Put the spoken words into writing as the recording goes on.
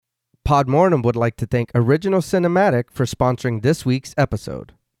Podmortem would like to thank Original Cinematic for sponsoring this week's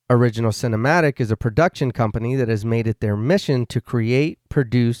episode. Original Cinematic is a production company that has made it their mission to create,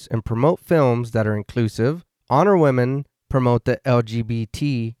 produce, and promote films that are inclusive, honor women, promote the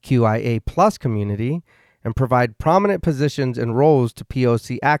LGBTQIA+ community, and provide prominent positions and roles to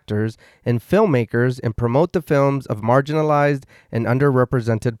POC actors and filmmakers and promote the films of marginalized and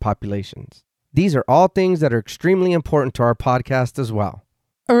underrepresented populations. These are all things that are extremely important to our podcast as well.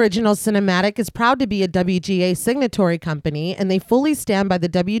 Original Cinematic is proud to be a WGA signatory company, and they fully stand by the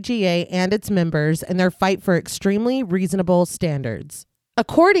WGA and its members in their fight for extremely reasonable standards.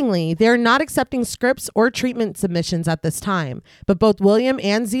 Accordingly, they are not accepting scripts or treatment submissions at this time, but both William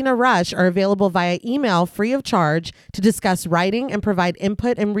and Zena Rush are available via email free of charge to discuss writing and provide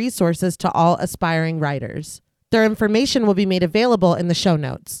input and resources to all aspiring writers. Their information will be made available in the show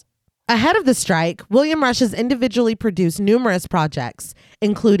notes. Ahead of the strike, William Rush has individually produced numerous projects,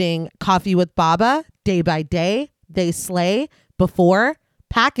 including Coffee with Baba, Day by Day, They Slay, Before,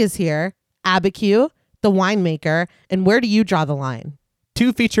 Pack is Here, Abiquiu, The Winemaker, and Where Do You Draw the Line?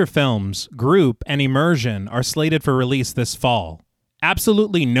 2 feature films, Group and Immersion, are slated for release this fall.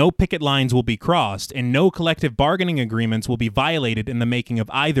 Absolutely no picket lines will be crossed, and no collective bargaining agreements will be violated in the making of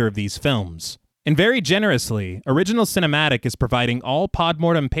either of these films. And very generously, Original Cinematic is providing all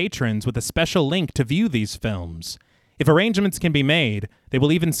Podmortem patrons with a special link to view these films. If arrangements can be made, they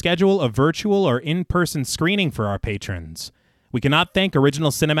will even schedule a virtual or in-person screening for our patrons. We cannot thank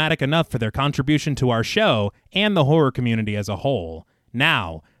Original Cinematic enough for their contribution to our show and the horror community as a whole.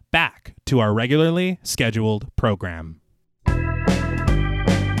 Now, back to our regularly scheduled program.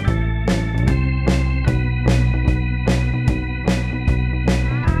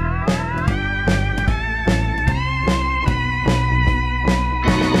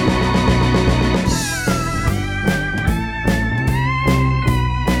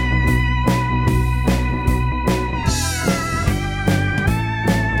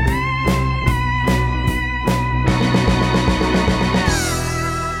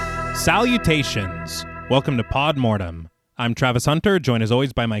 Salutations! Welcome to Podmortem. I'm Travis Hunter, joined as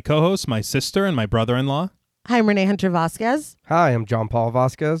always by my co-host, my sister, and my brother-in-law. Hi, I'm Renee Hunter Vasquez. Hi, I'm John Paul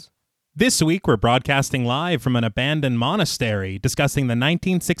Vasquez. This week, we're broadcasting live from an abandoned monastery, discussing the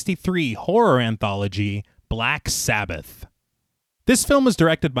 1963 horror anthology, Black Sabbath. This film was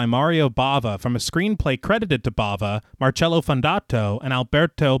directed by Mario Bava from a screenplay credited to Bava, Marcello Fondato, and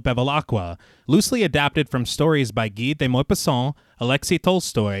Alberto Bevilacqua, loosely adapted from stories by Guy de Maupassant, Alexei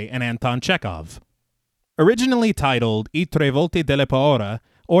Tolstoy, and Anton Chekhov. Originally titled I Tre Volti della Paura,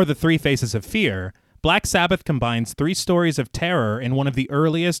 or The Three Faces of Fear, Black Sabbath combines 3 stories of terror in one of the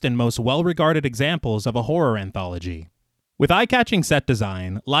earliest and most well-regarded examples of a horror anthology. With eye-catching set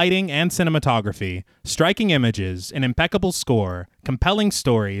design, lighting, and cinematography, striking images, an impeccable score, compelling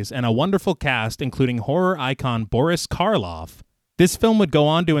stories, and a wonderful cast including horror icon Boris Karloff, this film would go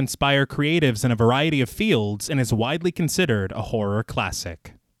on to inspire creatives in a variety of fields and is widely considered a horror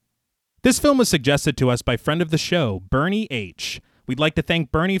classic. This film was suggested to us by friend of the show, Bernie H. We'd like to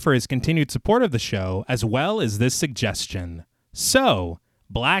thank Bernie for his continued support of the show, as well as this suggestion. So,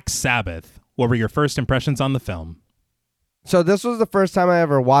 Black Sabbath, what were your first impressions on the film? So this was the first time I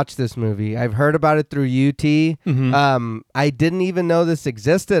ever watched this movie. I've heard about it through UT. Mm-hmm. I didn't even know this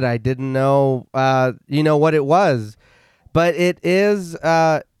existed. I didn't know, what it was. But it is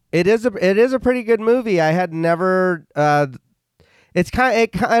a pretty good movie. I had never.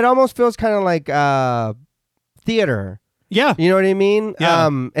 It almost feels kind of like theater. Yeah, you know what I mean. Yeah.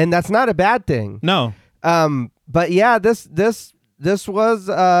 And that's not a bad thing. No. But yeah, this was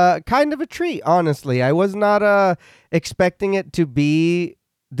kind of a treat. Honestly, I was not expecting it to be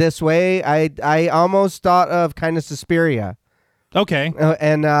this way. I almost thought of kind of Suspiria. Okay.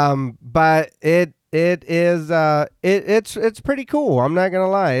 But it's pretty cool. I'm not gonna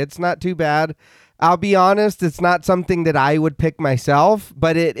lie. It's not too bad. I'll be honest. It's not something that I would pick myself,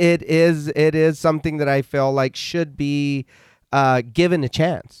 but it is something that I feel like should be given a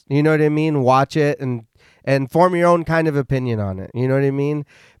chance. You know what I mean? Watch it and form your own kind of opinion on it. You know what I mean?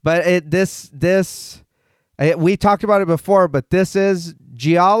 But we talked about it before, but this is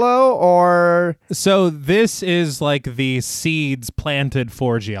Giallo or... So this is like the seeds planted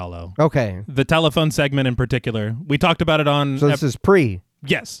for Giallo. Okay. The telephone segment in particular. We talked about it on... So this is pre...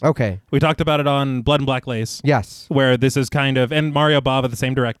 Yes. Okay. We talked about it on Blood and Black Lace. Yes. Where this is kind of... And Mario Bava, the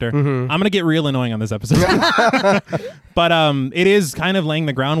same director. Mm-hmm. I'm going to get real annoying on this episode. But it is kind of laying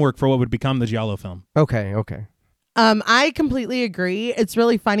the groundwork for what would become the Giallo film. Okay. I completely agree. It's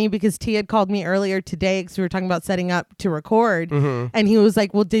really funny because T had called me earlier today because we were talking about setting up to record. And he was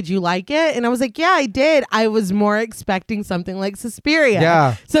like, well, did you like it? And I was like, yeah, I did. I was more expecting something like Suspiria.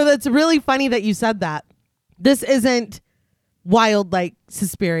 Yeah. So that's really funny that you said that. This isn't wild like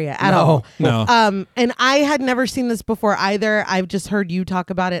Suspiria at all. No. And I had never seen this before either. I've just heard you talk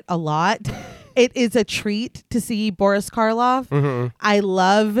about it a lot. It is a treat to see Boris Karloff. I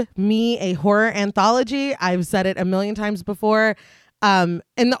love me a horror anthology. I've said it a million times before. And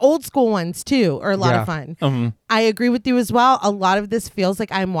the old school ones too are a lot of fun. I agree with you as well. A lot of this feels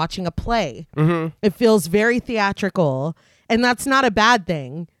like I'm watching a play. It feels very theatrical, and that's not a bad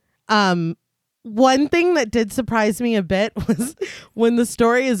thing. One thing that did surprise me a bit was when the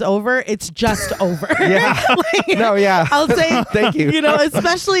story is over, it's just over. Yeah. No, yeah. I'll say, thank you. You know,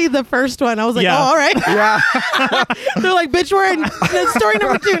 especially the first one. I was like, Yeah. oh, all right. Yeah. They're like, bitch, we're in story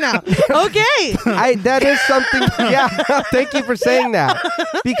number 2 now. Okay. That is something. Yeah. Thank you for saying that.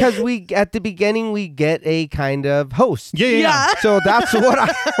 Because at the beginning, we get a kind of host. Yeah. So that's what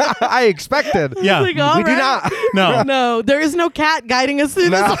I expected. Yeah. Like, We all do right. not. No. No, there is no cat guiding us through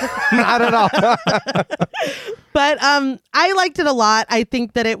No, this. not at all. But I liked it a lot. I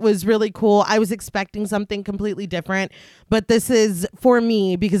think that it was really cool. I was expecting something completely different, but this is for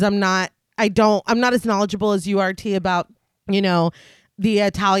me because I'm not as knowledgeable as you are, T, about, you know, the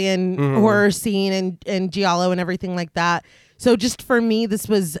Italian horror scene and giallo and everything like that. So just for me, this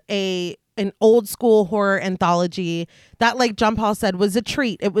was an old school horror anthology that, like John Paul said, was a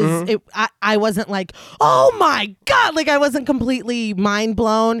treat. It was I wasn't like, oh my God, like I wasn't completely mind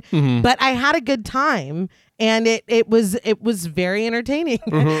blown, but I had a good time, and it was very entertaining.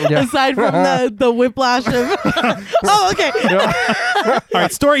 Aside from the whiplash of oh, okay. All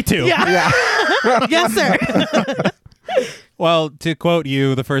right, story 2. Yeah. Yes, sir. Well, to quote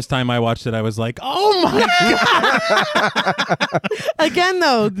you, the first time I watched it, I was like, "Oh my God!" Again,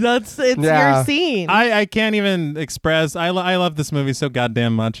 though, it's your scene. I can't even express. I love this movie so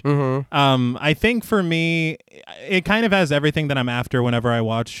goddamn much. I think for me, it kind of has everything that I'm after whenever I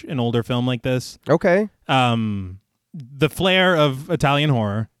watch an older film like this. Okay. The flair of Italian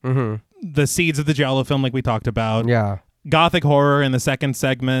horror, the seeds of the giallo film, like we talked about. Yeah. Gothic horror in the second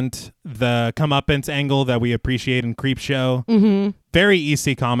segment, the comeuppance angle that we appreciate in Creepshow. Very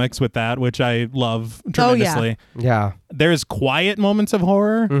EC Comics with that, which I love tremendously. Yeah. There's quiet moments of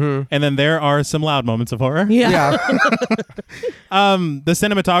horror, and then there are some loud moments of horror. Yeah. The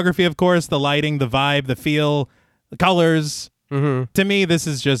cinematography, of course, the lighting, the vibe, the feel, the colors. To me, this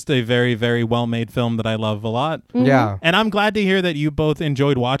is just a very, very well-made film that I love a lot. Yeah. And I'm glad to hear that you both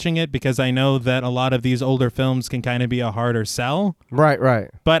enjoyed watching it, because I know that a lot of these older films can kind of be a harder sell. Right.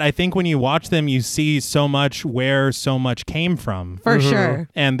 But I think when you watch them, you see so much where so much came from. For sure.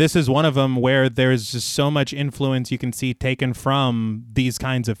 And this is one of them where there's just so much influence you can see taken from these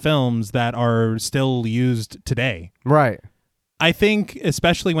kinds of films that are still used today. Right. I think,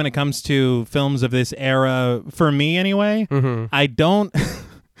 especially when it comes to films of this era, for me anyway, I don't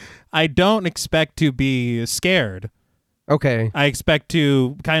expect to be scared. Okay. I expect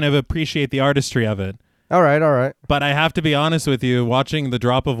to kind of appreciate the artistry of it. All right. But I have to be honest with you, watching The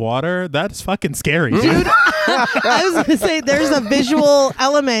Drop of Water, that's fucking scary, dude. I was going to say, there's a visual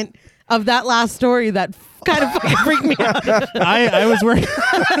element of that last story that kind of fucking freaked me out. I was working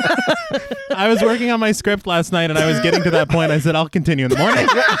I was working on my script last night, and I was getting to that point. I said, I'll continue in the morning.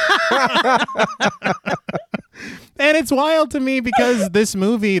 And it's wild to me because this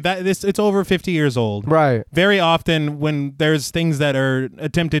movie, it's over 50 years old. Right. Very often when there's things that are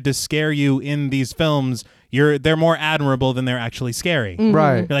attempted to scare you in these films, they're more admirable than they're actually scary.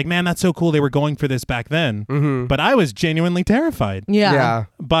 Right. You're like, man, that's so cool. They were going for this back then. But I was genuinely terrified. Yeah.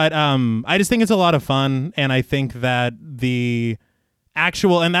 But I just think it's a lot of fun, and I think that the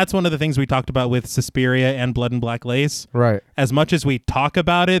actual, and that's one of the things we talked about with Suspiria and Blood and Black Lace. Right. As much as we talk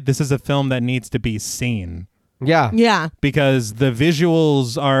about it, this is a film that needs to be seen. Yeah. Because the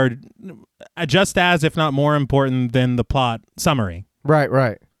visuals are just as, if not more important than the plot summary.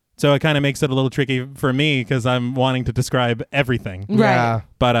 Right. So it kind of makes it a little tricky for me because I'm wanting to describe everything. Right. Yeah.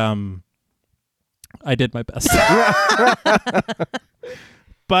 But I did my best.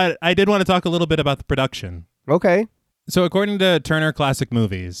 But I did want to talk a little bit about the production. Okay. So according to Turner Classic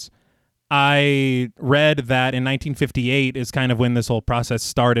Movies, I read that in 1958 is kind of when this whole process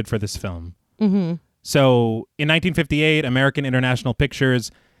started for this film. So in 1958, American International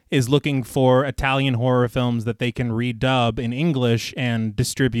Pictures is looking for Italian horror films that they can redub in English and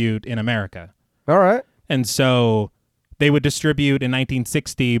distribute in America. All right. And so they would distribute in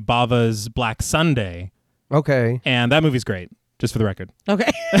 1960 Bava's Black Sunday. Okay. And that movie's great, just for the record.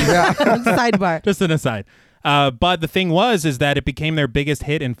 Okay. Yeah. Sidebar. Just an aside. But the thing is that it became their biggest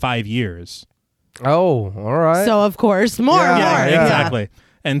hit in 5 years. Oh, all right. So of course, more. Yeah, exactly.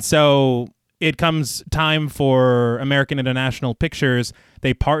 And so it comes time for American International Pictures.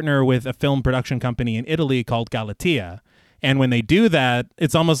 They partner with a film production company in Italy called Galatea. And when they do that,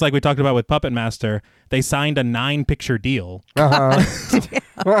 it's almost like we talked about with Puppet Master. They signed a 9-picture deal.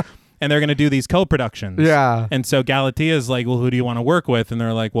 Uh-huh. And they're going to do these co-productions. Yeah. And so Galatea is like, well, who do you want to work with? And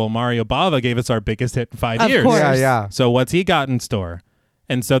they're like, well, Mario Bava gave us our biggest hit in 5 years. Course. Yeah. So what's he got in store?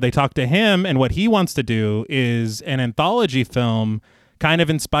 And so they talk to him, and what he wants to do is an anthology film kind of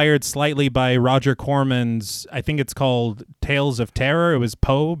inspired slightly by Roger Corman's, I think it's called Tales of Terror. It was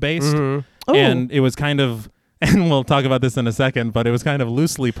Poe based. Mm-hmm. And it was kind of, and we'll talk about this in a second, but it was kind of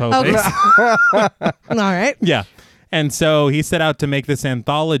loosely Poe based. All right. Yeah. And so he set out to make this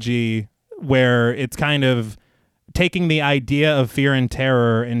anthology where it's kind of taking the idea of fear and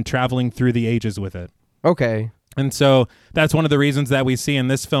terror and traveling through the ages with it. Okay. And so that's one of the reasons that we see in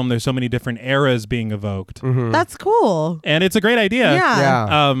this film there's so many different eras being evoked. Mm-hmm. That's cool. And it's a great idea.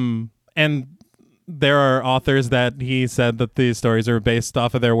 Yeah. And there are authors that he said that these stories are based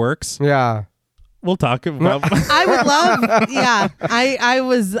off of their works. Yeah. We'll talk about. I would love. Yeah.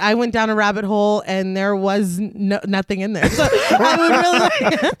 I went down a rabbit hole and there was nothing in there. So I would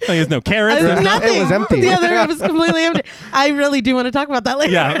really. There's no carrots. Nothing. It was empty. Yeah, it was completely empty. I really do want to talk about that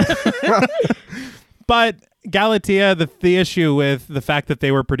later. Yeah. But Galatea, the issue with the fact that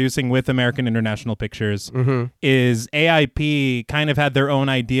they were producing with American International Pictures is AIP kind of had their own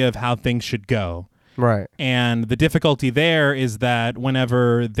idea of how things should go. Right. And the difficulty there is that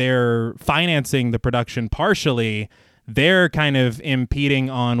whenever they're financing the production partially, they're kind of impeding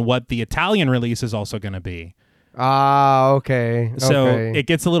on what the Italian release is also going to be. Ah, okay. So okay. it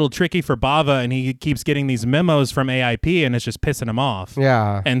gets a little tricky for Bava, and he keeps getting these memos from AIP, and it's just pissing him off.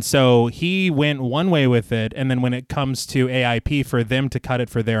 Yeah. And so he went one way with it, and then when it comes to AIP for them to cut it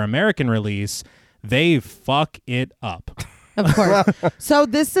for their American release, they fuck it up. Of course. So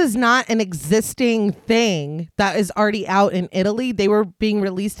this is not an existing thing that is already out in Italy. They were being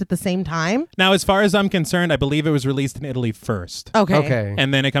released at the same time. Now, as far as I'm concerned, I believe it was released in Italy first. Okay. Okay.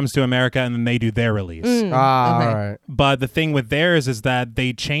 And then it comes to America, and then they do their release. Okay. All right. But the thing with theirs is that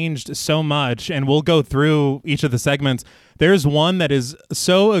they changed so much, and we'll go through each of the segments. There's one that is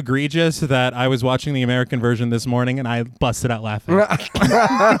so egregious that I was watching the American version this morning, and I busted out laughing. Now,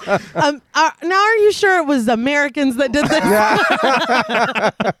 are you sure it was Americans that did this?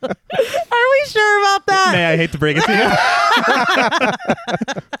 Are we sure about that? May I hate to break it to you.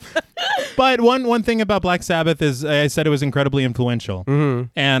 But one thing about Black Sabbath is I said it was incredibly influential. Mm-hmm.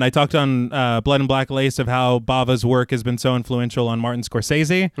 And I talked on Blood and Black Lace of how Bava's work has been so influential on Martin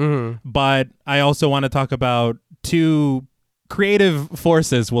Scorsese. Mm-hmm. But I also want to talk about two creative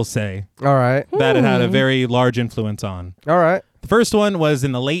forces, we'll say, All right. that it had a very large influence on. All right. The first one was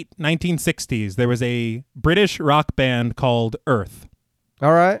in the late 1960s. There was a British rock band called Earth.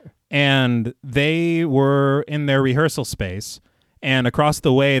 All right. And they were in their rehearsal space. And across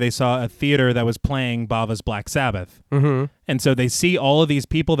the way, they saw a theater that was playing Bava's Black Sabbath. Mm-hmm. And so they see all of these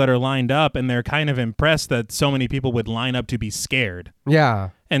people that are lined up, and they're kind of impressed that so many people would line up to be scared. Yeah.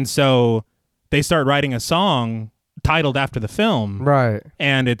 And so they start writing a song titled after the film. Right.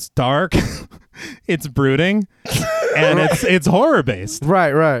 And it's dark, it's brooding, and it's horror based.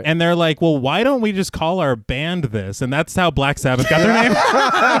 Right. Right. And they're like, well, why don't we just call our band this? And that's how Black Sabbath got their name.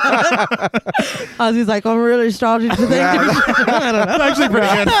 Ozzy's like, I'm really starting to think. I don't know. It's actually pretty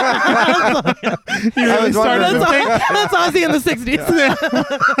good. You really started to think. That's Ozzy in the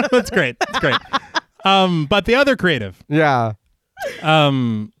 60s. That's great. That's great. But the other creative, Yeah.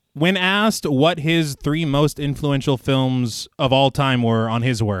 when asked what his 3 most influential films of all time were on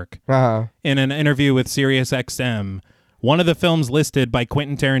his work, Uh-huh. in an interview with SiriusXM, one of the films listed by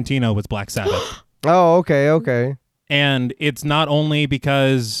Quentin Tarantino was Black Sabbath. Oh, okay. Okay. And it's not only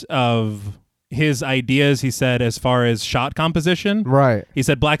because of his ideas, he said, as far as shot composition. Right. He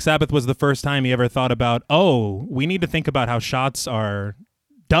said Black Sabbath was the first time he ever thought about, oh, we need to think about how shots are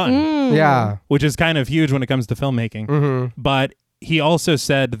done, Yeah. which is kind of huge when it comes to filmmaking. Mm-hmm. But he also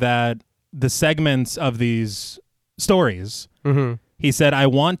said that the segments of these stories, Mm-hmm. he said, I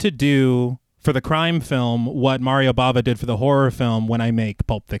want to do for the crime film what Mario Bava did for the horror film when I make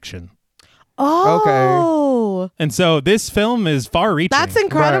Pulp Fiction. Oh. And so this film is far-reaching. That's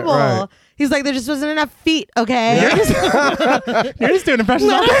incredible. Right, right. He's like, there just wasn't enough feet, okay? You're just doing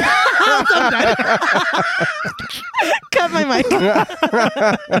impressions all day. I'm done. Cut my mic.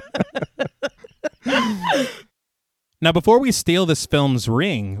 Now, before we steal this film's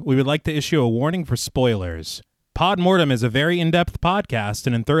ring, we would like to issue a warning for spoilers. Podmortem is a very in-depth podcast,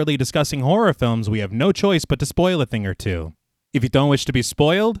 and in thoroughly discussing horror films, we have no choice but to spoil a thing or two. If you don't wish to be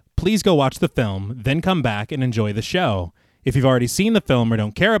spoiled, please go watch the film, then come back and enjoy the show. If you've already seen the film or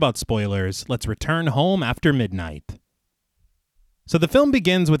don't care about spoilers, let's return home after midnight. So the film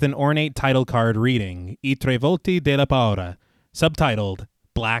begins with an ornate title card reading, I tre volti della paura, subtitled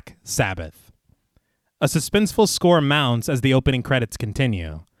Black Sabbath. A suspenseful score mounts as the opening credits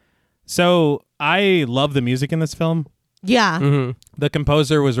continue. So I love the music in this film. Yeah. Mm-hmm. The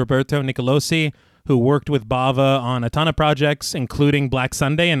composer was Roberto Nicolosi, who worked with Bava on a ton of projects, including Black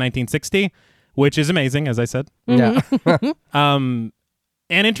Sunday in 1960, which is amazing, as I said. Yeah. And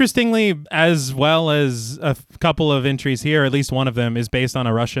interestingly, as well as a couple of entries here, at least one of them is based on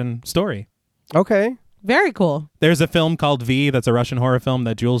a Russian story. Okay. Very cool. There's a film called V that's a Russian horror film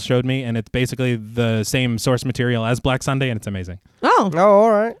that Jules showed me, and it's basically the same source material as Black Sunday, and it's amazing. Oh. Oh,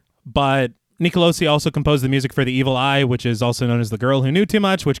 all right. But Nicolosi also composed the music for The Evil Eye, which is also known as The Girl Who Knew Too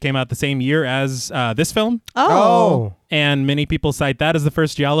Much, which came out the same year as this film. Oh. And many people cite that as the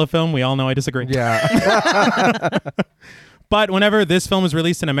first Giallo film. We all know I disagree. Yeah. But whenever this film was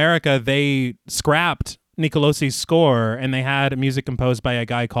released in America, they scrapped Nicolosi's score, and they had music composed by a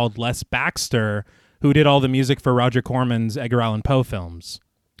guy called Les Baxter, who did all the music for Roger Corman's Edgar Allan Poe films.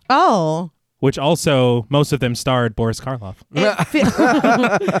 Oh. Which also, most of them starred Boris Karloff.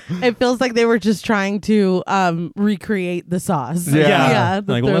 It feels like they were just trying to recreate the sauce. Yeah.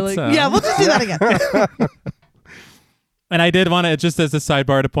 Like, they're let's, yeah, we'll just do that again. And I did want to, just as a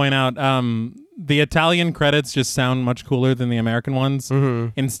sidebar, to point out, the Italian credits just sound much cooler than the American ones. Mm-hmm.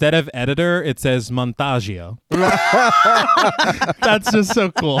 Instead of editor, it says montaggio. That's just so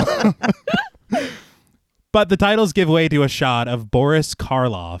cool. But the titles give way to a shot of Boris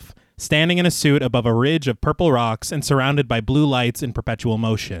Karloff standing in a suit above a ridge of purple rocks and surrounded by blue lights in perpetual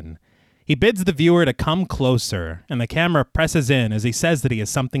motion. He bids the viewer to come closer, and the camera presses in as he says that he has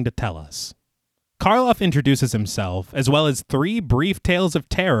something to tell us. Karloff introduces himself, as well as 3 brief tales of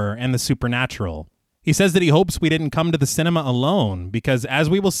terror and the supernatural. He says that he hopes we didn't come to the cinema alone, because as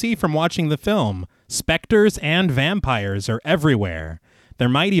we will see from watching the film, specters and vampires are everywhere. There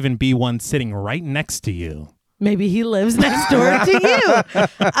might even be one sitting right next to you. Maybe he lives next door to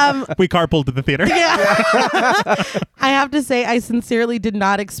you. We carpooled to the theater. Yeah. I have to say, I sincerely did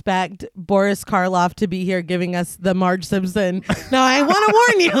not expect Boris Karloff to be here giving us the Marge Simpson. Now, I want to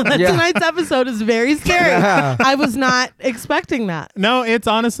warn you that tonight's episode is very scary. Yeah. I was not expecting that. No, it's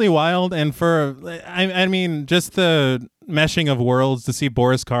honestly wild. And I mean, just the meshing of worlds to see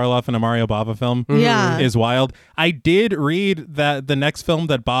Boris Karloff in a Mario Bava film is wild. I did read that the next film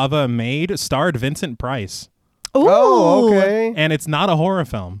that Bava made starred Vincent Price. Ooh. Oh, okay. And it's not a horror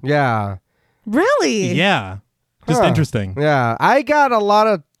film. Yeah. Really? Yeah. Just interesting. Yeah. I got a lot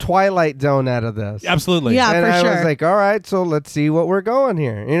of Twilight Zone out of this. Absolutely. Yeah, And for I sure. was like, all right, so let's see what we're going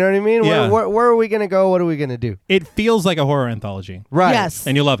here. You know what I mean? Yeah. Where are we going to go? What are we going to do? It feels like a horror anthology. Right. Yes.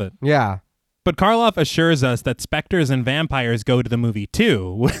 And you love it. Yeah. But Karloff assures us that specters and vampires go to the movie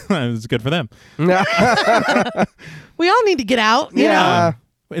too. It's good for them. We all need to get out. You know? Yeah.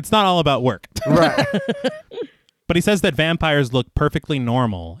 It's not all about work. Right. But he says that vampires look perfectly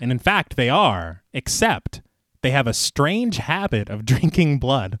normal. And in fact, they are. Except they have a strange habit of drinking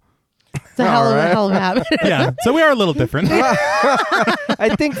blood. It's a hell of a habit. Yeah. So we are a little different.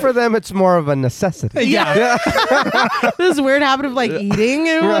 I think for them, it's more of a necessity. Yeah. This weird habit of like eating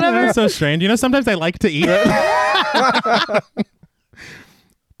and whatever. That's so strange. You know, sometimes I like to eat.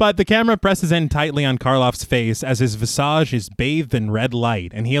 But the camera presses in tightly on Karloff's face as his visage is bathed in red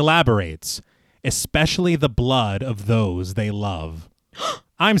light, and he elaborates, especially the blood of those they love.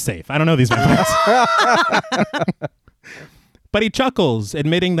 I'm safe. I don't know these vampires. But he chuckles,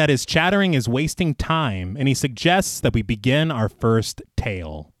 admitting that his chattering is wasting time, and he suggests that we begin our first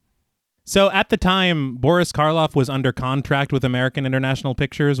tale. So at the time, Boris Karloff was under contract with American International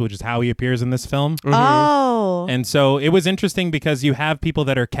Pictures, which is how he appears in this film. Mm-hmm. Oh. And so it was interesting because you have people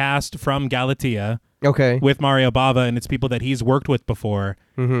that are cast from Galatea Okay. with Mario Bava, and it's people that he's worked with before.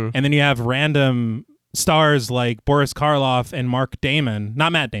 Mm-hmm. And then you have random stars like Boris Karloff and Mark Damon,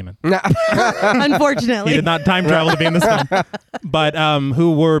 not Matt Damon. Unfortunately. He did not time travel to be in this film, but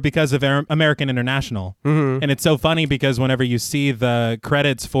who were because of American International. Mm-hmm. And it's so funny because whenever you see the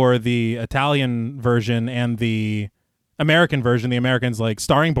credits for the Italian version and the American version, the American's like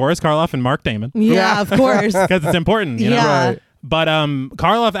starring Boris Karloff and Mark Damon Yeah, of course. because it's important, you know? Yeah. Right. But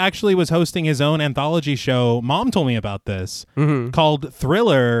Karloff actually was hosting his own anthology show. Mom told me about this called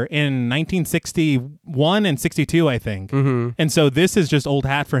Thriller in 1961 and 62, I think. And so this is just old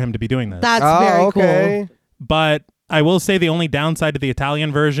hat for him to be doing this. That's very cool. Okay. But I will say the only downside to the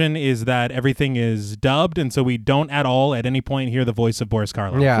Italian version is that everything is dubbed, and so we don't at all at any point hear the voice of Boris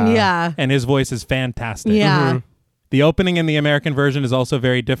Karloff. Yeah. And his voice is fantastic. Yeah. The opening in the American version is also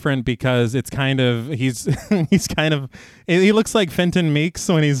very different because it's kind of he looks like Fenton Meeks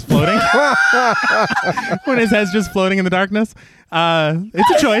when he's floating, when his head's just floating in the darkness.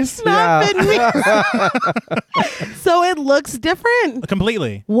 It's a choice. Not Fenton Meeks. So it looks different.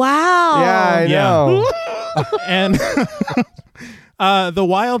 Completely. Wow. Yeah, I know. And the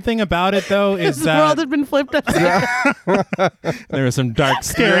wild thing about it, though, is This that world had been flipped upside down. there are some dark,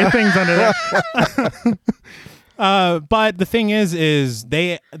 scary things under there. But the thing is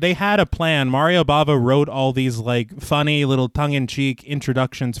they had a plan. Mario Bava wrote all these like funny little tongue-in-cheek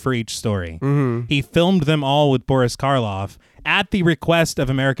introductions for each story. Mm-hmm. He filmed them all with Boris Karloff at the request of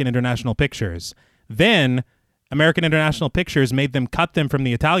American International Pictures. Then American International Pictures made them cut them from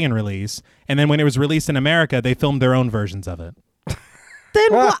the Italian release, and then when it was released in America, they filmed their own versions of it. Then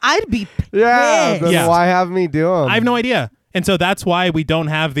I'd be pissed. Then why have me do them? I have no idea. And so that's why we don't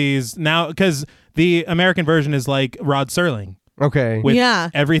have these now, because the American version is like Rod Serling. Okay. With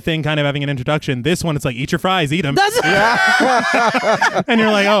everything kind of having an introduction. This one, it's like, eat your fries, eat them. And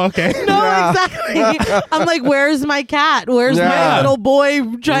you're like, oh, okay. No, exactly. I'm like, where's my cat? Where's my little boy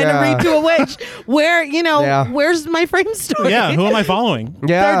trying to read to a witch? Where, where's my frame story? Yeah, who am I following?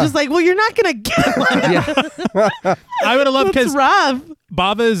 They're just like, well, you're not going to get one. I would have loved, because rough.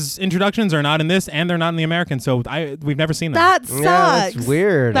 Bava's introductions are not in this, and they're not in the American, so we've never seen them. That sucks. Yeah, that's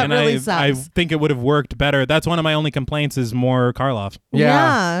weird. That really sucks. I think it would have worked better. That's one of my only complaints is more Karloff.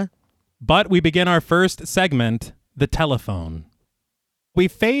 Yeah. But we begin our first segment, the telephone. We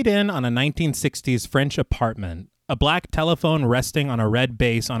fade in on a 1960s French apartment, a black telephone resting on a red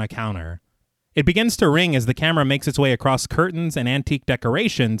base on a counter. It begins to ring as the camera makes its way across curtains and antique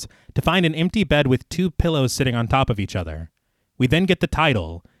decorations to find an empty bed with two pillows sitting on top of each other. We then get the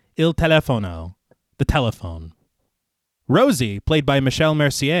title, Il Telefono, the telephone. Rosie, played by Michelle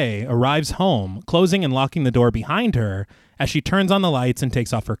Mercier, arrives home, closing and locking the door behind her as she turns on the lights and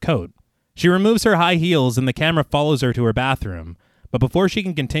takes off her coat. She removes her high heels and the camera follows her to her bathroom. But before she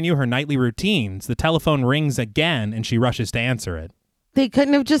can continue her nightly routines, the telephone rings again and she rushes to answer it. They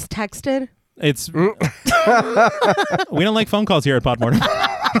couldn't have just texted? We don't like phone calls here at Podmortem.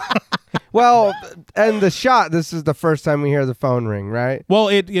 Well, and the shot, this is the first time we hear the phone ring, right? Well,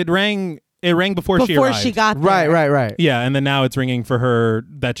 it rang before she arrived. Before she got there. Right. Yeah, and then now it's ringing for her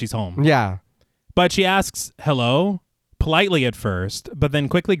that she's home. Yeah. But she asks, hello, politely at first, but then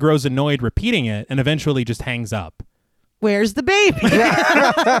quickly grows annoyed repeating it and eventually just hangs up. Where's the baby?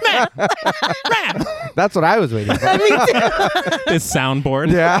 That's what I was waiting for. Me too. This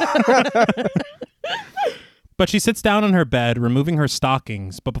soundboard. Yeah. But she sits down on her bed, removing her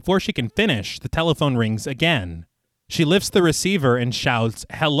stockings, but before she can finish, the telephone rings again. She lifts the receiver and shouts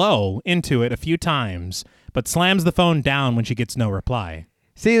hello into it a few times, but slams the phone down when she gets no reply.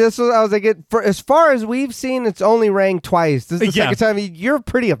 See, this was, I was like, as far as we've seen, it's only rang twice. This is the second time. You're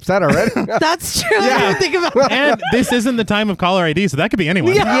pretty upset already. That's true. I didn't think about that. And this isn't the time of caller ID, so that could be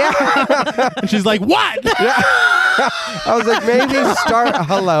anyone. Yeah. And she's like, what? I was like, maybe start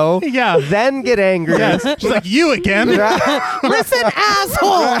hello. Yeah. Then get angry. Yes. She's like, you again? Yeah. Listen,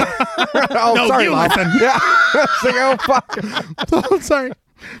 asshole. Oh, No, sorry, you Mom. listen. Yeah. It's like, oh, fuck. Oh, sorry.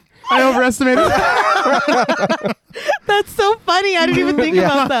 I overestimated. That's so funny. I didn't even think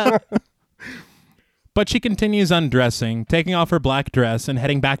about that. But she continues undressing, taking off her black dress and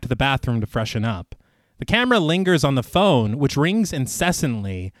heading back to the bathroom to freshen up. The camera lingers on the phone, which rings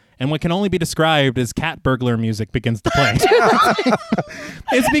incessantly, and what can only be described as cat burglar music begins to play.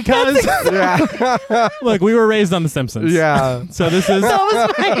 It's because, look, we were raised on The Simpsons. Yeah. So this is... That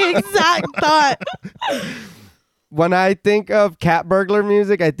was my exact thought. When I think of cat burglar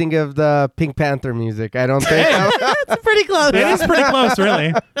music, I think of the Pink Panther music. I don't think. That's pretty close. It is pretty close,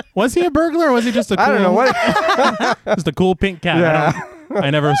 really. Was he a burglar or was he just a cool... I don't know what. Just a cool pink cat. Yeah.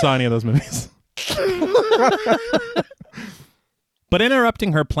 I never saw any of those movies. But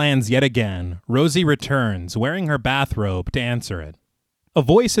interrupting her plans yet again, Rosie returns, wearing her bathrobe, to answer it. A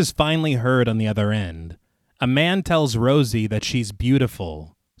voice is finally heard on the other end. A man tells Rosie that she's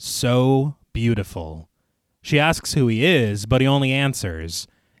beautiful. So beautiful. She asks who he is, but he only answers,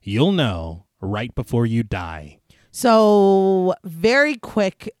 "You'll know right before you die." So, very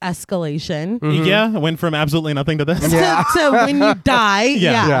quick escalation. Mm-hmm. Yeah, it went from absolutely nothing to this. Yeah. So when you die,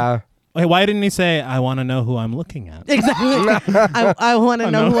 Yeah. Hey, why didn't he say, "I want to know who I'm looking at"? Exactly. I want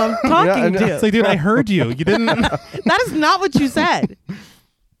to know who I'm talking to. It's like, dude, I heard you. You didn't. That is not what you said.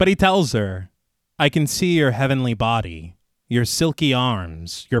 But he tells her, "I can see your heavenly body, your silky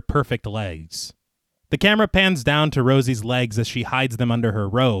arms, your perfect legs." The camera pans down to Rosie's legs as she hides them under her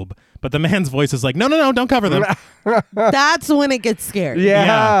robe, but the man's voice is like, no, don't cover them. That's when it gets scary.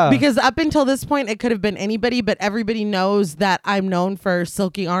 Yeah. Because up until this point, it could have been anybody, but everybody knows that I'm known for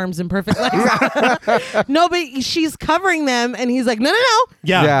silky arms and perfect legs. No, but she's covering them, and he's like, no.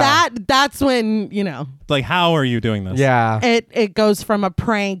 Yeah. That's when, Like, how are you doing this? Yeah. it goes from a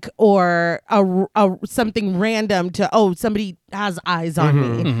prank or a something random to, somebody has eyes on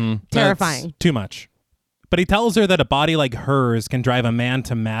me. Mm-hmm. Terrifying. That's too much. But he tells her that a body like hers can drive a man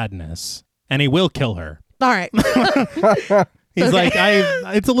to madness, and he will kill her. All right. He's like,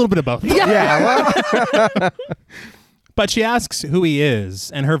 it's a little bit of both. Yeah. But she asks who he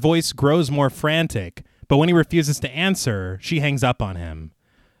is, and her voice grows more frantic. But when he refuses to answer, she hangs up on him.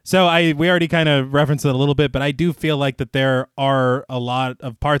 So we already kind of referenced it a little bit, but I do feel like that there are a lot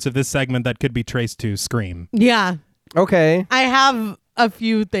of parts of this segment that could be traced to Scream. Yeah. Okay. I have a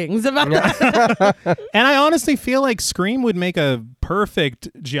few things about that. And I honestly feel like Scream would make a perfect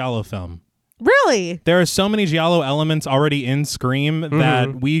giallo film. Really? There are so many giallo elements already in Scream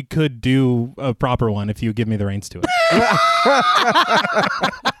that we could do a proper one if you give me the reins to it.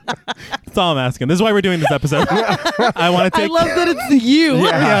 That's all I'm asking. This is why we're doing this episode. I want to take. I love that it's you.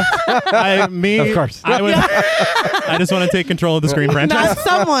 Yeah. Me. Of course. I just want to take control of the Scream franchise. Not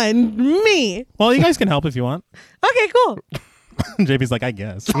someone. Me. Well, you guys can help if you want. Okay, cool. JP's like, I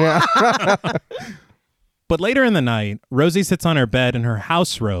guess. Yeah. But later in the night, Rosie sits on her bed in her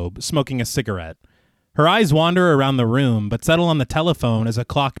house robe, smoking a cigarette. Her eyes wander around the room, but settle on the telephone as a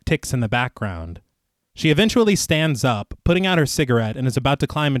clock ticks in the background. She eventually stands up, putting out her cigarette, and is about to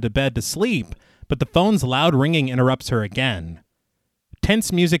climb into bed to sleep, but the phone's loud ringing interrupts her again.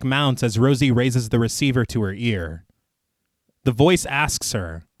 Tense music mounts as Rosie raises the receiver to her ear. The voice asks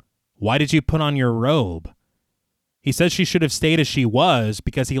her, "Why did you put on your robe?" He says she should have stayed as she was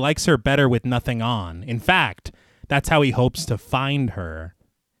because he likes her better with nothing on. In fact, that's how he hopes to find her.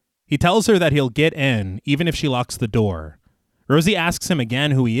 He tells her that he'll get in, even if she locks the door. Rosie asks him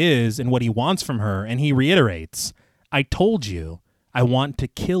again who he is and what he wants from her, and he reiterates, "I told you, I want to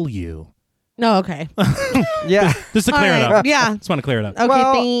kill you." No, okay. Yeah. Just to clear All it right, up. yeah. Just want to clear it up. Okay,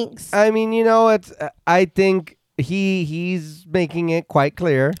 Well, thanks. I mean, it's. I think he's making it quite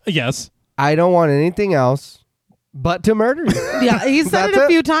clear. Yes. I don't want anything else but to murder you. Yeah, he said it That's a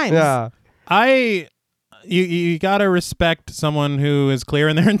few times. Yeah. You gotta respect someone who is clear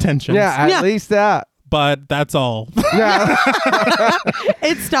in their intentions. Yeah. At least that. But that's all. Yeah.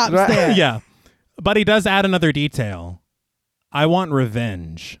 It stops Right. there. Yeah. But he does add another detail. "I want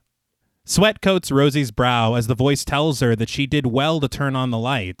revenge." Sweat coats Rosie's brow as the voice tells her that she did well to turn on the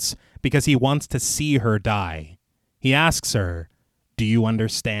lights because he wants to see her die. He asks her, "Do you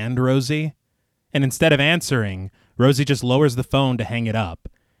understand, Rosie?" And instead of answering, Rosie just lowers the phone to hang it up.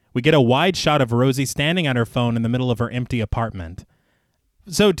 We get a wide shot of Rosie standing at her phone in the middle of her empty apartment.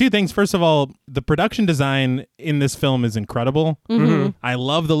 So 2 things. First of all, the production design in this film is incredible. Mm-hmm. I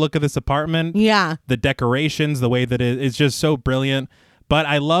love the look of this apartment. Yeah. The decorations, the way that it's just so brilliant. But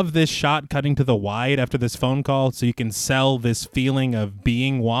I love this shot cutting to the wide after this phone call so you can sell this feeling of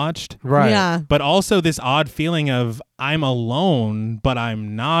being watched. Right. Yeah. But also this odd feeling of I'm alone, but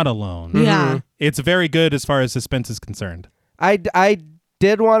I'm not alone. Yeah. It's very good as far as suspense is concerned. I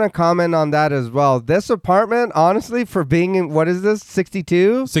did want to comment on that as well. This apartment, honestly, for being in, what is this,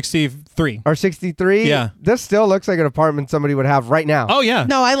 62? 63. Or 63? Yeah. This still looks like an apartment somebody would have right now. Oh, yeah.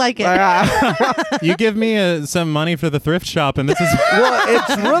 No, I like it. You give me some money for the thrift shop and this is... Well,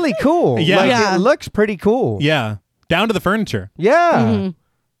 it's really cool. Yeah. Like, Yeah. it looks pretty cool. Yeah. Down to the furniture. Yeah. Mm-hmm.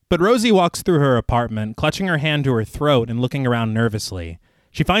 But Rosie walks through her apartment, clutching her hand to her throat and looking around nervously.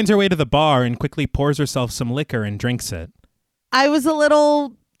 She finds her way to the bar and quickly pours herself some liquor and drinks it. I was a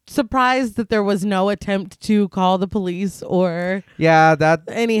little surprised that there was no attempt to call the police or Yeah, that.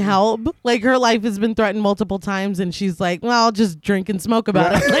 any help. Like, her life has been threatened multiple times, and she's like, well, I'll just drink and smoke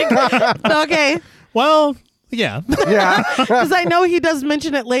about it. Like, okay. Well, yeah. Yeah. Because I know he does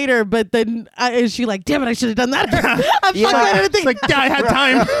mention it later, but then is she like, damn it, I should have done that. I'm Yeah. fucking at It's like, yeah, I had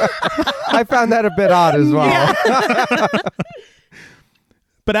time. I found that a bit odd as well. Yeah.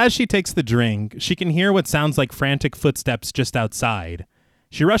 But as she takes the drink, she can hear what sounds like frantic footsteps just outside.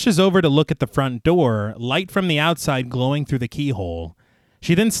 She rushes over to look at the front door, light from the outside glowing through the keyhole.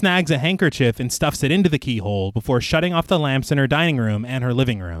 She then snags a handkerchief and stuffs it into the keyhole before shutting off the lamps in her dining room and her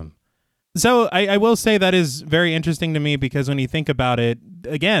living room. So I will say that is very interesting to me because when you think about it,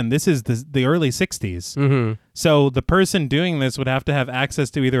 again, this is the early 60s. Mm-hmm. So the person doing this would have to have access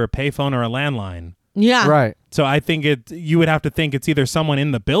to either a payphone or a landline. Yeah. Right. So I think you would have to think it's either someone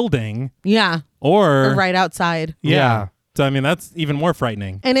in the building Yeah. or Or right outside. Yeah. So, I mean, that's even more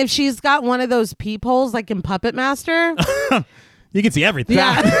frightening. And if she's got one of those peepholes like in Puppet Master, You can see everything.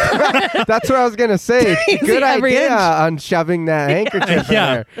 yeah. That's what I was gonna say. You can Good see every idea inch. on shoving that handkerchief in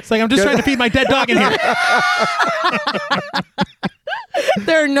Yeah. there. It's like, I'm just trying to feed my dead dog in here.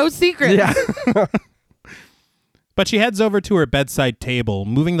 There are no secrets. Yeah. But she heads over to her bedside table,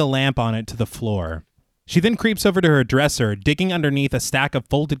 moving the lamp on it to the floor. She then creeps over to her dresser, digging underneath a stack of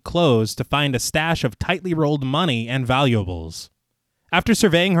folded clothes to find a stash of tightly rolled money and valuables. After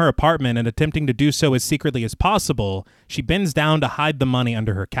surveying her apartment and attempting to do so as secretly as possible, she bends down to hide the money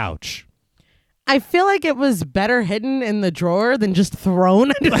under her couch. I feel like it was better hidden in the drawer than just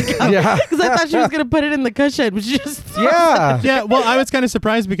thrown under the couch. Yeah. Because I thought she was going to put it in the cushion, but she just throws Yeah. Yeah, well, I was kind of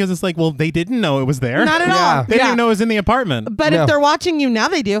surprised because it's like, well, they didn't know it was there. Not at Yeah. all. They didn't even know it was in the apartment. But No. if they're watching you now,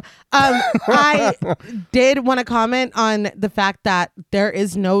 they do. I did want to comment on the fact that there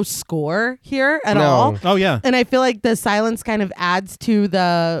is no score here at No. all. Oh, yeah. And I feel like the silence kind of adds to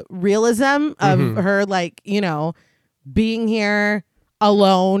the realism of her, like, you know, being here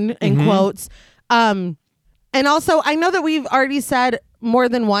alone, in quotes. And also, I know that we've already said more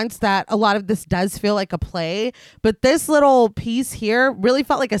than once that a lot of this does feel like a play, but this little piece here really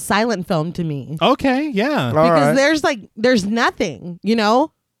felt like a silent film to me. Okay, yeah. All Because right. there's nothing, you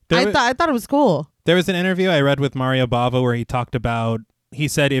know? I thought it was cool. There was an interview I read with Mario Bava where he talked about, he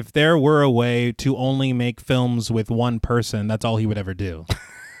said if there were a way to only make films with one person, that's all he would ever do.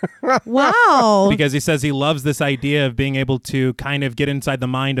 Wow. Because he says he loves this idea of being able to kind of get inside the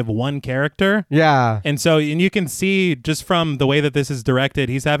mind of one character. Yeah. And so, and you can see just from the way that this is directed,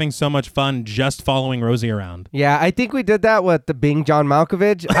 he's having so much fun just following Rosie around. Yeah. I think we did that with the Bing John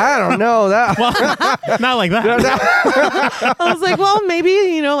Malkovich. I don't know that. Well, not like that. I was like, well, maybe,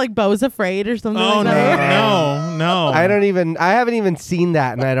 you know, like Beau's Afraid or something Oh, like that. no. I haven't even seen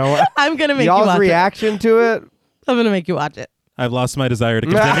that, and I don't. I'm going to make you Y'all's watch reaction to it. it. I'm going to make you watch it. I've lost my desire to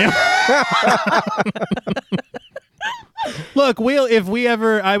continue. Look,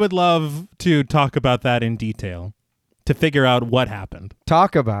 I would love to talk about that in detail to figure out what happened.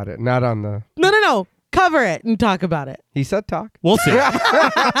 Talk about it, not on the. No. Cover it and talk about it. He said talk. We'll see. And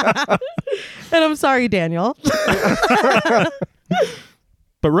I'm sorry, Daniel.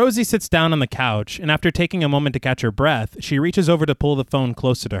 But Rosie sits down on the couch, and after taking a moment to catch her breath, she reaches over to pull the phone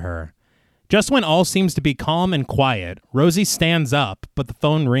closer to her. Just when all seems to be calm and quiet, Rosie stands up, but the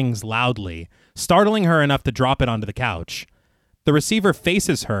phone rings loudly, startling her enough to drop it onto the couch. The receiver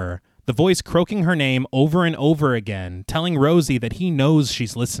faces her, the voice croaking her name over and over again, telling Rosie that he knows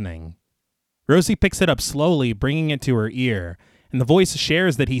she's listening. Rosie picks it up slowly, bringing it to her ear, and the voice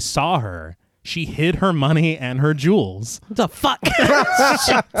shares that he saw her. She hid her money and her jewels. What the fuck?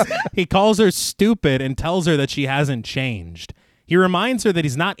 He calls her stupid and tells her that she hasn't changed. He reminds her that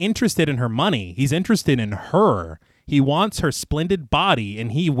he's not interested in her money. He's interested in her. He wants her splendid body,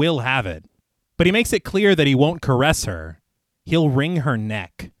 and he will have it. But he makes it clear that he won't caress her. He'll wring her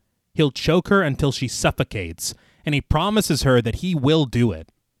neck. He'll choke her until she suffocates, and he promises her that he will do it.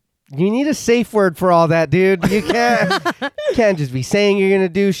 You need a safe word for all that, dude. You can't just be saying you're gonna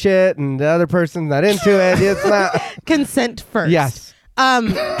do shit and the other person's not into it. It's not. Consent first. Yes.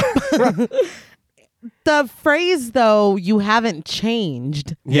 The phrase, though, you haven't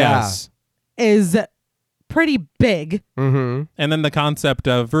changed, Yes. is pretty big. Mm-hmm. And then the concept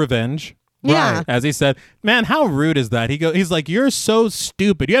of revenge. Yeah. Right. As he said, man, how rude is that? He's like, you're so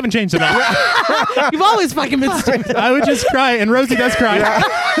stupid. You haven't changed at all. You've always fucking been stupid. I would just cry, and Rosie does cry.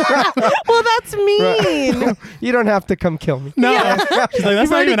 Well, that's mean. You don't have to come kill me. No. Yeah. She's like,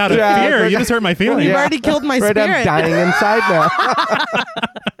 that's not even out of Yeah, fear. it's You like- just hurt my feelings. You've Yeah. already killed my Right, I'm spirit. dying inside now.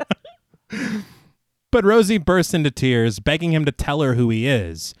 But Rosie bursts into tears, begging him to tell her who he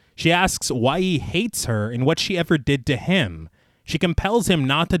is. She asks why he hates her and what she ever did to him. She compels him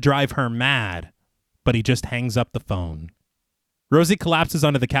not to drive her mad, but he just hangs up the phone. Rosie collapses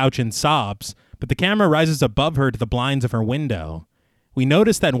onto the couch and sobs, but the camera rises above her to the blinds of her window. We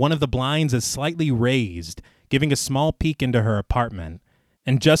notice that one of the blinds is slightly raised, giving a small peek into her apartment.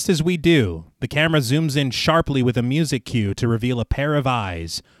 And just as we do, the camera zooms in sharply with a music cue to reveal a pair of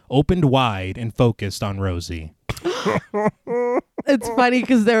eyes, opened wide and focused on Rosie. It's funny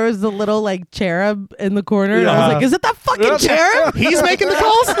because there was a little like cherub in the corner. And I Yeah. was like, is it that fucking cherub? He's making the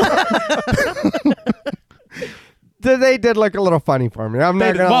calls? They did look a little funny for me. I'm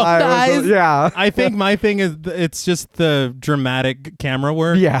not They- gonna well, lie. the It was- eyes- yeah. I think my thing is it's just the dramatic camera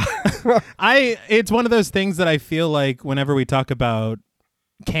work. Yeah. It's one of those things that I feel like whenever we talk about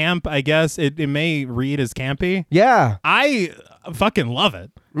camp, I guess it may read as campy. Yeah. I fucking love it.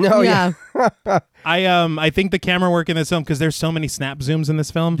 No, yeah. I think the camera work in this film, because there's so many snap zooms in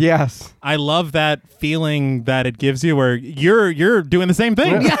this film. Yes. I love that feeling that it gives you where you're doing the same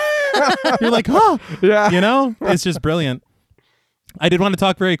thing. Yeah. You're like, oh, Yeah. you know, it's just brilliant. I did want to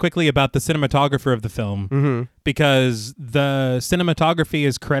talk very quickly about the cinematographer of the film, because the cinematography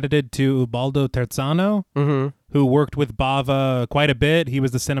is credited to Ubaldo Terzano, who worked with Bava quite a bit. He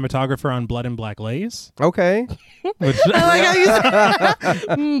was the cinematographer on Blood and Black Lace. Okay. Which, I like how you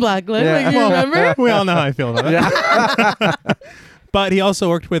said Black Lid. Yeah. Like, you remember? we all know how I feel about it. Yeah. But he also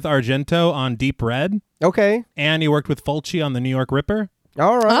worked with Argento on Deep Red, Okay. and he worked with Fulci on The New York Ripper.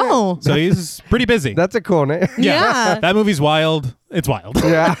 All right. Oh. So he's pretty busy. That's a cool name. Yeah. That movie's wild. It's wild.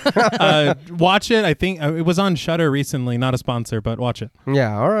 Yeah. Watch it. I think it was on Shudder recently. Not a sponsor, but watch it.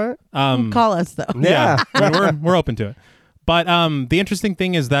 Yeah. All right. Call us, though. Yeah. I mean, we're open to it. But the interesting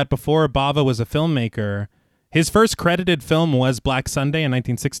thing is that before Bava was a filmmaker, his first credited film was Black Sunday in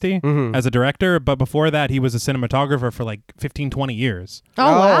 1960 as a director. But before that, he was a cinematographer for like 15, 20 years.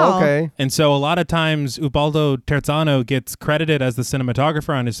 Oh, wow. Okay. And so a lot of times Ubaldo Terzano gets credited as the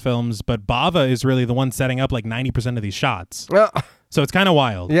cinematographer on his films, but Bava is really the one setting up like 90% of these shots. So it's kind of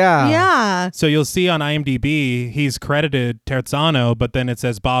wild. Yeah. Yeah. So you'll see on IMDb, he's credited Terzano, but then it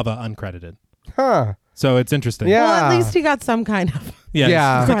says Bava uncredited. Huh. So it's interesting. Yeah. Well, at least he got some kind of. Yeah.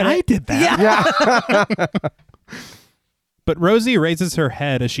 Yeah. He's like, I did that. Yeah. But Rosie raises her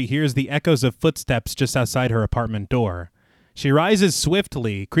head as she hears the echoes of footsteps just outside her apartment door. She rises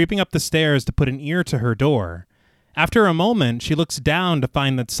swiftly, creeping up the stairs to put an ear to her door. After a moment, she looks down to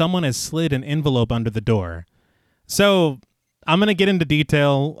find that someone has slid an envelope under the door. So I'm going to get into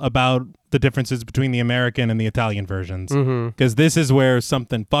detail about the differences between the American and the Italian versions, because this is where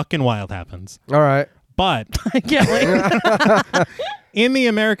something fucking wild happens. All right. But I can't wait. in the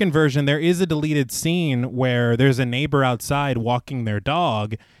American version, there is a deleted scene where there's a neighbor outside walking their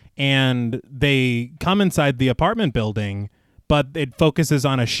dog, and they come inside the apartment building, but it focuses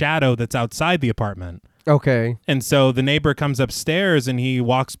on a shadow that's outside the apartment. Okay. And so the neighbor comes upstairs and he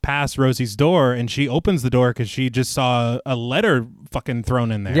walks past Rosie's door, and she opens the door because she just saw a letter fucking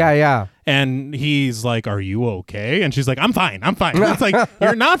thrown in there. Yeah. Yeah. And he's like, "Are you okay?" And she's like, I'm fine. It's like,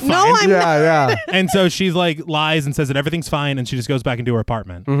 you're not fine. No, I'm Yeah. Yeah. And so she like lies and says that everything's fine, and she just goes back into her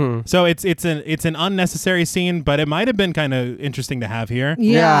apartment. So it's an unnecessary scene, but it might have been kind of interesting to have here,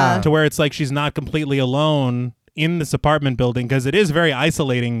 Yeah. to where it's like she's not completely alone in this apartment building, because it is very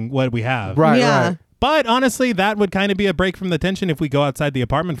isolating what we have. Right. Yeah. Right. But honestly, that would kind of be a break from the tension if we go outside the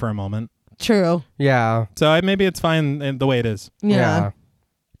apartment for a moment. True. So Yeah. maybe it's fine the way it is. Yeah.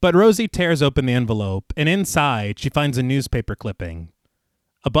 But Rosie tears open the envelope, and inside she finds a newspaper clipping.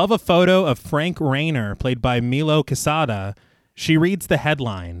 Above a photo of Frank Rayner, played by Milo Quesada, she reads the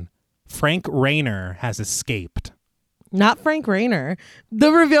headline, "Frank Rayner has escaped." Not Frank Rayner.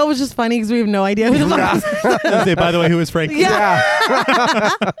 The reveal was just funny because we have no idea who the fuck is. By the way, who is Frank? Yeah.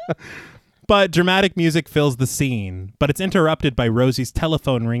 But dramatic music fills the scene, but it's interrupted by Rosie's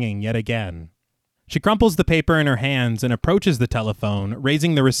telephone ringing yet again. She crumples the paper in her hands and approaches the telephone,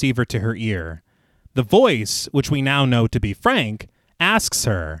 raising the receiver to her ear. The voice, which we now know to be Frank, asks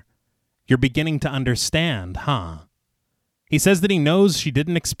her, "You're beginning to understand, huh?" He says that he knows she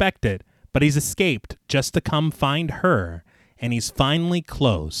didn't expect it, but he's escaped just to come find her, and he's finally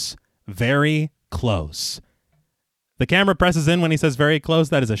close, very close. The camera presses in when he says very close.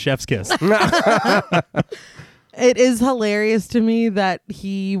 That is a chef's kiss. It is hilarious to me that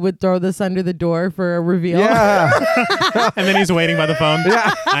he would throw this under the door for a reveal. Yeah. And then he's waiting by the phone.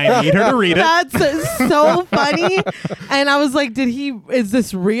 Yeah. I need her to read it. That's so funny. And I was like, is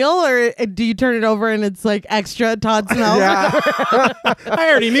this real, or do you turn it over and it's like extra Todd smells? Yeah. I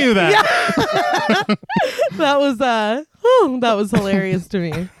already knew that. That was hilarious to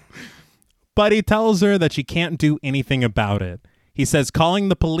me. But he tells her that she can't do anything about it. He says calling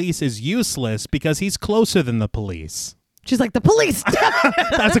the police is useless because he's closer than the police. She's like, the police.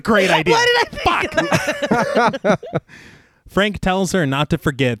 That's a great idea. Why did I think of that? Frank tells her not to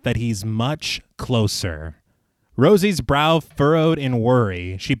forget that he's much closer. Rosie's brow furrowed in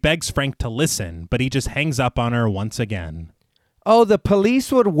worry. She begs Frank to listen, but he just hangs up on her once again. Oh, the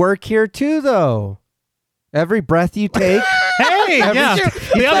police would work here too, though. Every breath you take. Hey, yeah,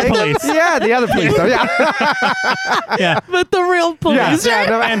 the other police. Yeah, the other police. Though. Yeah. Yeah. But the real police. Yeah,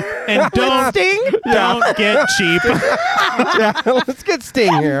 no, And don't get cheap. yeah, let's get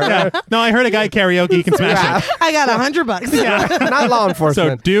Sting here. Yeah. No, I heard a guy karaoke. You can smash it. I got $100. Yeah. Not law So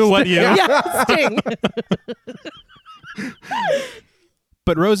enforcement. do what you. Yeah, Sting.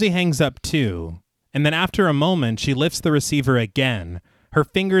 But Rosie hangs up too. And then after a moment, she lifts the receiver again, her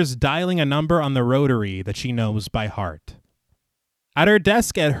fingers dialing a number on the rotary that she knows by heart. At her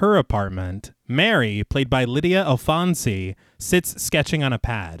desk at her apartment, Mary, played by Lydia Alfonsi, sits sketching on a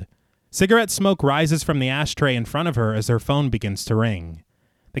pad. Cigarette smoke rises from the ashtray in front of her as her phone begins to ring.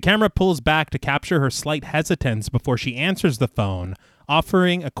 The camera pulls back to capture her slight hesitance before she answers the phone,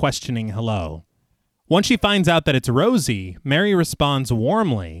 offering a questioning hello. Once she finds out that it's Rosie, Mary responds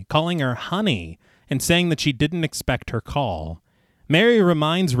warmly, calling her honey and saying that she didn't expect her call. Mary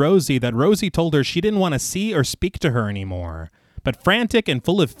reminds Rosie that Rosie told her she didn't want to see or speak to her anymore. But frantic and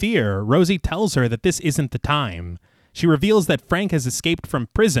full of fear, Rosie tells her that this isn't the time. She reveals that Frank has escaped from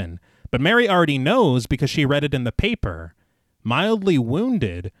prison, but Mary already knows because she read it in the paper. Mildly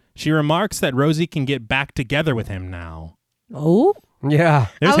wounded, she remarks that Rosie can get back together with him now. Oh? Yeah.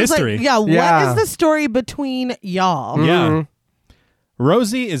 There's I was history. Like, what Yeah. is the story between y'all? Yeah.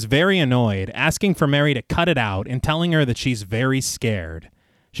 Rosie is very annoyed, asking for Mary to cut it out and telling her that she's very scared.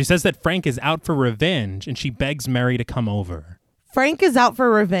 She says that Frank is out for revenge, and she begs Mary to come over. Frank is out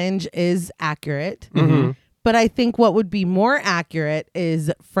for revenge is accurate. Mm-hmm. But I think what would be more accurate is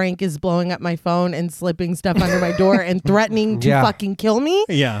Frank is blowing up my phone and slipping stuff under my door and threatening to Yeah. fucking kill me.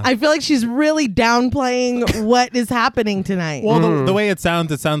 Yeah. I feel like she's really downplaying what is happening tonight. Well, the way it sounds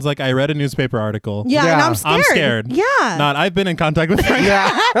like I read a newspaper article. yeah, and Yeah. I'm scared. I'm scared. Yeah. Not, I've been in contact with Frank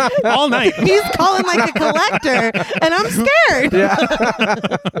Yeah. all night. He's calling like a collector, and I'm scared.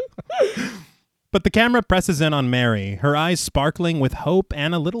 But the camera presses in on Mary, her eyes sparkling with hope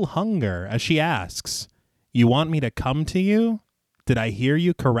and a little hunger as she asks, "You want me to come to you? Did I hear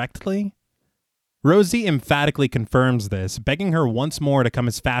you correctly?" Rosie emphatically confirms this, begging her once more to come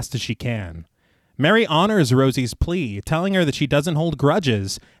as fast as she can. Mary honors Rosie's plea, telling her that she doesn't hold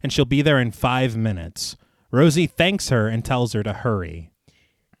grudges and she'll be there in 5 minutes. Rosie thanks her and tells her to hurry.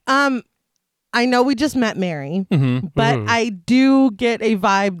 I know we just met Mary, Mm-hmm. but I do get a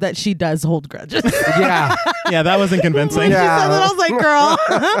vibe that she does hold grudges. Yeah. Yeah, that wasn't convincing. Yeah. She said that, I was like, girl.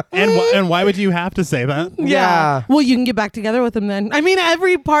 And why would you have to say that? Yeah. Well, you can get back together with him then. I mean,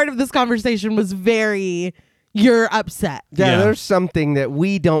 every part of this conversation was very, you're upset. Yeah, Yeah. there's something that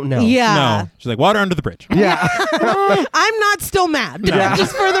we don't know. Yeah. No. She's like, water under the bridge. Yeah. I'm not still mad. No.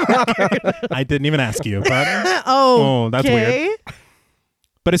 Just for the record. I didn't even ask you, but Oh, that's weird.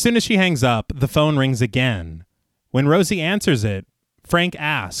 But as soon as she hangs up, the phone rings again. When Rosie answers it, Frank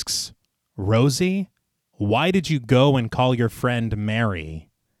asks, "Rosie, why did you go and call your friend Mary?"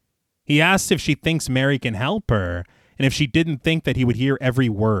 He asks if she thinks Mary can help her, and if she didn't think that he would hear every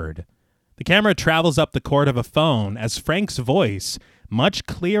word. The camera travels up the cord of a phone as Frank's voice, much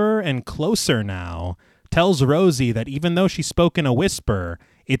clearer and closer now, tells Rosie that even though she spoke in a whisper,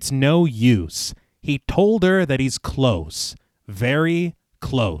 it's no use. He told her that he's close, very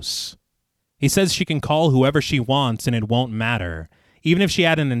close. He says she can call whoever she wants and it won't matter. Even if she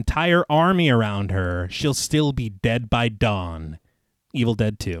had an entire army around her, she'll still be dead by dawn. Evil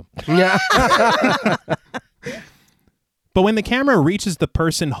Dead 2. Yeah. But when the camera reaches the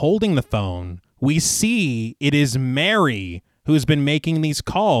person holding the phone, we see it is Mary who's been making these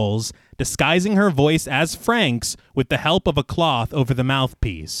calls, disguising her voice as Frank's with the help of a cloth over the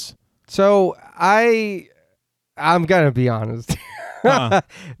mouthpiece. So I'm gonna be honest. Huh.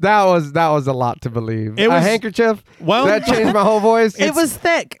 that was a lot to believe. It A was- handkerchief? Well- that changed my whole voice. It was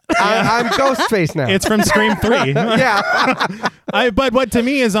thick. I'm Ghostface now. It's from Scream 3. yeah. But what to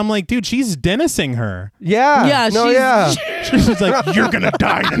me is, I'm like, dude, she's dennising her. Yeah. Yeah, No, she's- yeah. She's like, you're going to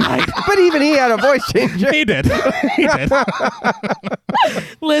die tonight. But even he had a voice changer. He did. He did.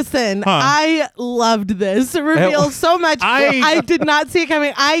 Listen, Huh. I loved this. It reveals so much. I did not see it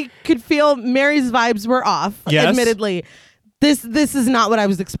coming. I could feel Mary's vibes were off, Yes. admittedly. This is not what I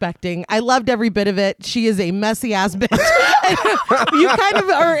was expecting. I loved every bit of it. She is a messy ass bitch. You kind of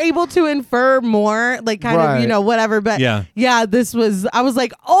are able to infer more, like kind Right. of, whatever. But Yeah. this was, I was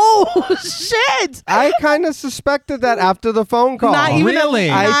like, oh shit. I kind of suspected that after the phone call. Not even Really?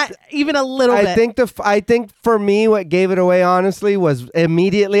 not even a little I bit. think for me, what gave it away, honestly, was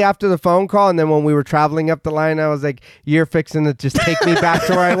immediately after the phone call, and then when we were traveling up the line, I was like, "You're fixing to just take me back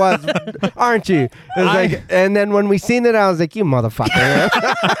to where I was, aren't you?" It was like, and then when we seen it, I was like, "You motherfucker!"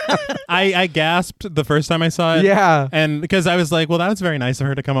 I gasped the first time I saw it. Yeah. And because I was like, well, that was very nice of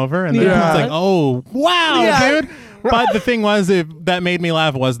her to come over. And then Yeah. I was like, oh, wow, Yeah. dude. But the thing was, that made me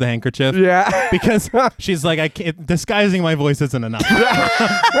laugh was the handkerchief. Yeah. Because she's like, I can't, disguising my voice isn't enough.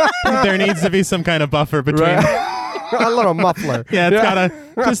 There needs to be some kind of buffer between. Right. A little muffler. Yeah, it's gotta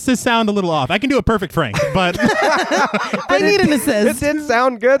just to sound a little off. I can do a perfect Frank, but I need an It assist. did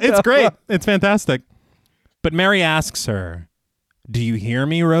sound good. it's though. great. It's fantastic. But Mary asks her, "Do you hear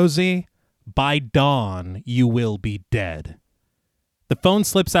me, Rosie? By dawn, you will be dead." The phone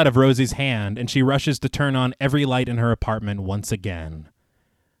slips out of Rosie's hand, and she rushes to turn on every light in her apartment once again.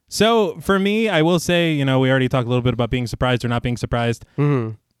 So, for me, I will say, we already talked a little bit about being surprised or not being surprised.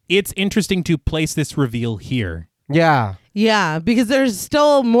 Mm-hmm. It's interesting to place this reveal here. Yeah. Yeah, because there's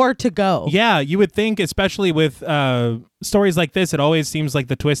still more to go. Yeah, you would think, especially with stories like this, it always seems like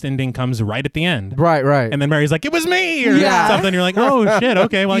the twist ending comes right at the end. Right. And then Mary's like, it was me, or Yeah. something. You're like, oh, shit,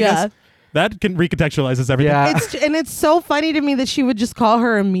 okay, well, I guess that can recontextualizes everything. Yeah. It's so funny to me that she would just call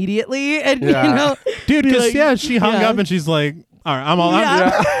her immediately, and Dude, because like, she hung up and she's like, all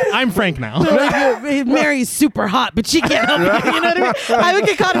right, I'm Frank now. Like, Mary's super hot, but she can't help it. You know what I mean? I would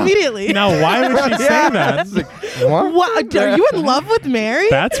get caught immediately. Now, why would she say that? Like, what? What? Are you in love with Mary?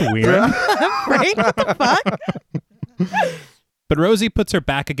 That's weird. Frank, what the fuck? But Rosie puts her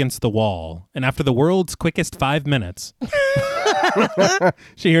back against the wall, and after the world's quickest 5 minutes,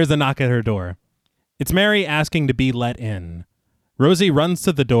 she hears a knock at her door. It's Mary asking to be let in. Rosie runs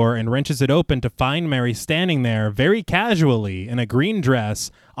to the door and wrenches it open to find Mary standing there very casually in a green dress,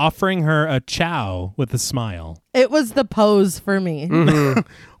 offering her a chow with a smile. It was the pose for me. Mm-hmm.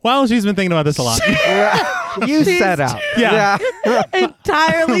 Well, she's been thinking about this a lot. You set out. Yeah.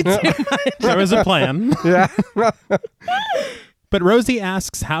 Entirely too much. There was a plan. Yeah. But Rosie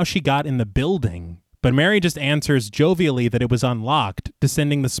asks how she got in the building, but Mary just answers jovially that it was unlocked,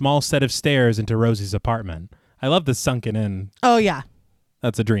 descending the small set of stairs into Rosie's apartment. I love this sunken in. Oh, yeah.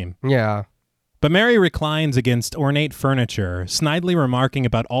 That's a dream. Yeah. But Mary reclines against ornate furniture, snidely remarking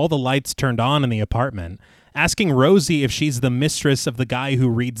about all the lights turned on in the apartment, asking Rosie if she's the mistress of the guy who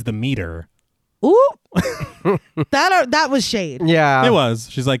reads the meter. Ooh. That was shade. Yeah. It was.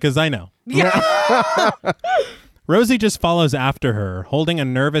 She's like, 'cause I know. Yeah. Rosie just follows after her, holding a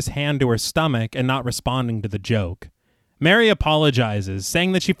nervous hand to her stomach and not responding to the joke. Mary apologizes,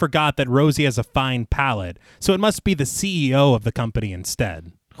 saying that she forgot that Rosie has a fine palate, so it must be the CEO of the company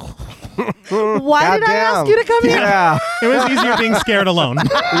instead. Why did I ask Goddamn. you to come here? Yeah. It was easier being scared alone.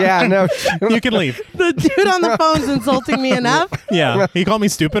 Yeah. No. You can leave. The dude on the phone's insulting me enough. Yeah. He called me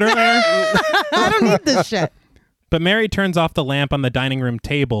stupid earlier. I don't need this shit. But Mary turns off the lamp on the dining room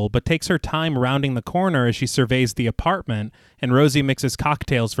table, but takes her time rounding the corner as she surveys the apartment, and Rosie mixes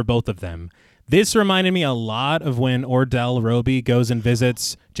cocktails for both of them. This reminded me a lot of when Ordell Roby goes and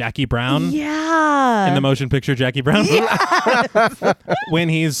visits Jackie Brown. Yeah. In the motion picture Jackie Brown. When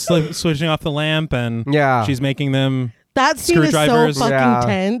he's switching off the lamp and she's making them that scene is so screwdrivers. fucking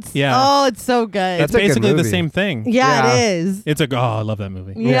tense. Yeah. Oh, it's so good. It's That's a good basically the movie. same thing. Yeah, it is. It's I love that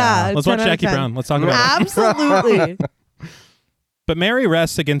movie. Yeah. Let's watch 10 out of Jackie 10. Brown. Let's talk about it. Absolutely. But Mary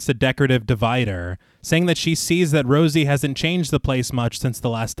rests against the decorative divider, saying that she sees that Rosie hasn't changed the place much since the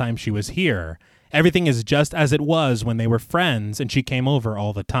last time she was here. Everything is just as it was when they were friends and she came over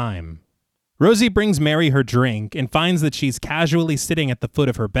all the time. Rosie brings Mary her drink and finds that she's casually sitting at the foot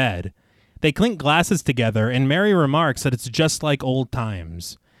of her bed. They clink glasses together and Mary remarks that it's just like old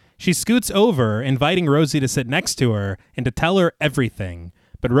times. She scoots over, inviting Rosie to sit next to her and to tell her everything,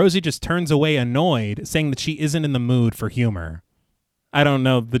 but Rosie just turns away annoyed, saying that she isn't in the mood for humor. I don't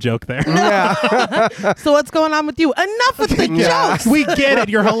know the joke there. Yeah. So what's going on with you? Enough with the jokes. We get it.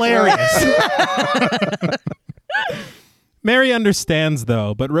 You're hilarious. Mary understands,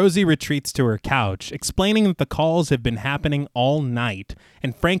 though, but Rosie retreats to her couch, explaining that the calls have been happening all night,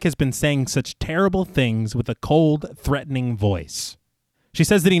 and Frank has been saying such terrible things with a cold, threatening voice. She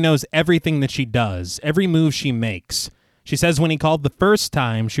says that he knows everything that she does, every move she makes. She says when he called the first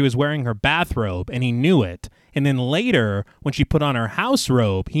time, she was wearing her bathrobe, and he knew it. And then later, when she put on her house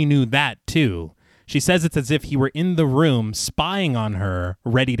robe, he knew that too. She says it's as if he were in the room, spying on her,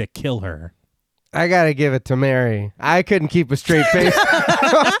 ready to kill her. I gotta give it to Mary. I couldn't keep a straight face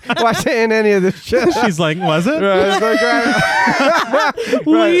watching any of this shit. She's like, was it? Right, it's like, right.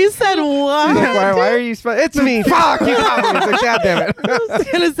 Well, Right. you said what? Why are you? It's me. Fuck you, got me. It's like, God damn it. I was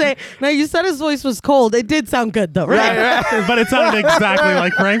gonna say. Now you said his voice was cold. It did sound good though, right? But it sounded exactly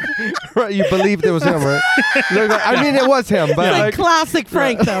like Frank. Right, you believed it was him, right? I mean, it was him, but Like classic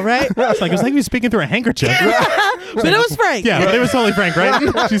Frank though, right? It's like, it was like he was speaking through a handkerchief. But it was Frank. Yeah, but it was totally Frank,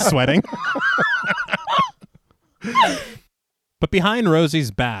 right? She's sweating. But behind Rosie's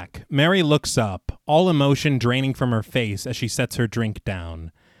back, Mary looks up, all emotion draining from her face as she sets her drink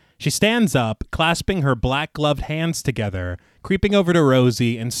down. She stands up, clasping her black-gloved hands together, creeping over to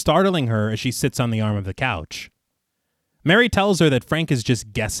Rosie and startling her as she sits on the arm of the couch. Mary tells her that Frank is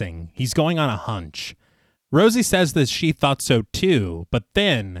just guessing. He's going on a hunch. Rosie says that she thought so too, but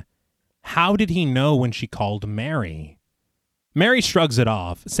then, how did he know when she called Mary? Mary shrugs it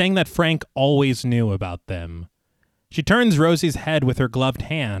off, saying that Frank always knew about them. She turns Rosie's head with her gloved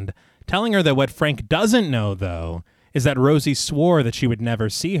hand, telling her that what Frank doesn't know, though, is that Rosie swore that she would never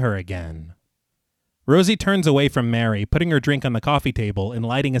see her again. Rosie turns away from Mary, putting her drink on the coffee table and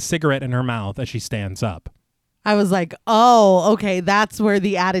lighting a cigarette in her mouth as she stands up. I was like, oh, okay, that's where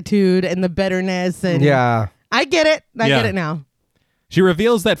the attitude and the bitterness and Yeah. I get it. I Yeah. get it now. She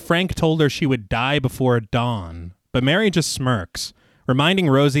reveals that Frank told her she would die before dawn, but Mary just smirks, reminding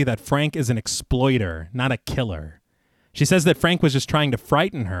Rosie that Frank is an exploiter, not a killer. She says that Frank was just trying to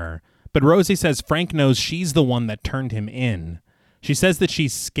frighten her, but Rosie says Frank knows she's the one that turned him in. She says that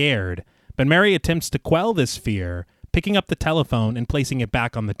she's scared, but Mary attempts to quell this fear, picking up the telephone and placing it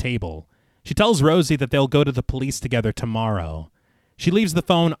back on the table. She tells Rosie that they'll go to the police together tomorrow. She leaves the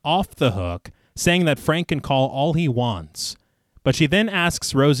phone off the hook, saying that Frank can call all he wants. But she then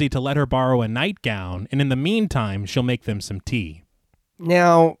asks Rosie to let her borrow a nightgown, and in the meantime, she'll make them some tea.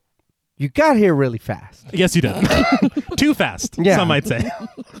 Now, you got here really fast. Yes, you did. Too fast, Yeah. some might say.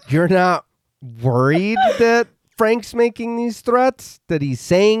 You're not worried that Frank's making these threats? That he's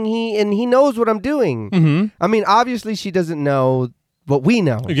saying he knows what I'm doing? Mm-hmm. I mean, obviously she doesn't know what we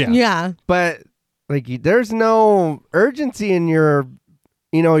know. Yeah. But like, there's no urgency in your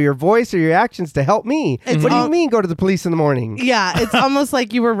voice or your actions to help me. It's What do all- you mean go to the police in the morning? Yeah. It's almost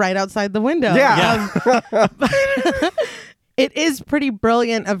like you were right outside the window. Yeah. It is pretty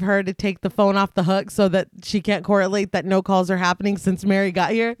brilliant of her to take the phone off the hook so that she can't correlate that no calls are happening since Mary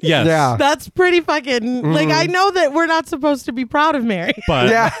got here. Yes. Yeah. That's pretty fucking, like, I know that we're not supposed to be proud of Mary. But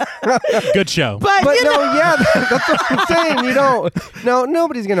Yeah. good show. But, But you no, know, yeah, that's what I'm saying. You don't. No,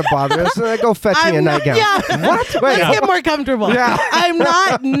 nobody's gonna bother us. Go fetch me a I'm not- nightgown. yeah. What? Wait. let's get more comfortable. Yeah. I'm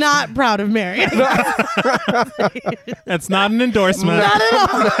not proud of Mary. That's not an endorsement. Not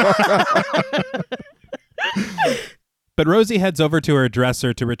at all. But Rosie heads over to her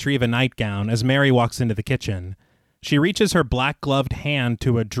dresser to retrieve a nightgown as Mary walks into the kitchen. She reaches her black-gloved hand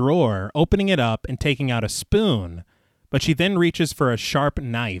to a drawer, opening it up and taking out a spoon. But she then reaches for a sharp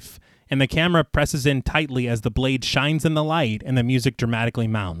knife, and the camera presses in tightly as the blade shines in the light and the music dramatically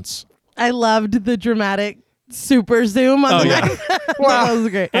mounts. I loved the dramatic super zoom on Oh, the yeah. knife. That was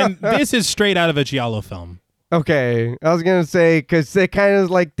great. And this is straight out of a Giallo film. Okay, I was gonna say because it kind of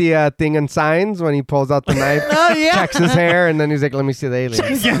like the thing in Signs when he pulls out the knife, Oh, yeah. checks his hair, and then he's like, "Let me see the alien."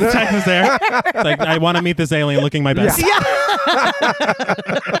 Yeah, check this there. It's like, I want to meet this alien looking my best.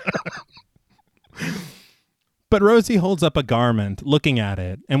 But Rosie holds up a garment, looking at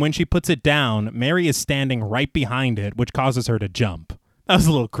it, and when she puts it down, Mary is standing right behind it, which causes her to jump. That was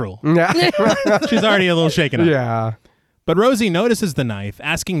a little cruel. Yeah, She's already a little shaken up. yeah. But Rosie notices the knife,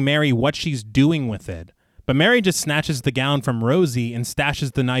 asking Mary what she's doing with it. But Mary just snatches the gown from Rosie and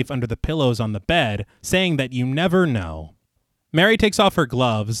stashes the knife under the pillows on the bed, saying that you never know. Mary takes off her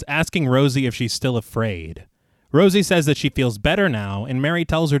gloves, asking Rosie if she's still afraid. Rosie says that she feels better now, and Mary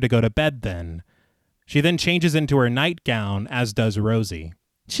tells her to go to bed then. She then changes into her nightgown, as does Rosie.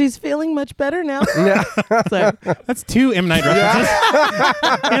 She's feeling much better now. Yeah. So, That's 2 M. Night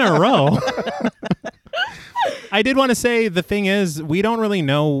references in a row. I did want to say the thing is, we don't really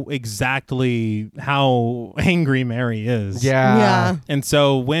know exactly how angry Mary is. yeah. And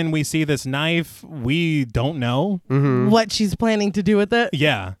so when we see this knife, we don't know. What she's planning to do with it.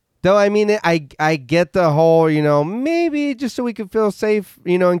 Yeah. Though I mean, I get the whole, maybe just so we could feel safe,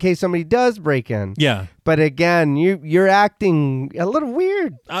 in case somebody does break in. Yeah. But again, you're acting a little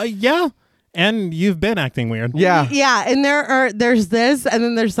weird. Yeah. And you've been acting weird. Yeah. Yeah. And there's this, and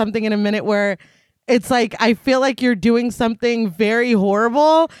then there's something in a minute where it's like, I feel like you're doing something very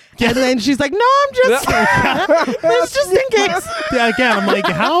horrible. And then she's like, no, I'm just, it's just in case. Yeah, again, I'm like,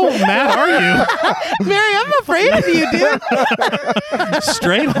 how mad are you? Mary, I'm afraid of you, dude.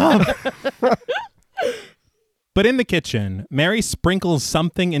 Straight up. But in the kitchen, Mary sprinkles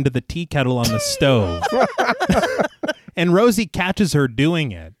something into the tea kettle on the stove. And Rosie catches her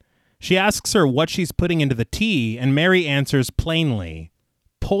doing it. She asks her what she's putting into the tea, and Mary answers plainly,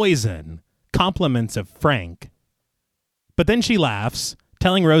 poison. Compliments of Frank. But then she laughs,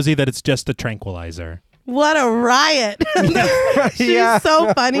 telling Rosie that it's just a tranquilizer. What a riot. She's Yeah.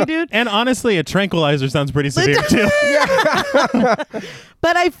 so funny, dude. And honestly, a tranquilizer sounds pretty severe too.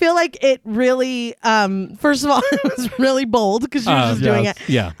 But I feel like it really, first of all, it was really bold because she was just doing it.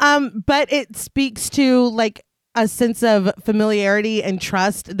 Yeah. But it speaks to like a sense of familiarity and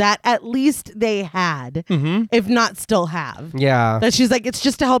trust that at least they had, if not still have. Yeah. That she's like, it's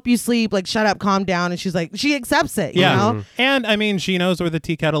just to help you sleep. Like, shut up, calm down. And she's like, she accepts it. You Yeah. know? And I mean, she knows where the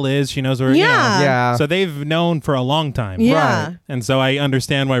tea kettle is. She knows where, Yeah. Yeah. So they've known for a long time. Yeah. Right. And so I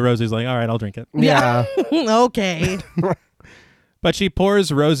understand why Rosie's like, all right, I'll drink it. Yeah. Okay. But she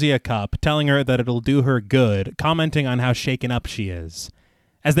pours Rosie a cup, telling her that it'll do her good, commenting on how shaken up she is.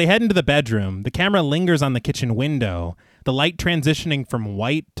 As they head into the bedroom, the camera lingers on the kitchen window, the light transitioning from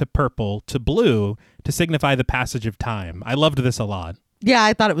white to purple to blue to signify the passage of time. I loved this a lot. Yeah,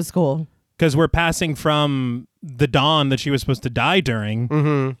 I thought it was cool. Because we're passing from the dawn that she was supposed to die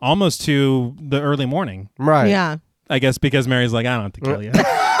during almost to the early morning. Right. Yeah. I guess because Mary's like, I don't have to kill you.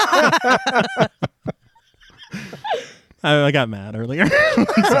 I got mad earlier.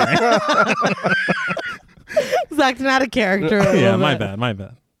 Sorry. It's acting out of character. Yeah, my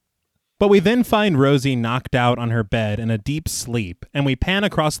bad. But we then find Rosie knocked out on her bed in a deep sleep, and we pan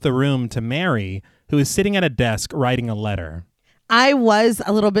across the room to Mary, who is sitting at a desk writing a letter. I was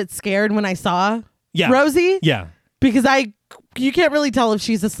a little bit scared when I saw Rosie. Yeah. Because you can't really tell if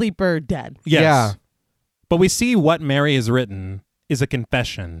she's asleep or dead. Yes. Yeah. But we see what Mary has written is a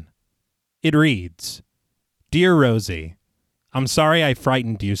confession. It reads, Dear Rosie, I'm sorry I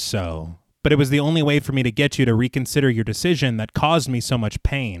frightened you so, but it was the only way for me to get you to reconsider your decision that caused me so much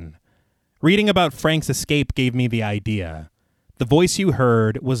pain. Reading about Frank's escape gave me the idea. The voice you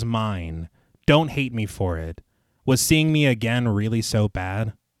heard was mine. Don't hate me for it. Was seeing me again really so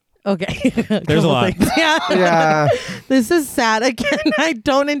bad? Okay. There's a lot. Yeah. This is sad. Again, I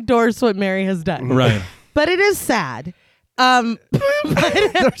don't endorse what Mary has done. Right. But it is sad. There's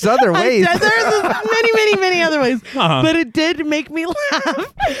other ways. There's many other ways. Uh-huh. But it did make me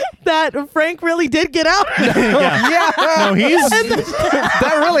laugh that Frank really did get out. Yeah. No,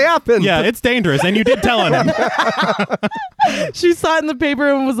 that really happened. Yeah, it's dangerous. And you did tell him. She saw it in the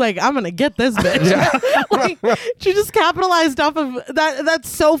paper and was like, I'm going to get this bitch. Yeah. Like, she just capitalized off of that. That's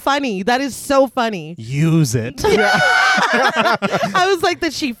so funny. That is so funny. Use it. Yeah. I was like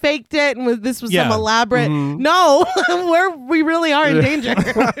that she faked it and this was some elaborate. No, we really are in danger.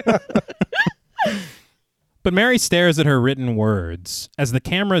 But Mary stares at her written words as the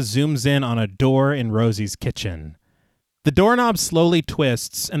camera zooms in on a door in Rosie's kitchen. The doorknob slowly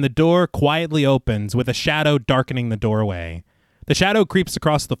twists and the door quietly opens with a shadow darkening the doorway. The shadow creeps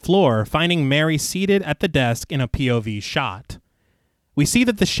across the floor, finding Mary seated at the desk in a POV shot. We see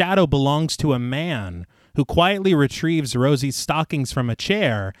that the shadow belongs to a man who quietly retrieves Rosie's stockings from a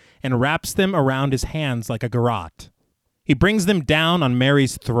chair and wraps them around his hands like a garrote. He brings them down on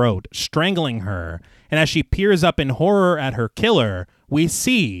Mary's throat, strangling her, and as she peers up in horror at her killer, we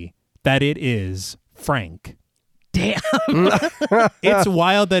see that it is Frank. Damn. It's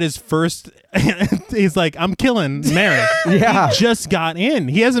wild that his first, he's like, I'm killing Mary. Yeah. He just got in.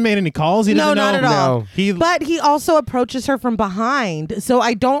 He hasn't made any calls. He doesn't know. Not at all. No. But he also approaches her from behind. So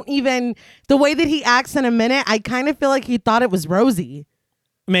I don't even, the way that he acts in a minute, I kind of feel like he thought it was Rosie.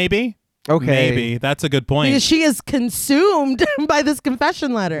 Maybe. Okay. Maybe. That's a good point. Because she is consumed by this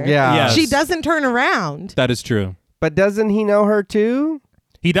confession letter. Yeah. Yes. She doesn't turn around. That is true. But doesn't he know her too?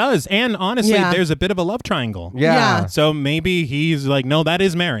 He does. And honestly, there's a bit of a love triangle. Yeah. So maybe he's like, no, that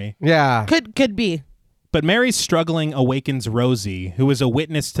is Mary. Yeah. Could be. But Mary's struggling awakens Rosie, who is a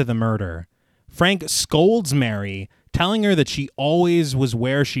witness to the murder. Frank scolds Mary, telling her that she always was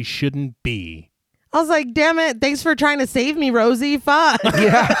where she shouldn't be. I was like, damn it. Thanks for trying to save me, Rosie. Fuck.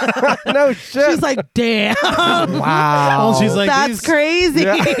 Yeah. No shit. She's like, damn. Wow. Well, she's like, That's crazy.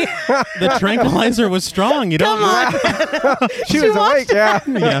 Yeah. the tranquilizer was strong. You don't Come on. She was awake. Yeah.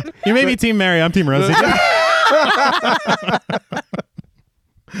 Yeah. You may be Team Mary. I'm Team Rosie.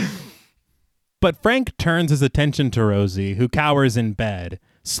 But Frank turns his attention to Rosie, who cowers in bed,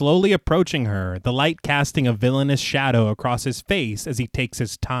 slowly approaching her, the light casting a villainous shadow across his face as he takes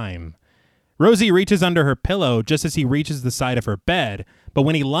his time. Rosie reaches under her pillow just as he reaches the side of her bed, but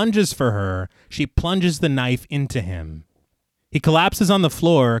when he lunges for her, she plunges the knife into him. He collapses on the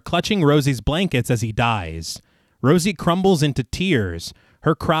floor, clutching Rosie's blankets as he dies. Rosie crumbles into tears,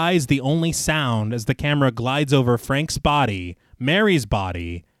 her cries the only sound as the camera glides over Frank's body, Mary's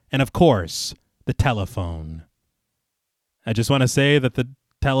body, and of course, the telephone. I just want to say that the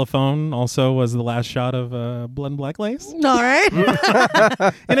telephone also was the last shot of Blood and Black Lace. All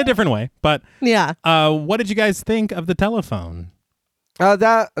right. In a different way. But yeah. What did you guys think of the telephone?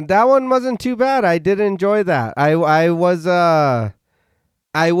 That one wasn't too bad. I did enjoy that. I will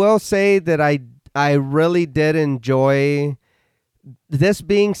say that I really did enjoy this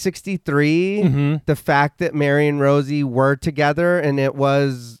being 63, the fact that Mary and Rosie were together and it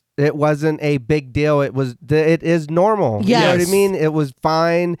wasn't a big deal. It is normal. Yes. You know what I mean? It was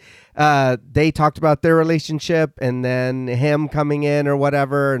fine. They talked about their relationship and then him coming in or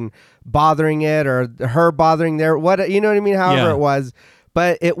whatever and bothering it or her bothering their you know what I mean? However it was,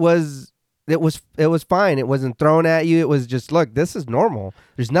 but it was fine. It wasn't thrown at you. It was just, look, this is normal.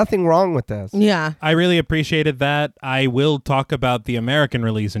 There's nothing wrong with this. Yeah. I really appreciated that. I will talk about the American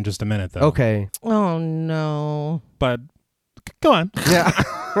release in just a minute, though. Okay. Oh, no. But Go on. Yeah.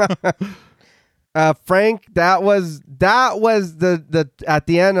 Frank, that was the at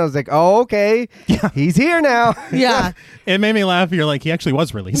the end. I was like, oh, okay, he's here now. Yeah. It made me laugh. You're like, he actually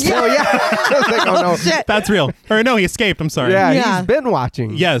was released. Oh yeah. I was like, oh no, Shit. That's real. Or no, he escaped. I'm sorry. yeah, he's been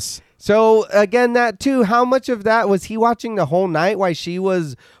watching. Yes. So again, that too. How much of that was he watching the whole night while she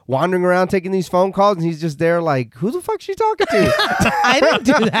was wandering around taking these phone calls, and he's just there like, who the fuck she talking to? I didn't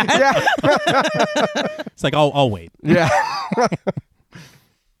do that. Yeah. It's like, I'll wait. Yeah.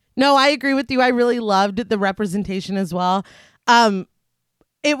 No, I agree with you. I really loved the representation as well.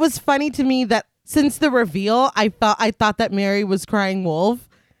 It was funny to me that since the reveal, I thought that Mary was crying wolf.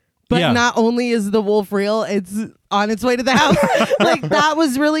 But not only is the wolf real, it's on its way to the house. Like, that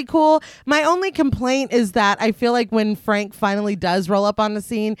was really cool. My only complaint is that I feel like when Frank finally does roll up on the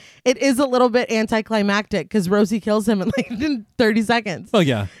scene, it is a little bit anticlimactic because Rosie kills him in 30 seconds. Oh,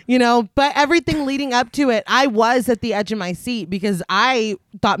 yeah. You know, but everything leading up to it, I was at the edge of my seat because I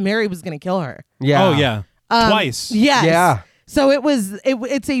thought Mary was going to kill her. Yeah. Oh, yeah. Twice. Yes. Yeah. So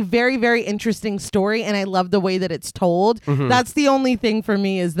it's a very, very interesting story, and I love the way that it's told. Mm-hmm. That's the only thing for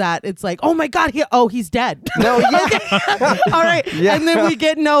me is that it's like, oh my God, he's dead. No, yeah. All right. Yeah. And then we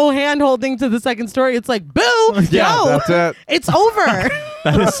get no hand holding to the second story. It's like, boo, Yeah, no, that's it. it's over.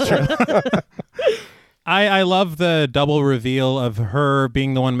 That is true. I love the double reveal of her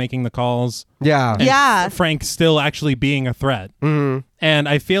being the one making the calls. Yeah. And Yeah. Frank still actually being a threat. Mm-hmm. And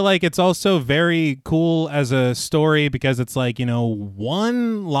I feel like it's also very cool as a story because it's like,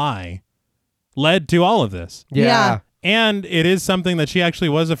 one lie led to all of this. Yeah. And it is something that she actually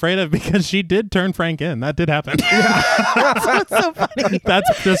was afraid of because she did turn Frank in. That did happen. That's what's so funny.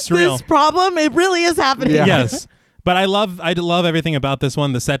 That's just real. This problem, it really is happening. Yeah. Yes. But I love everything about this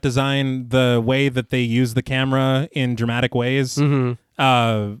one. The set design, the way that they use the camera in dramatic ways.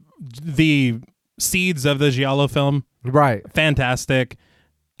 Mm-hmm. The seeds of the Giallo film. Right. Fantastic.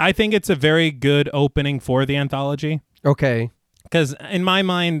 I think it's a very good opening for the anthology. Okay. Because in my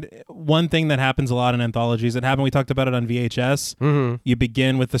mind, one thing that happens a lot in anthologies, we talked about it on VHS. Mm-hmm. You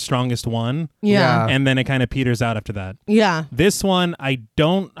begin with the strongest one. Yeah. And then it kind of peters out after that. Yeah. This one, I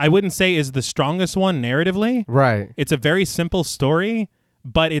wouldn't say is the strongest one narratively. Right. It's a very simple story,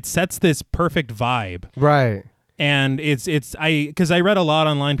 but it sets this perfect vibe. Right. And because I read a lot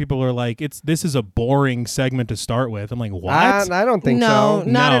online, people were like, this is a boring segment to start with. I'm like, what? I don't think No,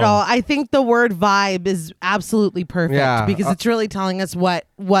 so. not at No. all. I think the word vibe is absolutely perfect Yeah. because it's really telling us what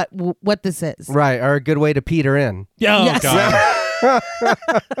this is. Right. Or a good way to peter in. Oh, Yes. God.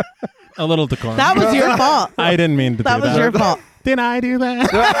 A little decorum. That was your fault. I didn't mean to do that. That was your fault. Did I do that?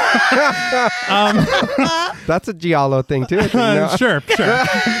 That's a Giallo thing too. Sure.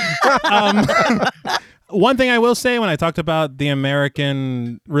 One thing I will say when I talked about the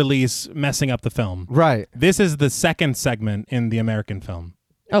American release messing up the film, Right. this is the second segment in the American film,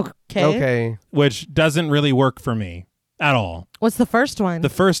 Okay. Okay. which doesn't really work for me at all. What's the first one? The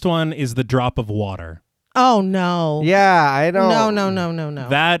first one is the drop of water. Oh no. Yeah, I don't. No.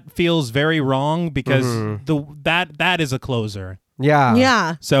 That feels very wrong because Mm-hmm. that is a closer. Yeah.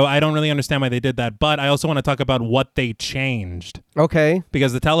 Yeah. So I don't really understand why they did that, but I also want to talk about what they changed Okay.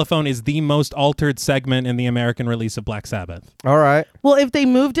 because the telephone is the most altered segment in the American release of Black Sabbath. All right. Well, if they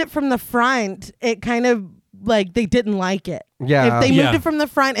moved it from the front, it kind of like they didn't like it. Yeah. If they moved Yeah. it from the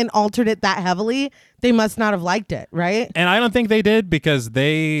front and altered it that heavily, they must not have liked it, right? And I don't think they did because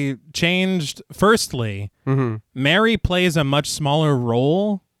they changed, firstly, Mm-hmm. Mary plays a much smaller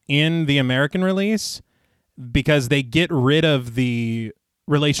role in the American release because they get rid of the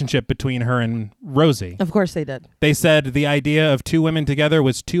relationship between her and Rosie. Of course they did. They said the idea of two women together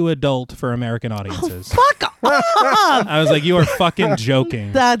was too adult for American audiences. Fuck off! I was like, you are fucking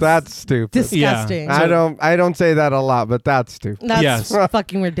joking. That's stupid. disgusting. Yeah. I don't say that a lot, but that's stupid. That's Yes.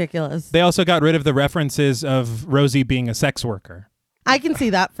 fucking ridiculous. They also got rid of the references of Rosie being a sex worker. I can see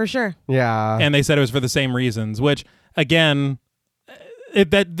that for sure. Yeah. And they said it was for the same reasons, which, again,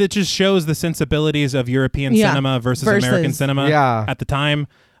 that just shows the sensibilities of European cinema versus American cinema Yeah. at the time.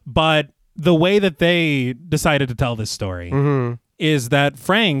 But the way that they decided to tell this story Mm-hmm. is that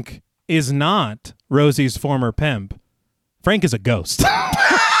Frank is not Rosie's former pimp. Frank is a ghost.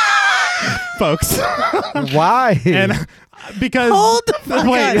 Folks. Why? And because... Hold the fuck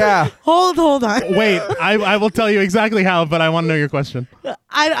Wait, on. yeah. Hold on. Wait, I will tell you exactly how, but I want to know your question.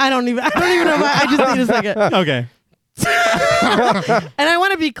 I don't even know. I just need a second. Okay. And I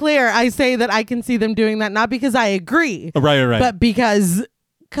want to be clear. I say that I can see them doing that not because I agree, Right. but because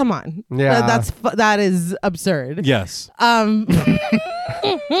come on. Yeah. That is absurd. Yes.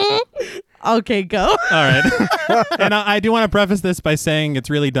 Okay, go. All right. And I do want to preface this by saying it's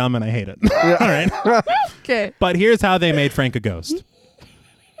really dumb and I hate it. All right. Okay. But here's how they made Frank a ghost.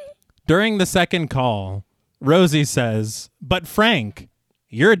 During the second call, Rosie says, "But Frank,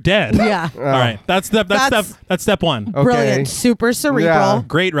 you're dead." Yeah. All right. That's step one. Okay. Brilliant. Super cerebral. Yeah.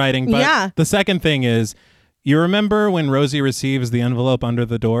 Great writing. But Yeah. the second thing is, you remember when Rosie receives the envelope under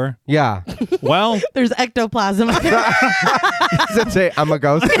the door? Yeah. Well, There's ectoplasm. Does it say I'm a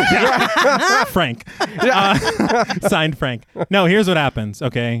ghost? Frank. Signed Frank. No, here's what happens.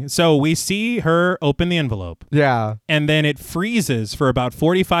 Okay. So we see her open the envelope. Yeah. And then it freezes for about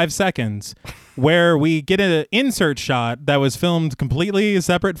 45 seconds where we get an insert shot that was filmed completely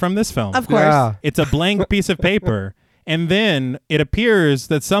separate from this film. Of course. Yeah. It's a blank piece of paper. And then it appears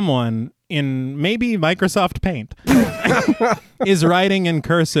that someone in maybe Microsoft Paint is writing in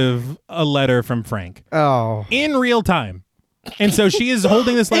cursive a letter from Frank Oh. in real time. And so she is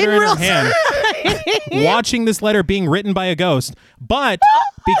holding this letter in her hand, watching this letter being written by a ghost. But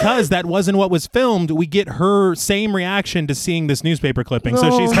because that wasn't what was filmed, we get her same reaction to seeing this newspaper clipping.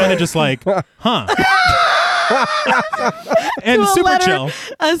 So she's kind of just like, huh. And To a super letter, chill.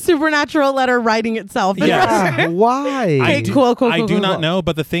 A supernatural letter writing itself. Yeah. Why? Okay, cool. I do not cool. know,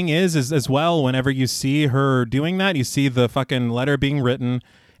 but the thing is as well, whenever you see her doing that, you see the fucking letter being written.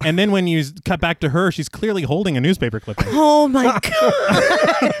 And then when you cut back to her, she's clearly holding a newspaper clipping. Oh my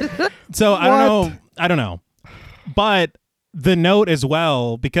God. So I don't know. But the note as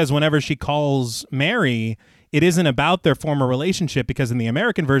well, because whenever she calls Mary, it isn't about their former relationship, because in the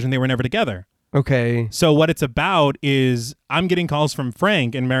American version, they were never together. Okay. So what it's about is I'm getting calls from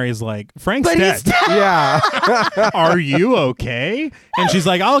Frank, and Mary's like, Frank's But dead. he's dead. Yeah. Are you okay? And she's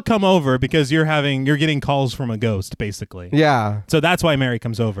like, I'll come over because you're getting calls from a ghost, basically. Yeah. So that's why Mary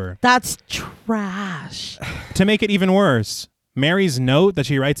comes over. That's trash. To make it even worse, Mary's note that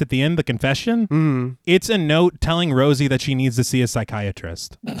she writes at the end, the confession, it's a note telling Rosie that she needs to see a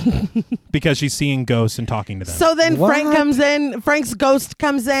psychiatrist because she's seeing ghosts and talking to them. So then What? Frank's ghost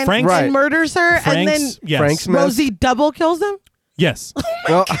comes in Frank's- Right. and murders her, and then yes. Frank's mess. Rosie double kills him? Yes.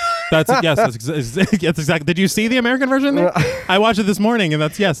 Well, That's exactly. Did you see the American version? I watched it this morning, and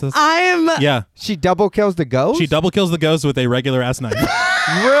that's yeah. she double kills the ghost? She double kills the ghost with a regular ass knife.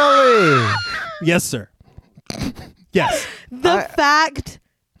 Really? Yes, sir. Yes. The fact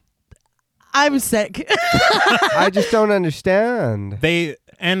I'm sick. I just don't understand.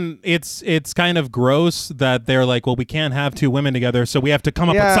 And it's kind of gross that they're like, well, we can't have two women together, so we have to come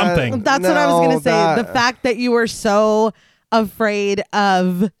up with Yeah. something. That's what I was No, going to say. that- The fact that you were so afraid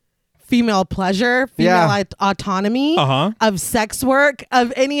of female pleasure, female Yeah. autonomy, Uh-huh. of sex work,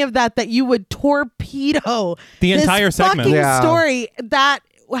 of any of that you would torpedo The this entire segment. fucking Yeah. story.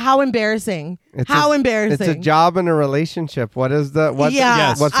 How embarrassing. How embarrassing. It's a job in a relationship. What's Yeah.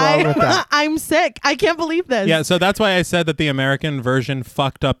 Yes. what's wrong with that? I'm sick. I can't believe this. Yeah, so that's why I said that the American version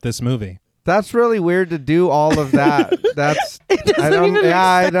fucked up this movie. That's really weird to do all of that. That's doesn't I don't even make yeah,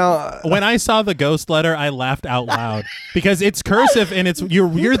 I sense. don't When I saw the ghost letter, I laughed out loud because it's cursive and it's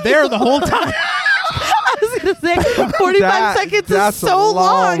you're there the whole time. I was going to say 45 That- seconds is that's so a long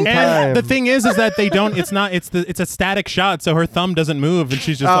long. time. And the thing is that they don't. It's not. It's a static shot, so her thumb doesn't move, and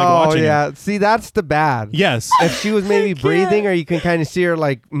she's just like Oh watching. yeah. It. See, that's the bad. Yes. If she was maybe breathing, or you can kind of see her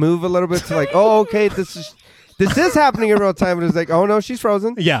like move a little bit to like, oh, okay, this is happening in real time. And it's like, oh no, she's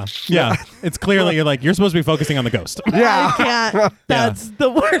frozen. Yeah. Yeah. It's clearly you're supposed to be focusing on the ghost. Yeah. I can't. That's the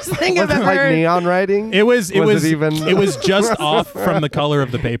worst thing Was I've it ever like heard. neon writing? It was even? it was just off from the color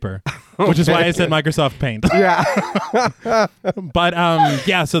of the paper, which is why I said Microsoft Paint. Yeah. But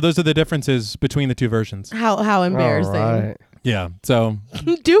yeah. So those are the differences between the two versions. How embarrassing. All right. Yeah. So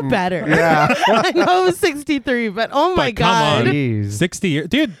Do better. Yeah. I know it was 63, but oh my But come God. on. Jeez. 60 years,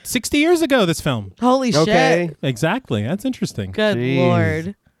 dude. 60 years ago, this film. Holy Okay. shit. Exactly. That's interesting. Good Jeez.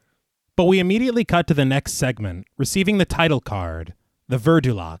 Lord. But we immediately cut to the next segment, receiving the title card, the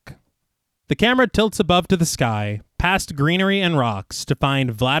Verdulac. The camera tilts above to the sky, past greenery and rocks, to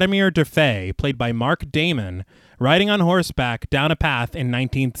find Vladimir Durfay, played by Mark Damon, riding on horseback down a path in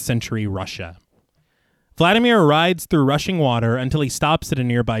 19th century Russia. Vladimir rides through rushing water until he stops at a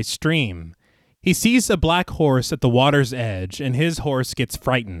nearby stream. He sees a black horse at the water's edge, and his horse gets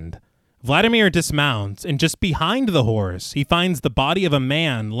frightened. Vladimir dismounts, and just behind the horse, he finds the body of a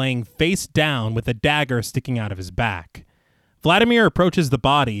man laying face down with a dagger sticking out of his back. Vladimir approaches the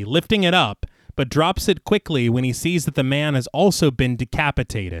body, lifting it up, but drops it quickly when he sees that the man has also been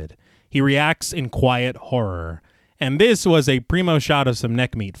decapitated. He reacts in quiet horror. And this was a primo shot of some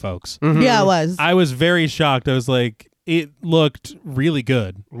neck meat, folks. Yeah, it was. I was very shocked. I was like, it looked really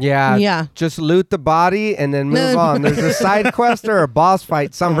good. Yeah. Yeah. Just loot the body and then move on. There's a side quest or a boss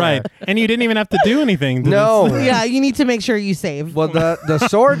fight somewhere. Right. And you didn't even have to do anything. No. Yeah, you need to make sure you save. Well, the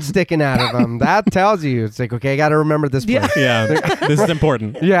sword sticking out of him, that tells you. It's like, okay, I got to remember this place. Yeah, this is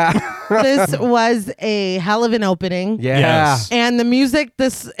important. Yeah. This was a hell of an opening. Yeah. Yes. And the music,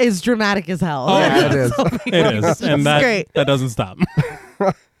 this is dramatic as hell. Oh, Yeah, it is. It is. And great. that doesn't stop.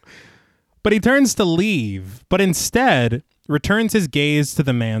 But he turns to leave, but instead returns his gaze to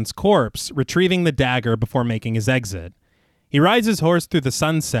the man's corpse, retrieving the dagger before making his exit. He rides his horse through the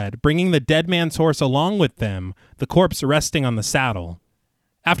sunset, bringing the dead man's horse along with them, the corpse resting on the saddle.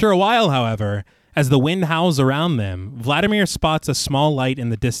 After a while, however, as the wind howls around them, Vladimir spots a small light in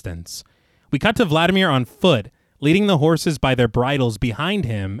the distance. We cut to Vladimir on foot, leading the horses by their bridles behind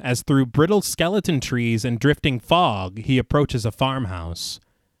him as through brittle skeleton trees and drifting fog, he approaches a farmhouse.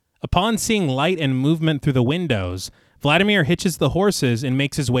 Upon seeing light and movement through the windows, Vladimir hitches the horses and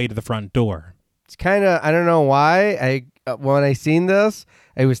makes his way to the front door. It's kind of, I don't know why. When I seen this,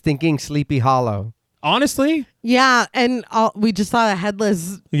 I was thinking Sleepy Hollow. Honestly? Yeah, and we just saw a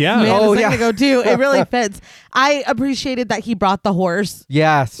headless Yeah. man Oh, a second yeah. ago, too. It really fits. I appreciated that he brought the horse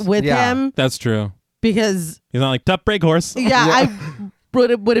Yes. with yeah. him That's true. because, He's not like, tough break horse. yeah, I would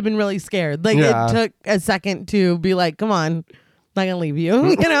have been really scared. Like, Yeah. it took a second to be like, come on, not going to leave you,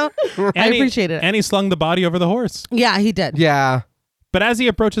 you know? I And appreciate it. And he slung the body over the horse. Yeah, he did. Yeah. But as he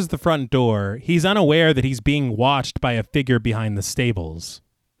approaches the front door, he's unaware that he's being watched by a figure behind the stables.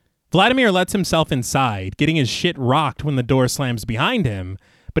 Vladimir lets himself inside, getting his shit rocked when the door slams behind him,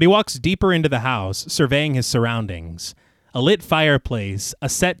 but he walks deeper into the house, surveying his surroundings. A lit fireplace, a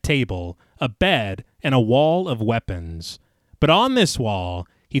set table, a bed, and a wall of weapons. But on this wall,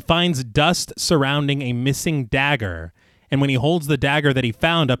 he finds dust surrounding a missing dagger, and when he holds the dagger that he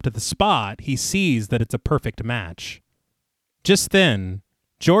found up to the spot, he sees that it's a perfect match. Just then,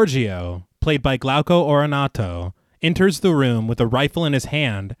 Giorgio, played by Glauco Oranato, enters the room with a rifle in his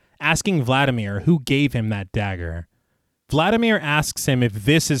hand, asking Vladimir who gave him that dagger. Vladimir asks him if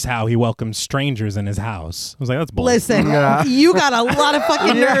this is how he welcomes strangers in his house. I was like, that's bullshit. Listen, Yeah. you got a lot of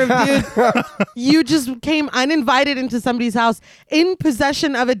fucking nerve, dude. You just came uninvited into somebody's house in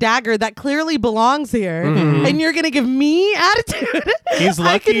possession of a dagger that clearly belongs here, and you're going to give me attitude? He's I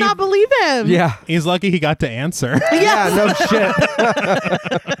lucky. could not believe him. Yeah. He's lucky he got to answer. Yeah. No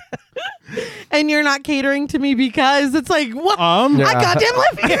shit. And you're not catering to me because it's like, what? Yeah. I goddamn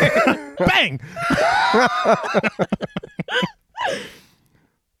live here. Bang!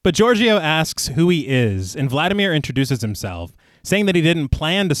 But Giorgio asks who he is, and Vladimir introduces himself, saying that he didn't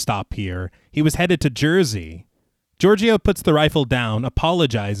plan to stop here. He was headed to Jersey. Giorgio puts the rifle down,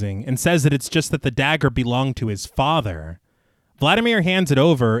 apologizing, and says that it's just that the dagger belonged to his father. Vladimir hands it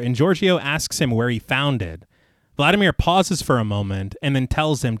over, and Giorgio asks him where he found it. Vladimir pauses for a moment and then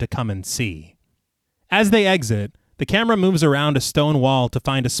tells him to come and see. As they exit, the camera moves around a stone wall to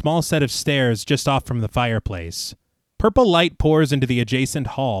find a small set of stairs just off from the fireplace. Purple light pours into the adjacent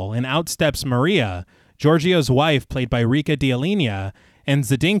hall, and out steps Maria, Giorgio's wife, played by Rika Dialinia, and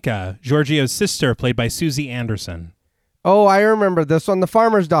Zdinka, Giorgio's sister, played by Susie Anderson. Oh, I remember this one. The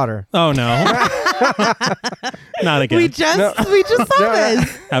farmer's daughter. Oh, no. Not again. We just saw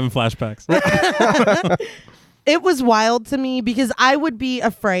this. Having flashbacks. It was wild to me because I would be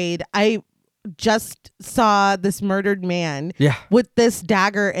afraid. I just saw this murdered man Yeah. with this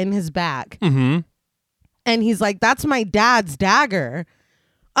dagger in his back. Mm-hmm. And he's like, that's my dad's dagger.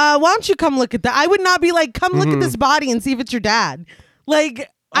 Why don't you come look at that? I would not be like, come look at this body and see if it's your dad. Like,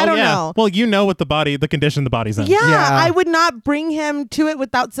 I don't know. Well, you know what the condition the body's in. Yeah, Yeah. I would not bring him to it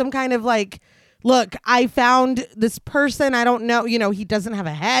without some kind of like, look, I found this person. I don't know. You know, he doesn't have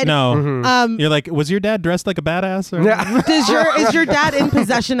a head. No. You're like, was your dad dressed like a badass? Or? Yeah. Is your dad in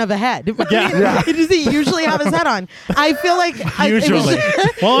possession of a head? Yeah. Does he usually have his head on? I feel like Usually.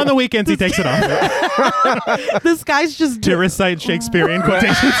 Well, on the weekends, he takes it off this guy's just to recite Shakespearean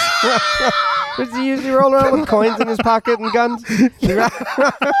quotations. Does he usually roll around with coins in his pocket and guns?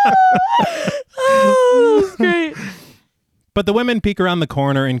 oh, that's great. But the women peek around the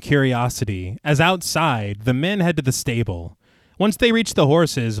corner in curiosity, as outside, the men head to the stable. Once they reach the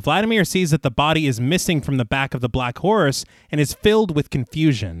horses, Vladimir sees that the body is missing from the back of the black horse and is filled with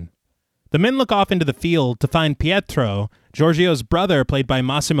confusion. The men look off into the field to find Pietro, Giorgio's brother, played by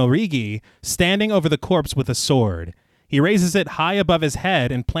Massimo Righi, standing over the corpse with a sword. He raises it high above his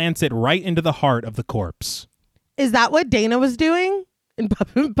head and plants it right into the heart of the corpse. Is that what Dana was doing in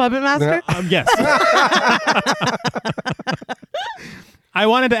Puppet Master? Yes. I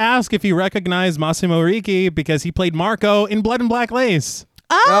wanted to ask if you recognize Massimo Righi because he played Marco in Blood and Black Lace.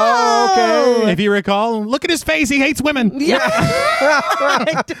 Oh, okay. If you recall, look at his face. He hates women. Yeah.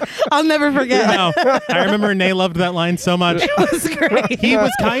 I'll never forget. No, I remember Renee loved that line so much. It was great. He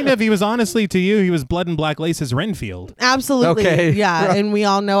was honestly to you, he was Blood and Black Lace's Renfield. Absolutely. Okay. Yeah. And we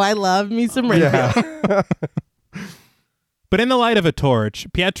all know I love me some Renfield. Yeah. But in the light of a torch,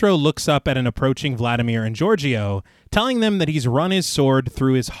 Pietro looks up at an approaching Vladimir and Giorgio, telling them that he's run his sword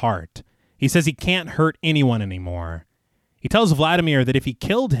through his heart. He says he can't hurt anyone anymore. He tells Vladimir that if he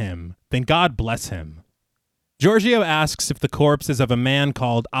killed him, then God bless him. Giorgio asks if the corpse is of a man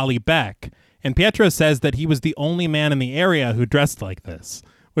called Ali Bek, and Pietro says that he was the only man in the area who dressed like this,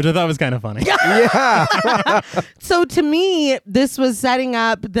 which I thought was kind of funny. Yeah. So to me, this was setting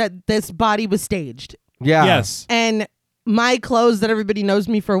up that this body was staged. Yeah. Yes. And my clothes that everybody knows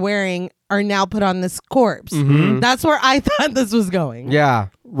me for wearing are now put on this corpse. Mm-hmm. That's where I thought this was going. Yeah.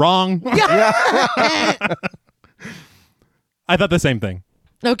 Wrong. I thought the same thing.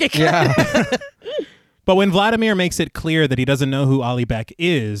 Okay. Yeah. But when Vladimir makes it clear that he doesn't know who Ali Bek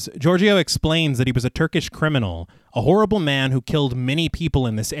is, Giorgio explains that he was a Turkish criminal, a horrible man who killed many people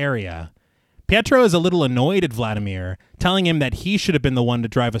in this area. Pietro is a little annoyed at Vladimir, telling him that he should have been the one to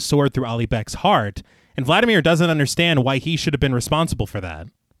drive a sword through Ali Bek's heart, and Vladimir doesn't understand why he should have been responsible for that.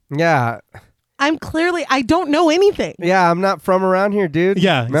 Yeah. I don't know anything. Yeah, I'm not from around here, dude.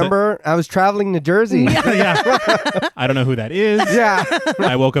 Yeah, Remember? I was traveling to Jersey. Yeah. I don't know who that is. Yeah.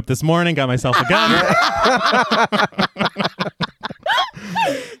 I woke up this morning, got myself a gun.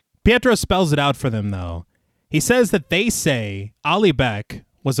 Pietro spells it out for them, though. He says that they say Ali Bek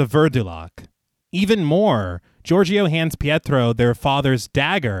was a Verdulak. Even more, Giorgio hands Pietro their father's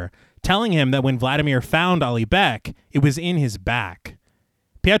dagger, telling him that when Vladimir found Ali Bek, it was in his back.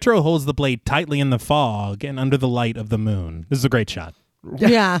 Pietro holds the blade tightly in the fog and under the light of the moon. This is a great shot.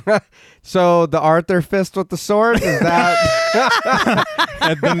 Yeah. So the Arthur fist with the sword, is that?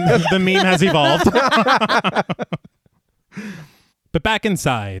 The meme has evolved. But back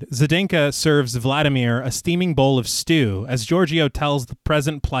inside, Zdenka serves Vladimir a steaming bowl of stew as Giorgio tells the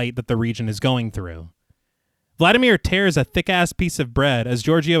present plight that the region is going through. Vladimir tears a thick-ass piece of bread as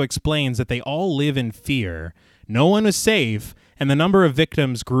Giorgio explains that they all live in fear. No one was safe, and the number of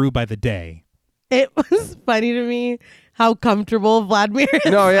victims grew by the day. It was funny to me how comfortable Vladimir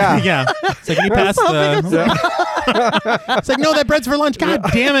is. No, yeah. Yeah. It's like, can you pass the... It's like, no, that bread's for lunch. God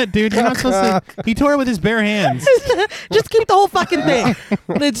damn it, dude. You're not supposed to... He tore it with his bare hands. Just keep the whole fucking thing.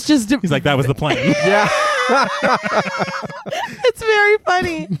 It's just... He's like, that was the plan. Yeah. It's very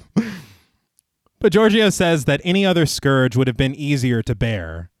funny. But Giorgio says that any other scourge would have been easier to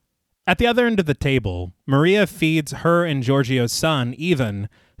bear. At the other end of the table, Maria feeds her and Giorgio's son, Ivan,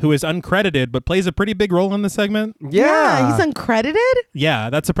 who is uncredited but plays a pretty big role in the segment. Yeah. He's uncredited? Yeah,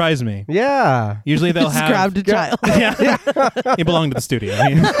 that surprised me. Yeah. Usually they'll Just have... grabbed a child. Yeah. He belonged to the studio.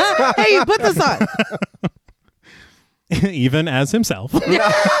 Hey, put this on. Even as himself.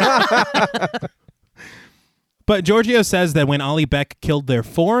 But Giorgio says that when Ali Bek killed their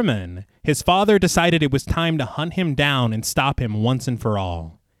foreman, his father decided it was time to hunt him down and stop him once and for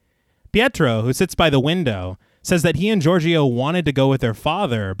all. Pietro, who sits by the window, says that he and Giorgio wanted to go with their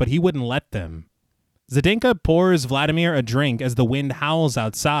father, but he wouldn't let them. Zdenka pours Vladimir a drink as the wind howls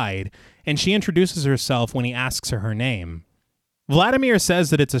outside, and she introduces herself when he asks her name. Vladimir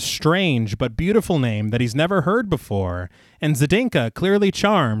says that it's a strange but beautiful name that he's never heard before, and Zdenka, clearly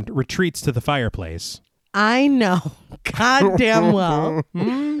charmed, retreats to the fireplace. I know goddamn well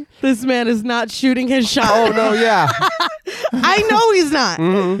this man is not shooting his shot. Oh, no, yeah. I know he's not.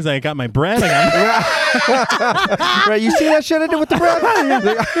 He's like, I got my bread. Right, you see that shit I did with the bread?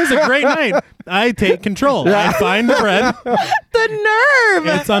 It was a great night. I take control. I find the bread. The nerve.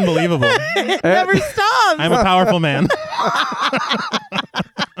 It's unbelievable. It never stops. I'm a powerful man.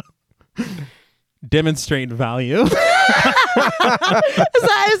 Demonstrate value. Is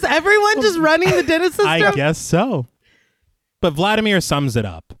everyone just running the dinner system? I guess so. But Vladimir sums it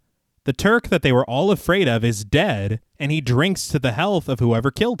up. The Turk that they were all afraid of is dead, and he drinks to the health of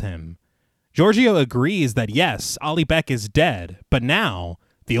whoever killed him. Giorgio agrees that yes, Ali Bek is dead, but now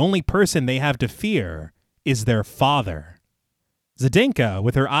the only person they have to fear is their father. Zdenka,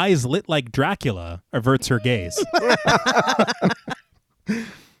 with her eyes lit like Dracula, averts her gaze.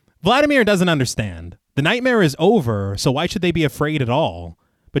 Vladimir doesn't understand. The nightmare is over, so why should they be afraid at all?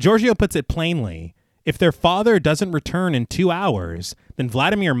 But Giorgio puts it plainly. If their father doesn't return in 2 hours, then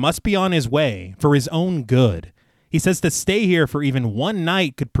Vladimir must be on his way for his own good. He says to stay here for even one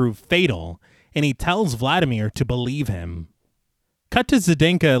night could prove fatal, and he tells Vladimir to believe him. Cut to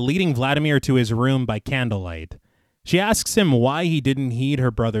Zdenka leading Vladimir to his room by candlelight. She asks him why he didn't heed her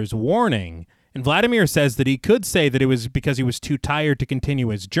brother's warning, And Vladimir says that he could say that it was because he was too tired to continue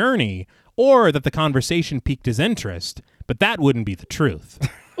his journey, or that the conversation piqued his interest, but that wouldn't be the truth.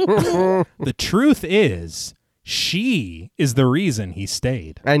 The truth is, she is the reason he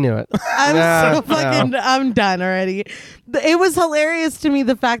stayed. I knew it. I'm done already. It was hilarious to me,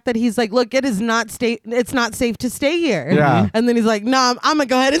 the fact that he's like, look, it's not safe to stay here. Yeah. And then he's like, no, I'm gonna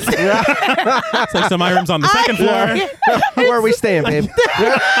go ahead and stay. It's like, so my room's on the second floor. Where are we staying, babe?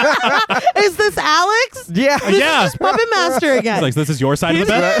 Is this Alex? Yeah. Yeah. Just Puppet Master again. It's like, this is your side of the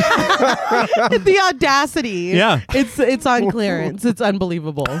bed? The audacity. Yeah. It's on clearance. It's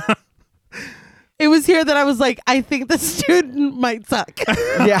unbelievable. It was here that I was like, I think the student might suck.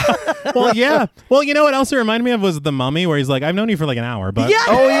 Yeah. Well, yeah. Well, you know what else it reminded me of was The Mummy, where he's like, I've known you for like an hour, but... Yeah.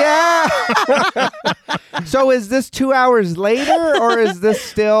 Oh, yeah. So is this 2 hours later, or is this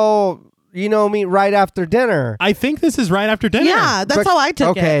still, right after dinner? I think this is right after dinner. Yeah, that's how I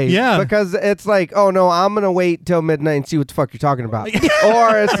took it. Okay. Yeah. Because it's like, oh, no, I'm going to wait till midnight and see what the fuck you're talking about.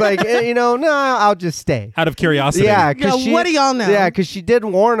 Or it's like, no, I'll just stay. Out of curiosity. Yeah. Yeah, what do y'all know? Yeah, because she did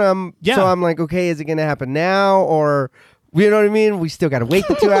warn him. Yeah. So I'm like, okay, is it going to happen now? Or, you know what I mean? We still got to wait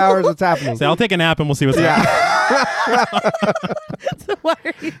the 2 hours. What's happening? So I'll take a nap and we'll see what's happening. So why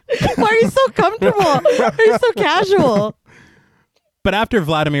are you so comfortable? Why are you so casual? But after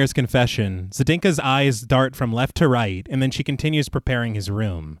Vladimir's confession, Zdenka's eyes dart from left to right, and then she continues preparing his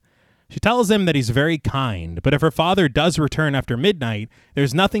room. She tells him that he's very kind, but if her father does return after midnight,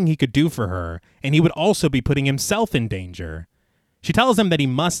 there's nothing he could do for her, and he would also be putting himself in danger. She tells him that he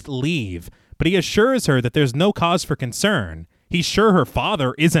must leave, but he assures her that there's no cause for concern. He's sure her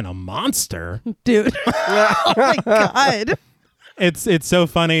father isn't a monster. Dude. Oh my God. It's so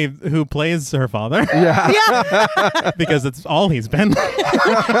funny who plays her father. Yeah. Because it's all he's been.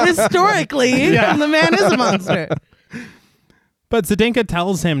 Historically, the man is a monster. But Zdenka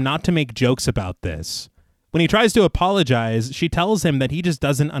tells him not to make jokes about this. When he tries to apologize, she tells him that he just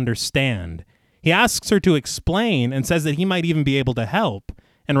doesn't understand. He asks her to explain and says that he might even be able to help.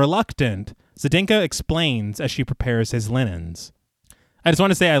 And reluctant, Zdenka explains as she prepares his linens. I just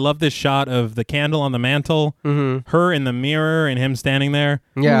want to say I love this shot of the candle on the mantle, her in the mirror, and him standing there.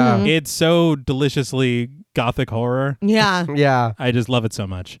 Yeah. It's so deliciously gothic horror. Yeah. Yeah. I just love it so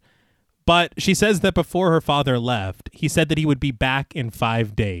much. But she says that before her father left, he said that he would be back in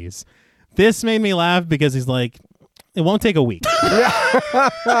 5 days. This made me laugh because he's like, it won't take a week.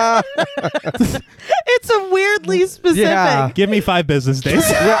 It's a weirdly specific. Yeah. Give me 5 business days.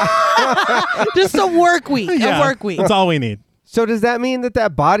 Just a work week. Yeah, A work week. That's all we need. So does that mean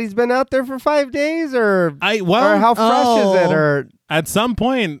that body's been out there for 5 days, or or how fresh is it, or at some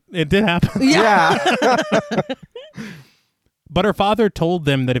point it did happen. yeah? But her father told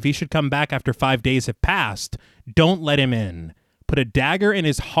them that if he should come back after 5 days have passed, don't let him in. Put a dagger in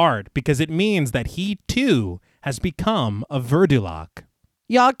his heart, because it means that he too has become a Verdulak.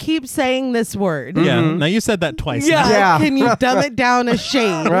 Y'all keep saying this word. Yeah. Now you said that twice. Yeah. Now. Yeah. Can you dumb it down a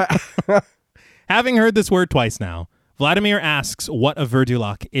shade? Right. Having heard this word twice now, Vladimir asks what a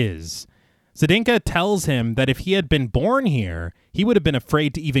Verdulak is. Zdenka tells him that if he had been born here, he would have been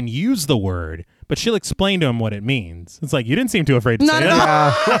afraid to even use the word, but she'll explain to him what it means. It's like, you didn't seem too afraid to say it.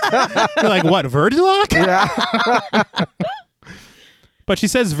 Yeah. You're like, what, Verdulak? Yeah. But she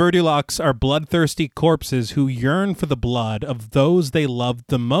says Verdulaks are bloodthirsty corpses who yearn for the blood of those they loved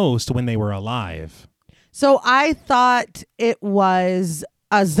the most when they were alive. So I thought it was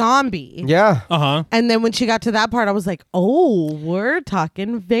a zombie. Yeah. Uh-huh. And then when she got to that part, I was like, oh, we're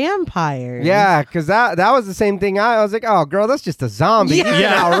talking vampires. Yeah, because that was the same thing. I was like, oh, girl, that's just a zombie. Yeah. You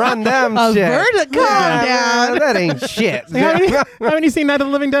can outrun them A shit. Calm down. That ain't shit. Haven't you seen Night of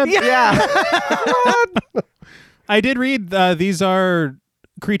the Living Dead? Yeah. I did read these are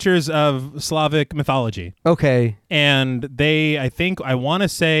creatures of Slavic mythology. Okay. And they, I want to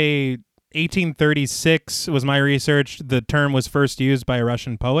say 1836 was my research. The term was first used by a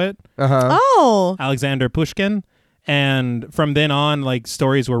Russian poet, Oh. Alexander Pushkin. And from then on, like,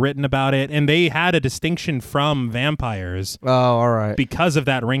 stories were written about it. And they had a distinction from vampires Oh, all right. because of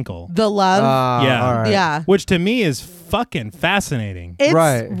that wrinkle. The love. Yeah. All right. Yeah. Which to me is fucking fascinating. It's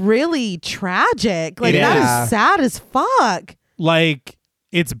Right. really tragic. Like, It that is. is sad as fuck. Like,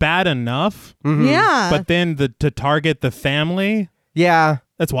 it's bad enough, Yeah. but then to target the family, Yeah.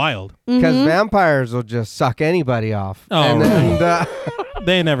 that's wild. Because vampires will just suck anybody off. Oh, and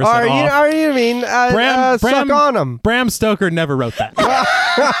They never said off. are you mean suck on them? Bram Stoker never wrote that.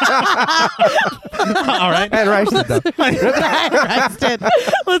 All right. And Rice did that. Arrested.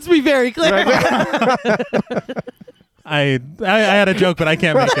 Let's be very clear. I had a joke, but I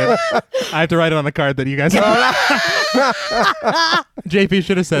can't make it. I have to write it on a card that you guys have. JP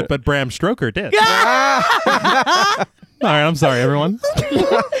should have said, but Bram Stoker did. All right, I'm sorry, everyone.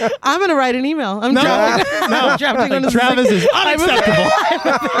 I'm going to write an email. No, Travis is unacceptable.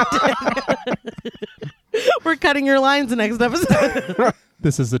 We're cutting your lines next episode.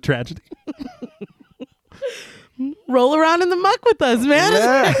 This is a tragedy. Roll around in the muck with us, man.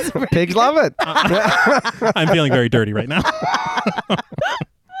 Yeah. Pigs love it. I'm feeling very dirty right now.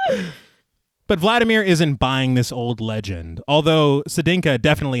 But Vladimir isn't buying this old legend, although Zdenka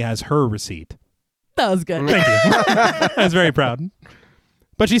definitely has her receipt. That was good. Thank you. I was very proud.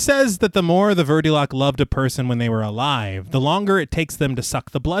 But she says that the more the Verduloc loved a person when they were alive, the longer it takes them to suck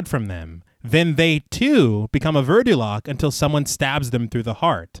the blood from them. Then they, too, become a Verduloc until someone stabs them through the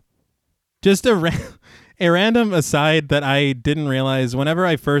heart. Just a random aside that I didn't realize, whenever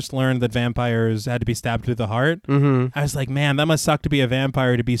I first learned that vampires had to be stabbed through the heart, I was like, man, that must suck to be a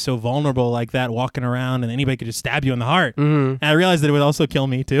vampire, to be so vulnerable like that, walking around and anybody could just stab you in the heart. And I realized that it would also kill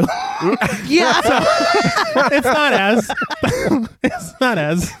me too. Yeah. So, it's not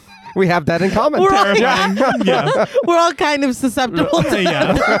as We have that in common. We're all, yeah. We're all kind of susceptible to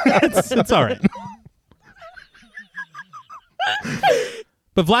it's all right.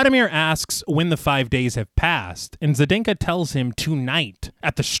 But Vladimir asks when the 5 days have passed, and Zdenka tells him tonight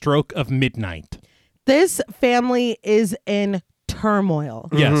at the stroke of midnight. This family is in turmoil.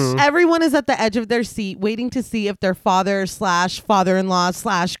 Yes. Everyone is at the edge of their seat waiting to see if their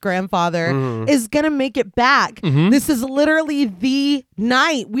father/father-in-law/grandfather is going to make it back. This is literally the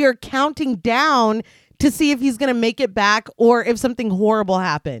night. We are counting down to see if he's going to make it back or if something horrible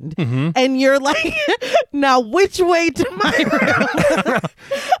happened. And you're like, now which way to my room?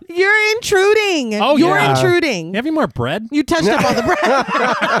 You're intruding. Oh, You're yeah. intruding. You have any more bread? You touched up all the bread.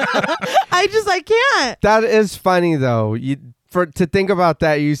 I can't. That is funny though. To think about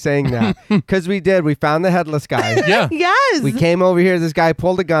that, you saying that, because we found the headless guy. Yeah. Yes. We came over here. This guy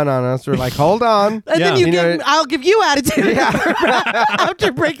pulled a gun on us. We're like, hold on. And Yeah. then I'll give you attitude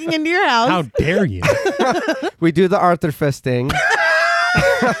after breaking into your house. How dare you? We do the Arthur Fist thing.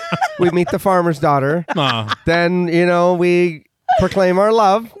 We meet the farmer's daughter. Aw. Then we proclaim our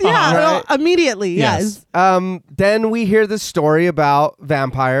love. Yeah, Right? immediately. Yes. Then we hear the story about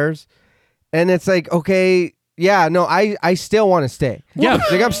vampires, and it's like, okay. Yeah, no, I still want to stay. Yeah.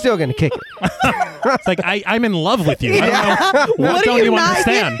 Like, I'm still going to kick it. It's like, I'm in love with you. I don't know. What don't you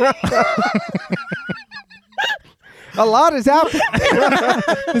understand? A lot is happening.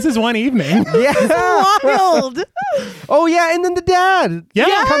 This is one evening. Yeah. Wild. Oh, yeah, and then the dad.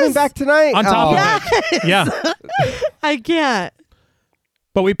 Yeah. Coming back tonight. On top of Yes. it. Yeah. I can't.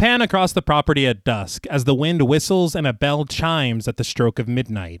 But we pan across the property at dusk as the wind whistles and a bell chimes at the stroke of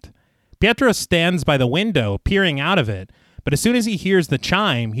midnight. Pietro stands by the window, peering out of it, but as soon as he hears the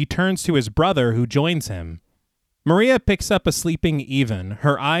chime, he turns to his brother, who joins him. Maria picks up a sleeping Ivan,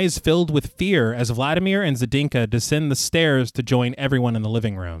 her eyes filled with fear as Vladimir and Zdenka descend the stairs to join everyone in the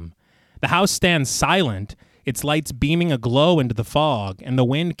living room. The house stands silent, its lights beaming a glow into the fog, and the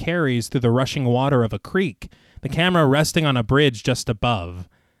wind carries through the rushing water of a creek, the camera resting on a bridge just above.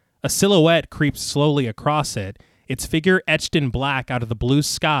 A silhouette creeps slowly across it, its figure etched in black out of the blue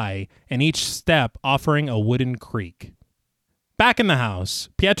sky, and each step offering a wooden creak. Back in the house,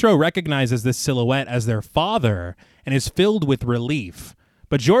 Pietro recognizes this silhouette as their father and is filled with relief.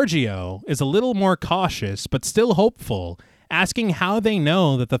 But Giorgio is a little more cautious, but still hopeful, asking how they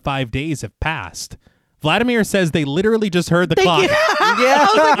know that the 5 days have passed. Vladimir says they literally just heard the clock. Yeah. I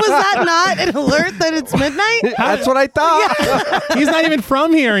was like, was that not an alert that it's midnight? That's what I thought. He's not even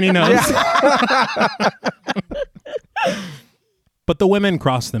from here and he knows. But the women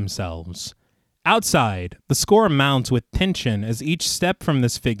cross themselves. Outside, the score mounts with tension as each step from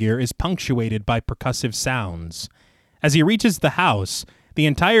this figure is punctuated by percussive sounds. As he reaches the house, the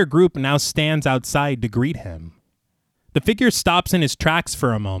entire group now stands outside to greet him. The figure stops in his tracks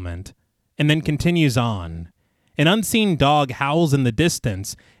for a moment, and then continues on. An unseen dog howls in the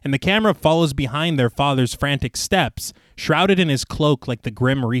distance, and the camera follows behind their father's frantic steps, shrouded in his cloak like the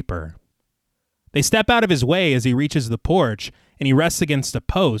Grim Reaper. They step out of his way as he reaches the porch, and he rests against a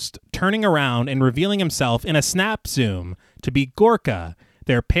post, turning around and revealing himself in a snap zoom to be Gorka,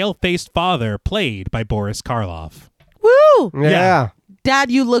 their pale-faced father, played by Boris Karloff. Woo! Yeah. Dad,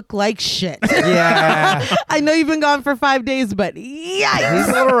 you look like shit. Yeah. I know you've been gone for 5 days, but yikes. He's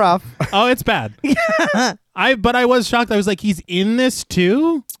a little rough. Oh, it's bad. But I was shocked. I was like, he's in this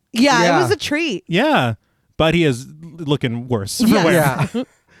too? Yeah, it was a treat. Yeah. But he is looking worse for Yes. wear. Yeah.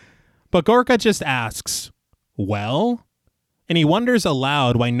 But Gorka just asks, well? And he wonders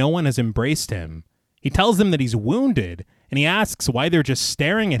aloud why no one has embraced him. He tells them that he's wounded, and he asks why they're just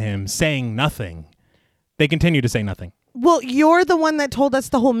staring at him, saying nothing. They continue to say nothing. Well, you're the one that told us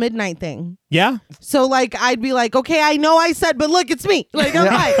the whole midnight thing. Yeah? So, like, I'd be like, okay, I know I said, but look, it's me. Like, I'm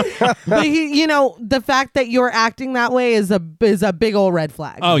fine. But the fact that you're acting that way is a big old red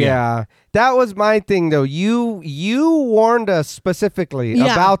flag. Oh, Yeah. That was my thing, though. You warned us specifically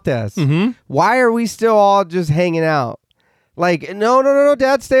about this. Mm-hmm. Why are we still all just hanging out? Like, no,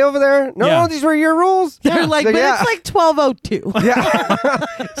 Dad, stay over there. No, these were your rules. They're like, but it's like 12:02.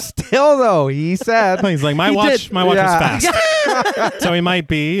 Yeah. Still, though, he said. He's like, my watch was fast. So it might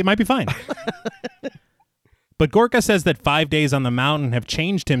be fine. But Gorka says that 5 days on the mountain have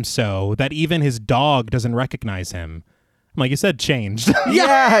changed him so that even his dog doesn't recognize him. I'm like, you said changed.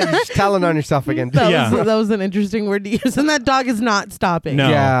 Yeah, you're just telling on yourself again. That was an interesting word to use. And that dog is not stopping. No.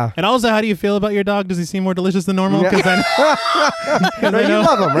 Yeah. And also, how do you feel about your dog? Does he seem more delicious than normal? Because You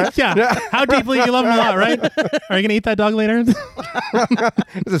love him, right? Yeah. How deeply you love him a lot, right? Are you going to eat that dog later? Is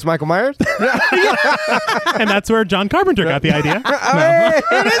this Michael Myers? And that's where John Carpenter got the idea.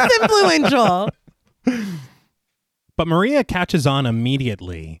 It is influential. But Maria catches on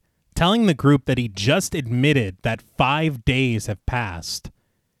immediately, telling the group that he just admitted that 5 days have passed.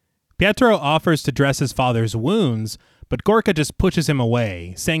 Pietro offers to dress his father's wounds, but Gorka just pushes him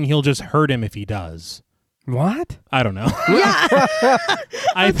away, saying he'll just hurt him if he does. What? I don't know. Yeah.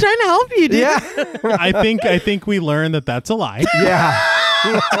 I'm trying to help you, dude. Yeah. I think we learned that that's a lie. Yeah.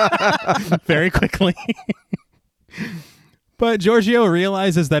 Very quickly. But Giorgio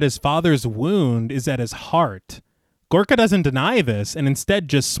realizes that his father's wound is at his heart. Gorka doesn't deny this and instead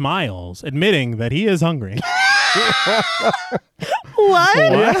just smiles, admitting that he is hungry.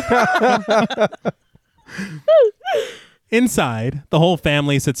 What? Inside, the whole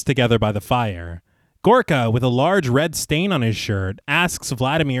family sits together by the fire. Gorka, with a large red stain on his shirt, asks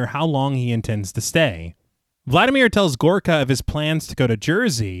Vladimir how long he intends to stay. Vladimir tells Gorka of his plans to go to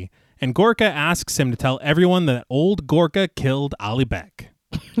Jersey, and Gorka asks him to tell everyone that old Gorka killed Ali Bek.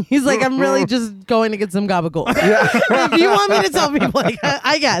 He's like, I'm really just going to get some gabagool. If you want me to tell people, like,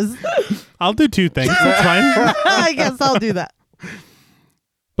 I guess. I'll do two things. That's fine. I guess I'll do that.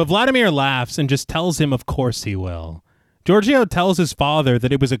 But Vladimir laughs and just tells him of course he will. Giorgio tells his father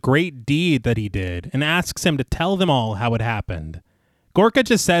that it was a great deed that he did and asks him to tell them all how it happened. Gorka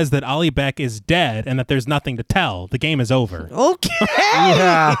just says that Ali Bek is dead and that there's nothing to tell. The game is over. Okay.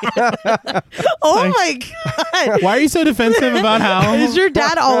 Yeah. Oh my God. Why are you so defensive about how... Is your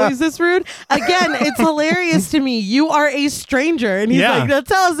dad always this rude? Again, it's hilarious to me. You are a stranger. And he's like, now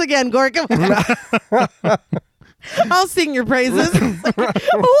tell us again, Gorka. I'll sing your praises. Who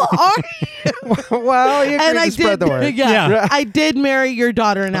are you? Well, you agreed to spread the word. Yeah. I did marry your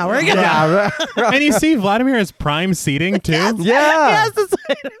daughter an hour ago. Yeah. And you see Vladimir has prime seating too. Yes. Yeah. Yes,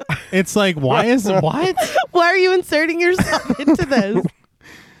 It's like, what? why are you inserting yourself into this?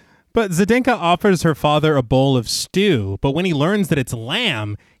 But Zdenka offers her father a bowl of stew, but when he learns that it's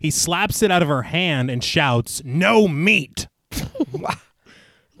lamb, he slaps it out of her hand and shouts, "No meat!"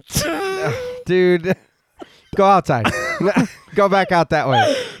 Dude, go outside. Go back out that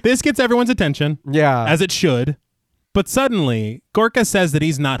way. This gets everyone's attention, Yeah. as it should. But suddenly, Gorka says that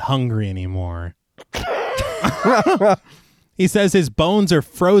he's not hungry anymore. He says his bones are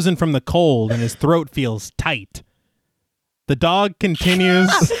frozen from the cold and his throat feels tight. The dog continues.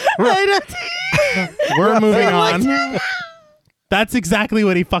 We're moving on. That's exactly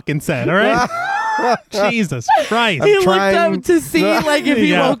what he fucking said, all right? Jesus Christ. He looked up to see like if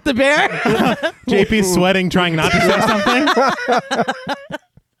he woke the bear. JP's sweating, trying not to say something.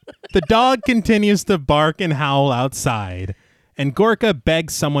 The dog continues to bark and howl outside, and Gorka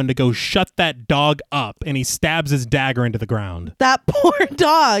begs someone to go shut that dog up, and he stabs his dagger into the ground. That poor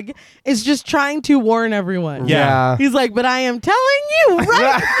dog is just trying to warn everyone. Yeah. He's like, but I am telling you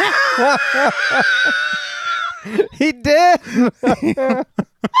right now. He did.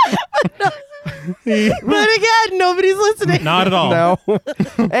 But again, nobody's listening. Not at all. No.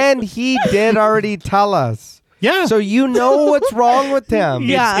 And he did already tell us. Yeah. So you know what's wrong with him.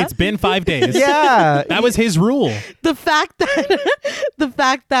 Yeah. It's been 5 days. Yeah. That was his rule. The fact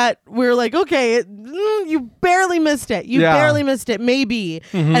that we're like, okay, you barely missed it. You Yeah. barely missed it, maybe.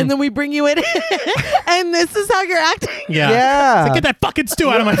 And then we bring you in, and this is how you're acting. Yeah. Yeah. Get that fucking stew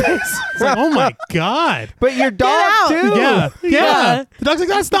out of my face. It's like, oh my God. But your dog out. too. Yeah. Yeah. The dog's like,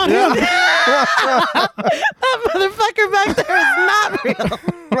 that's not him. That motherfucker back there is not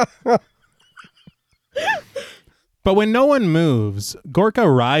real. But when no one moves, Gorka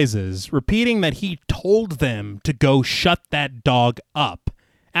rises, repeating that he told them to go shut that dog up,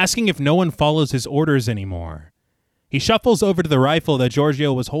 asking if no one follows his orders anymore. He shuffles over to the rifle that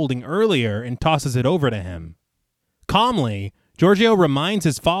Giorgio was holding earlier and tosses it over to him. Calmly, Giorgio reminds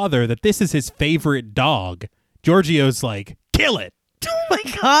his father that this is his favorite dog. Giorgio's like, kill it. Oh my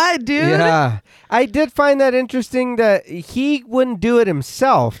God, dude. Yeah. I did find that interesting that he wouldn't do it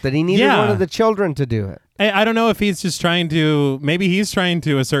himself, that he needed one of the children to do it. I don't know if he's just trying to, maybe he's trying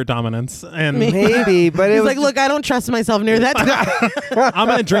to assert dominance. And Maybe, but He's like, look, I don't trust myself near that dog. I'm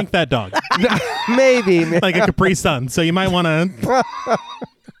going to drink that dog. maybe. Like a Capri Sun. So you might want to.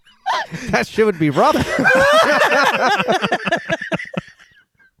 That shit would be rough.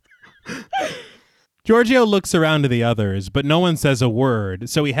 Giorgio looks around to the others, but no one says a word,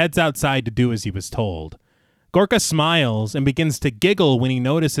 so he heads outside to do as he was told. Gorka smiles and begins to giggle when he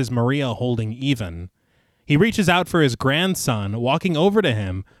notices Maria holding Ivan. He reaches out for his grandson, walking over to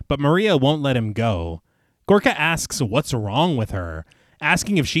him, but Maria won't let him go. Gorka asks what's wrong with her,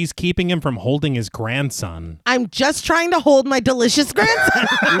 asking if she's keeping him from holding his grandson. I'm just trying to hold my delicious grandson.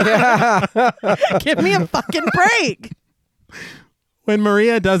 Give me a fucking break. When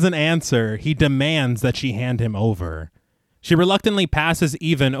Maria doesn't answer, he demands that she hand him over. She reluctantly passes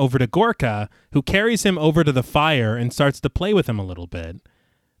Ivan over to Gorka, who carries him over to the fire and starts to play with him a little bit.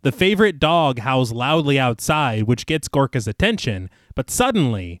 The favorite dog howls loudly outside, which gets Gorka's attention, but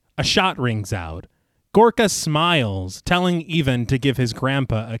suddenly, a shot rings out. Gorka smiles, telling Ivan to give his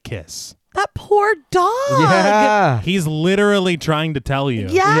grandpa a kiss. That poor dog. Yeah. He's literally trying to tell you.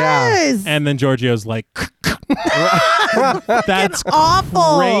 Yes. And then Giorgio's like, that's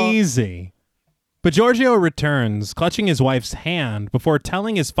awful. crazy. But Giorgio returns, clutching his wife's hand before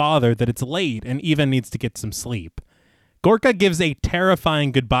telling his father that it's late and Ivan needs to get some sleep. Gorka gives a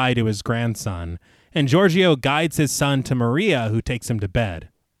terrifying goodbye to his grandson, and Giorgio guides his son to Maria, who takes him to bed.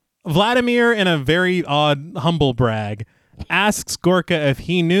 Vladimir, in a very odd humble brag, asks Gorka if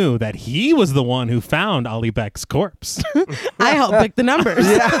he knew that he was the one who found Ali Bek's corpse. I helped pick the numbers.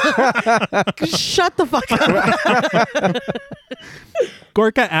 Shut the fuck up.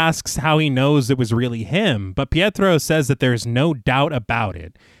 Gorka asks how he knows it was really him, but Pietro says that there's no doubt about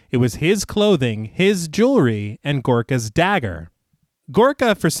it. It was his clothing, his jewelry, and Gorka's dagger.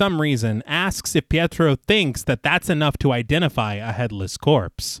 Gorka, for some reason, asks if Pietro thinks that that's enough to identify a headless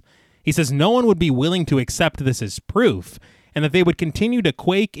corpse. He says no one would be willing to accept this as proof, and that they would continue to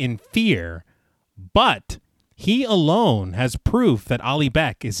quake in fear. But he alone has proof that Ali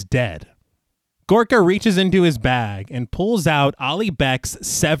Bek is dead. Gorka reaches into his bag and pulls out Ali Bek's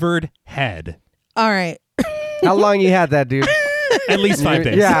severed head. All right. How long you had that, dude? At least 5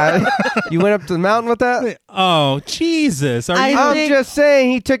 days. Yeah. You went up to the mountain with that? Oh, Jesus. I'm just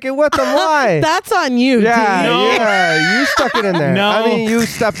saying he took it with him. Why? That's on you, Yeah, dude. No. yeah. You stuck it in there. No. I mean, you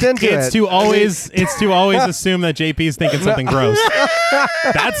stepped into it. It's to always assume that JP's thinking something gross.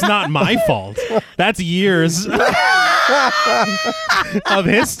 That's not my fault. That's years of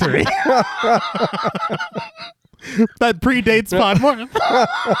history. That predates Podmore.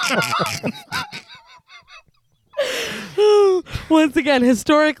 Once again,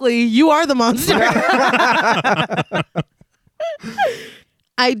 historically, you are the monster.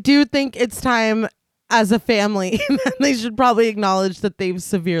 I do think it's time as a family they should probably acknowledge that they've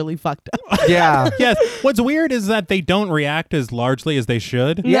severely fucked up. Yeah. Yes. What's weird is that they don't react as largely as they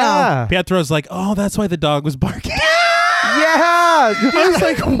should. Yeah. Pietro's like, oh, that's why the dog was barking. Yeah. I was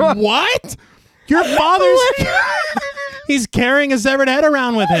like, what? Your father's... He's carrying a severed head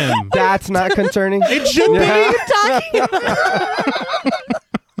around with him. That's not concerning. It should Yeah. be. Talking about?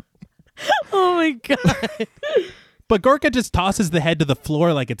 Oh my God. But Gorka just tosses the head to the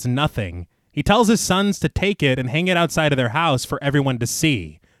floor like it's nothing. He tells his sons to take it and hang it outside of their house for everyone to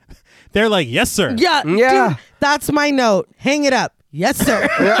see. They're like, yes, sir. Yeah. Yeah. Dude, that's my note. Hang it up. Yes, sir.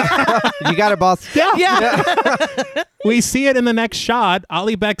 You got it, boss. Yeah. We see it in the next shot.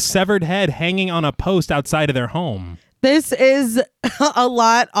 Ali Bek's severed head hanging on a post outside of their home. This is a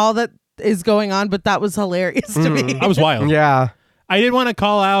lot, all that is going on, but that was hilarious to me. That was wild. Yeah. I did want to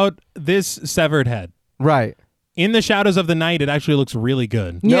call out this severed head. Right. In the shadows of the night, it actually looks really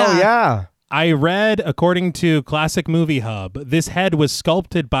good. No, Yeah. yeah. I read, according to Classic Movie Hub, this head was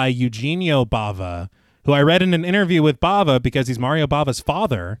sculpted by Eugenio Bava, who I read in an interview with Bava because he's Mario Bava's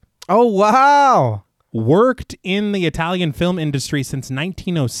father, Oh, wow. worked in the Italian film industry since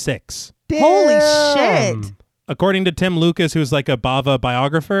 1906. Holy Damn. shit. According to Tim Lucas, who's like a Bava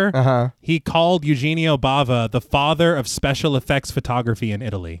biographer, Uh-huh. he called Eugenio Bava the father of special effects photography in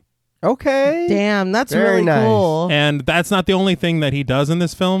Italy. Okay. Damn, that's Very really nice. cool. And that's not the only thing that he does in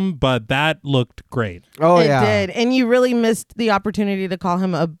this film, but that looked great. Oh, It yeah. did. And you really missed the opportunity to call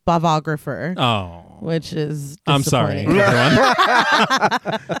him a bavographer. Oh. which is I'm sorry, disappointing.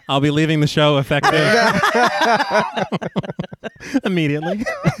 everyone. I'll be leaving the show effective immediately.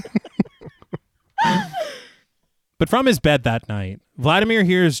 But from his bed that night, Vladimir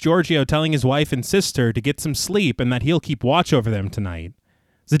hears Giorgio telling his wife and sister to get some sleep and that he'll keep watch over them tonight.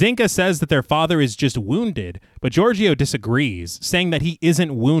 Zdenka says that their father is just wounded, but Giorgio disagrees, saying that he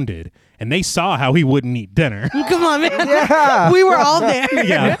isn't wounded, and they saw how he wouldn't eat dinner. Come on, man. Yeah. We were all there.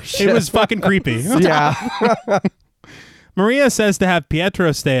 Yeah, it was fucking creepy. Yeah. Maria says to have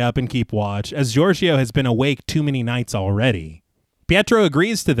Pietro stay up and keep watch, as Giorgio has been awake too many nights already. Pietro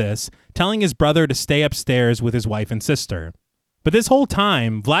agrees to this, telling his brother to stay upstairs with his wife and sister. But this whole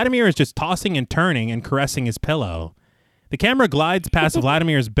time, Vladimir is just tossing and turning and caressing his pillow. The camera glides past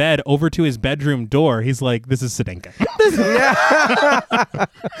Vladimir's bed over to his bedroom door. He's like, this is Zdenka.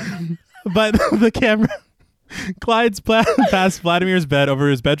 But the camera glides past Vladimir's bed over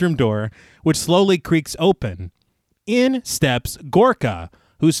his bedroom door, which slowly creaks open. In steps Gorka,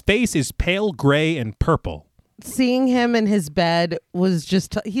 whose face is pale gray and purple. Seeing him in his bed was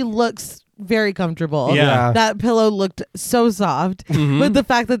just, he looks very comfortable. Yeah. That pillow looked so soft. But the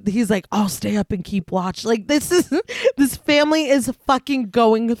fact that he's like, I'll stay up and keep watch. Like, this family is fucking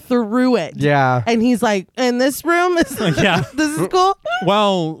going through it. Yeah. And he's like, in this room? Yeah. This is cool?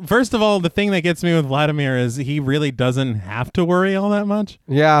 Well, first of all, the thing that gets me with Vladimir is he really doesn't have to worry all that much.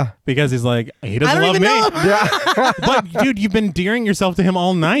 Yeah. Because he's like, he doesn't I don't love even me. know. Yeah. But dude, you've been endearing yourself to him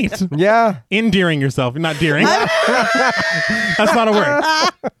all night. Yeah. Endearing yourself, not deering. That's not a word.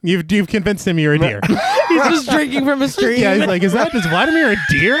 You've convinced him you're a deer. He's just drinking from a stream. Yeah, he's like, is Vladimir a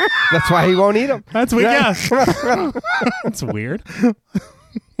deer? That's why he won't eat them. That's weird. Yeah. That's weird.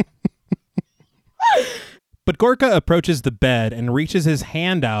 But Gorka approaches the bed and reaches his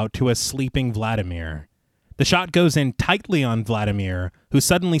hand out to a sleeping Vladimir. The shot goes in tightly on Vladimir, who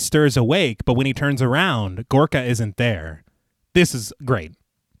suddenly stirs awake, but when he turns around, Gorka isn't there. This is great.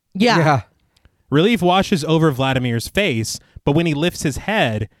 Yeah. Relief washes over Vladimir's face, but when he lifts his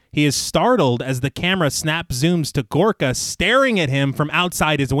head, he is startled as the camera snap zooms to Gorka staring at him from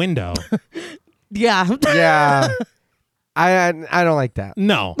outside his window. Yeah. Yeah. I don't like that.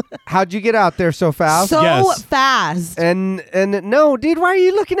 No. How'd you get out there so fast? So Yes. fast. and no, dude, why are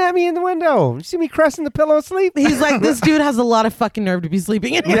you looking at me in the window? You see me caressing the pillow asleep? He's like, this dude has a lot of fucking nerve to be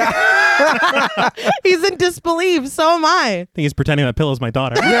sleeping in here. Yeah. He's in disbelief. So am I. I think he's pretending that pillow's my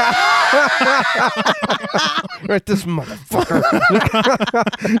daughter. Right, this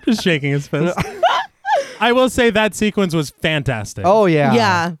motherfucker. Just shaking his fist. I will say that sequence was fantastic. Oh yeah.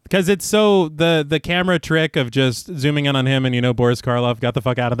 Yeah. Because it's so, the camera trick of just zooming in on him and Boris Karloff got the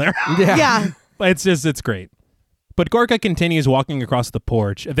fuck out of there. Yeah. Yeah. It's great. But Gorka continues walking across the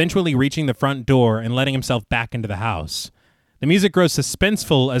porch, eventually reaching the front door and letting himself back into the house. The music grows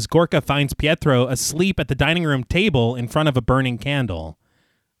suspenseful as Gorka finds Pietro asleep at the dining room table in front of a burning candle.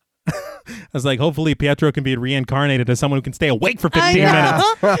 I was like, hopefully Pietro can be reincarnated as someone who can stay awake for 15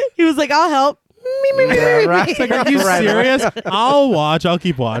 minutes. He was like, I'll help. Yeah, right. It's like, are you Right. serious? I'll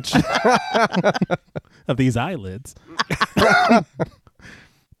keep watch of these eyelids.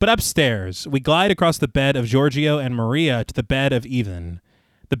 But upstairs, we glide across the bed of Giorgio and Maria to the bed of Ivan.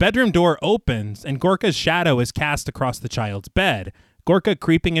 The bedroom door opens, and Gorka's shadow is cast across the child's bed, Gorka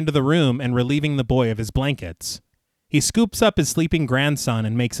creeping into the room and relieving the boy of his blankets. He scoops up his sleeping grandson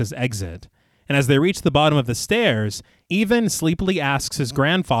and makes his exit. And as they reach the bottom of the stairs, Ivan sleepily asks his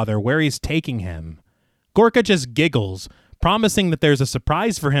grandfather where he's taking him. Gorka just giggles, promising that there's a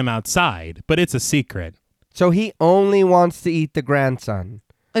surprise for him outside, but it's a secret. So he only wants to eat the grandson.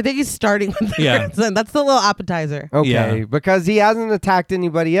 I think he's starting with the Yeah. grandson. That's the little appetizer. Okay, Yeah. because he hasn't attacked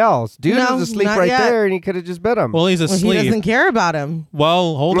anybody else. Dude No, was asleep not right yet. there, and he could have just bit him. Well, he's Well, he asleep. doesn't care about him.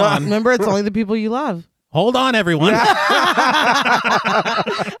 Well, hold on. Remember, it's only the people you love. Hold on, everyone. I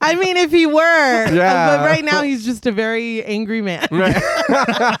mean, if he were. Yeah. But right now, he's just a very angry man.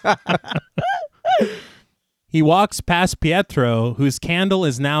 He walks past Pietro, whose candle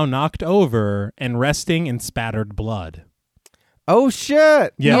is now knocked over and resting in spattered blood. Oh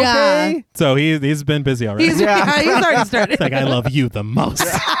shit! Yeah. Okay. So he's been busy already. He's already started. It's like, I love you the most.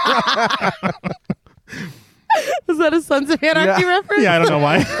 Was that a Sons of Anarchy reference? Yeah, I don't know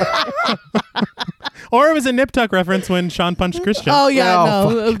why. Or it was a Nip Tuck reference when Sean punched Christian. Oh, yeah,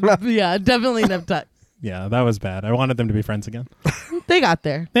 Oh, no. Yeah, definitely nip tuck. Yeah, that was bad. I wanted them to be friends again. They got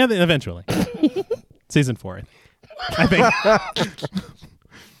there. Yeah, eventually. Season 4, I think.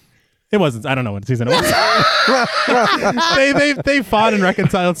 It wasn't. I don't know what season it was. they fought and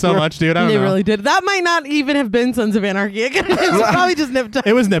reconciled so much, dude. I don't They know. really did. That might not even have been Sons of Anarchy. It was probably just nip tuck.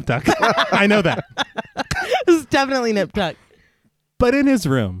 It was Nip Tuck. I know that. It was definitely nip tuck. But in his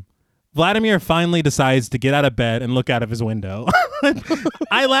room, Vladimir finally decides to get out of bed and look out of his window.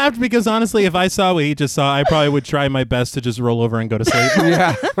 I laughed because honestly, if I saw what he just saw, I probably would try my best to just roll over and go to sleep.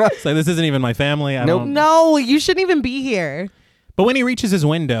 Yeah. It's like, this isn't even my family. I don't. No, you shouldn't even be here. But when he reaches his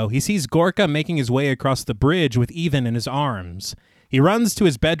window, he sees Gorka making his way across the bridge with Ivan in his arms. He runs to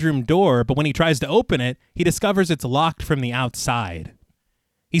his bedroom door, but when he tries to open it, he discovers it's locked from the outside.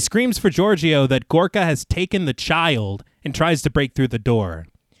 He screams for Giorgio that Gorka has taken the child and tries to break through the door.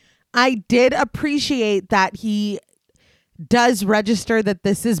 I did appreciate that he does register that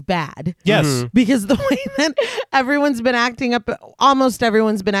this is bad. Yes. Because the way that everyone's been acting up, almost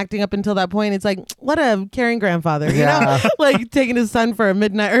everyone's been acting up until that point, it's like, what a caring grandfather, you know? Like taking his son for a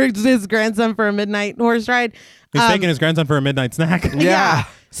midnight, or his grandson for a midnight horse ride. He's taking his grandson for a midnight snack. Yeah.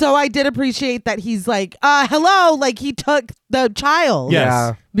 So I did appreciate that he's like, hello, like he took the child. Yes.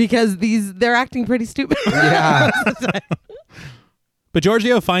 Yeah. Because they're acting pretty stupid. Yeah. But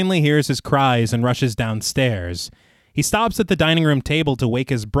Giorgio finally hears his cries and rushes downstairs. He stops at the dining room table to wake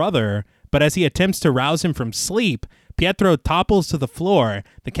his brother, but as he attempts to rouse him from sleep, Pietro topples to the floor,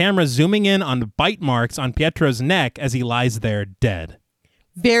 the camera zooming in on the bite marks on Pietro's neck as he lies there dead.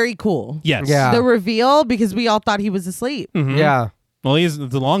 Very cool. Yes. Yeah. The reveal, because we all thought he was asleep. Yeah. Well, he's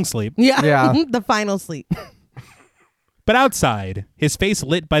the long sleep. Yeah. Yeah. The final sleep. But outside, his face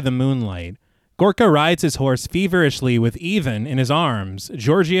lit by the moonlight, Gorka rides his horse feverishly with Ivan in his arms,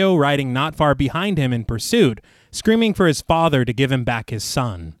 Giorgio riding not far behind him in pursuit, screaming for his father to give him back his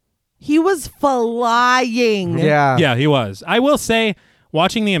son. He was flying. Yeah. Yeah, he was. I will say,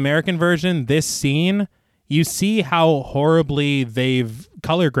 watching the American version, this scene, you see how horribly they've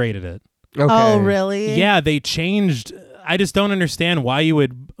color graded it. Okay. Oh, really? Yeah, they changed. I just don't understand why you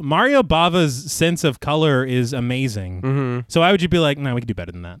would. Mario Bava's sense of color is amazing. Mm-hmm. So why would you be like, no, we could do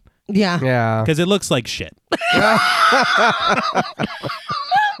better than that? Yeah. Yeah. Because it looks like shit. How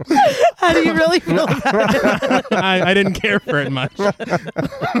do you really feel about it? I didn't care for it much.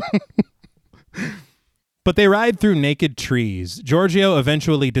 But they ride through naked trees, Giorgio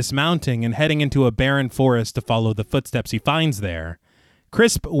eventually dismounting and heading into a barren forest to follow the footsteps he finds there.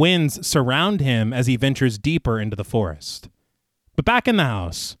 Crisp winds surround him as he ventures deeper into the forest. But back in the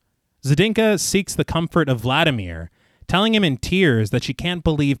house, Zdenka seeks the comfort of Vladimir, telling him in tears that she can't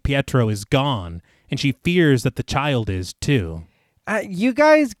believe Pietro is gone, and she fears that the child is too. You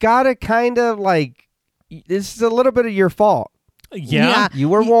guys gotta kind of like, this is a little bit of your fault. Yeah? You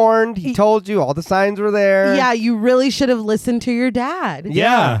were warned. He told you. All the signs were there. Yeah, you really should have listened to your dad.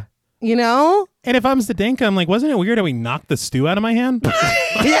 Yeah. You know? And if I'm Zdenka, I'm like, wasn't it weird how he knocked the stew out of my hand?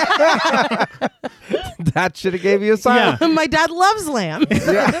 That should have gave you a sign. Yeah. My dad loves lamb.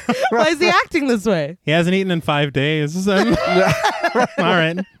 Why is he acting this way? He hasn't eaten in 5 days. All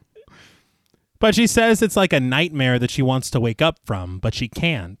right. But she says it's like a nightmare that she wants to wake up from, but she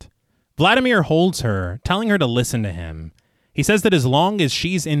can't. Vladimir holds her, telling her to listen to him. He says that as long as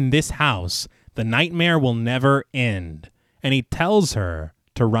she's in this house, the nightmare will never end. And he tells her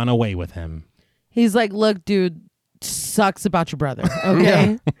to run away with him. He's like, look, dude, sucks about your brother.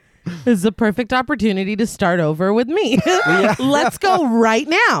 Okay. This is a perfect opportunity to start over with me. Let's go right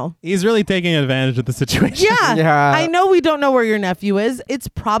now. He's really taking advantage of the situation. Yeah. I know we don't know where your nephew is. It's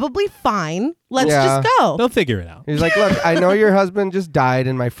probably fine. Let's just go. They'll figure it out. He's like, look, I know your husband just died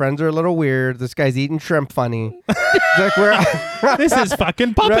and my friends are a little weird. This guy's eating shrimp funny. He's like, This is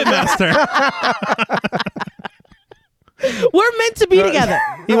fucking Puppet Master. We're meant to be together.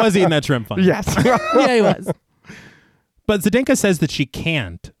 He was eating that shrimp fun. yes. Yeah, he was. But Zdenka says that she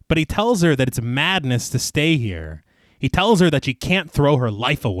can't, but he tells her that it's madness to stay here. He tells her that she can't throw her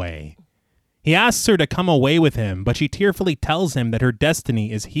life away. He asks her to come away with him, but she tearfully tells him that her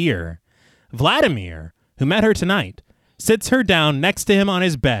destiny is here. Vladimir, who met her tonight, sits her down next to him on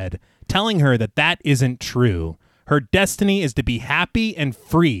his bed, telling her that that isn't true. Her destiny is to be happy and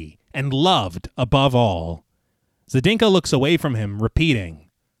free and loved above all. Zdenka looks away from him, repeating,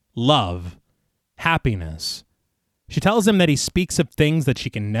 love, happiness. She tells him that he speaks of things that she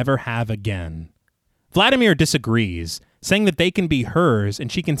can never have again. Vladimir disagrees, saying that they can be hers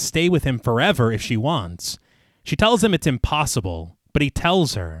and she can stay with him forever if she wants. She tells him it's impossible, but he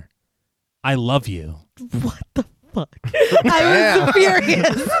tells her, I love you. What the fuck? I was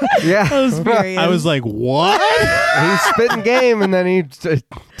furious. Yeah. I was furious. I was like, what? He's spitting game and then he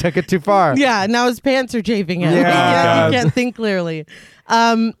took it too far. Yeah, now his pants are chafing him. Yeah. He can't think clearly.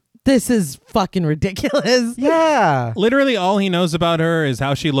 This is fucking ridiculous. Yeah. Literally all he knows about her is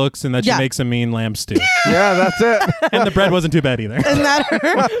how she looks and that she makes a mean lamb stew. Yeah, that's it. And the bread wasn't too bad either. And that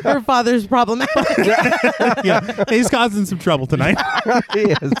her father's problematic. Yeah, he's causing some trouble tonight. He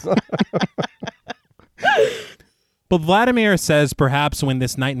is. But Vladimir says perhaps when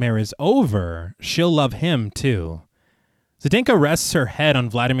this nightmare is over, she'll love him too. Zdenka rests her head on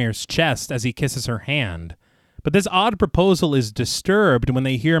Vladimir's chest as he kisses her hand. But this odd proposal is disturbed when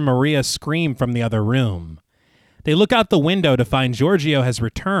they hear Maria scream from the other room. They look out the window to find Giorgio has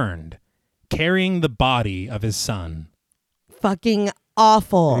returned, carrying the body of his son. Fucking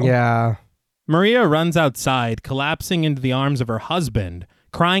awful. Yeah. Maria runs outside, collapsing into the arms of her husband,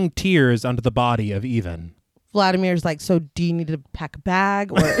 crying tears onto the body of Ivan. Vladimir's like, so do you need to pack a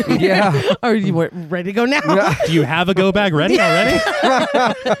bag? Or Yeah. or you were ready to go now? Yeah. Do you have a go bag ready already?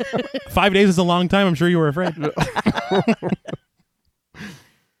 5 days is a long time. I'm sure you were afraid.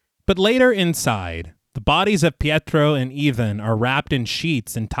 But later inside, the bodies of Pietro and Ivan are wrapped in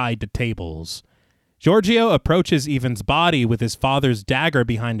sheets and tied to tables. Giorgio approaches Ivan's body with his father's dagger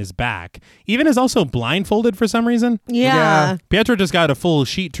behind his back. Ivan is also blindfolded for some reason. Yeah. Pietro just got a full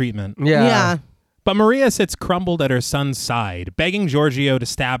sheet treatment. Yeah. But Maria sits crumbled at her son's side, begging Giorgio to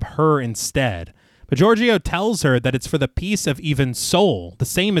stab her instead. But Giorgio tells her that it's for the peace of Ivan's soul, the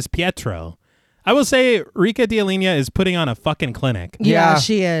same as Pietro. I will say Rika Dialigna is putting on a fucking clinic. Yeah, Yeah.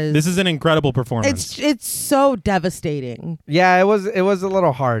 she is. This is an incredible performance. It's so devastating. Yeah, it was a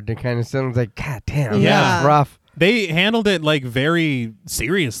little hard to kind of sound like, God damn, Yeah. that's rough. They handled it like very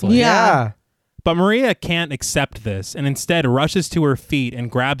seriously. Yeah. But Maria can't accept this and instead rushes to her feet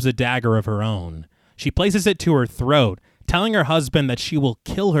and grabs a dagger of her own. She places it to her throat, telling her husband that she will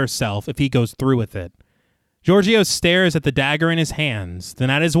kill herself if he goes through with it. Giorgio stares at the dagger in his hands, then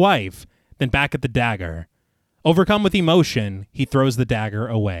at his wife, then back at the dagger. Overcome with emotion, he throws the dagger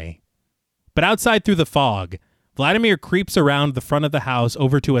away. But outside through the fog, Vladimir creeps around the front of the house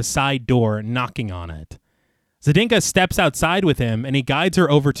over to a side door, knocking on it. Zdenka steps outside with him, and he guides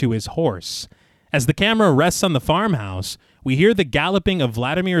her over to his horse. As the camera rests on the farmhouse, we hear the galloping of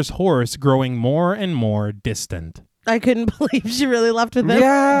Vladimir's horse growing more and more distant. I couldn't believe she really left with him.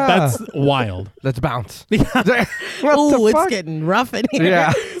 Yeah. That's wild. Let's bounce. Yeah. Oh, it's getting rough in here.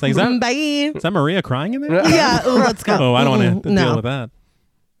 Yeah. It's like, is that- Bye. Is that Maria crying in there? Yeah. Oh, let's go. Oh, I don't want to No. deal with that.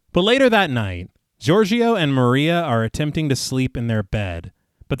 But later that night, Giorgio and Maria are attempting to sleep in their bed,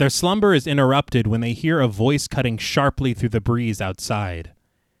 but their slumber is interrupted when they hear a voice cutting sharply through the breeze outside.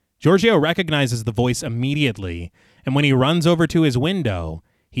 Giorgio recognizes the voice immediately, and when he runs over to his window,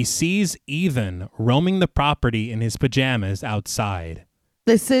 he sees Ivan roaming the property in his pajamas outside.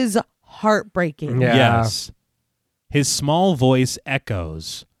 This is heartbreaking. Yeah. Yes. His small voice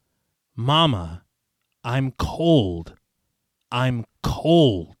echoes, "Mama, I'm cold. I'm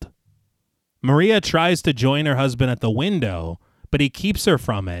cold." Maria tries to join her husband at the window, but he keeps her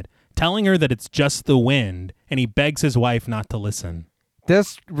from it, telling her that it's just the wind, and he begs his wife not to listen.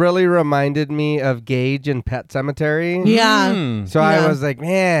 This really reminded me of Gage in Pet Sematary. Yeah. Hmm. So Yeah. I was like,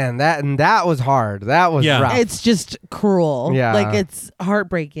 man, that was hard. That was Yeah. rough. It's just cruel. Yeah. Like, it's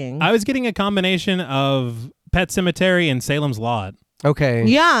heartbreaking. I was getting a combination of Pet Cemetery and Salem's Lot okay.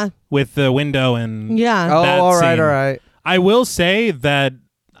 yeah. with the window and Yeah. Oh, that all right, scene. all right. I will say that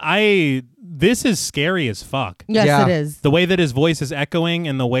this is scary as fuck. Yes, Yeah. it is. The way that his voice is echoing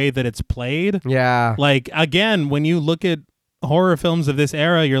and the way that it's played. Yeah. Like, again, when you look at horror films of this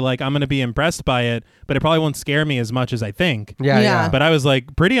era, you're like, I'm going to be impressed by it, but it probably won't scare me as much as I think. Yeah, Yeah. yeah. But I was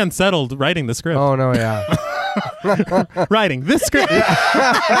like pretty unsettled writing the script. Oh, no, yeah. Writing this script.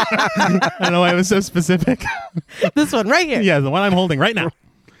 I don't know why it was so specific. This one right here. Yeah, the one I'm holding right now.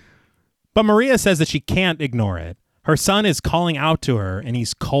 But Maria says that she can't ignore it. Her son is calling out to her, and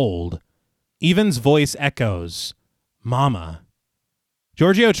he's cold. Ivan's voice echoes, "Mama."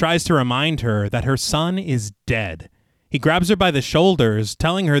 Giorgio tries to remind her that her son is dead. He grabs her by the shoulders,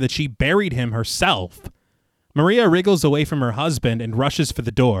 telling her that she buried him herself. Maria wriggles away from her husband and rushes for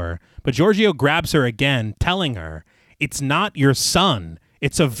the door, but Giorgio grabs her again, telling her, "It's not your son.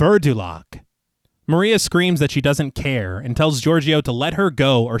 It's a Verdulak." Maria screams that she doesn't care and tells Giorgio to let her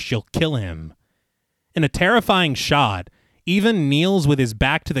go or she'll kill him. In a terrifying shot, Ivan kneels with his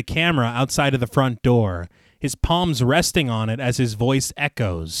back to the camera outside of the front door, his palms resting on it as his voice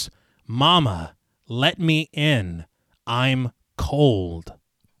echoes, "Mama, let me in. I'm cold."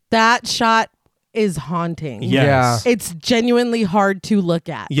 That shot is haunting. Yes. It's genuinely hard to look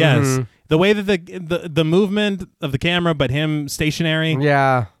at. Yes. Mhm. The way that the movement of the camera, but him stationary,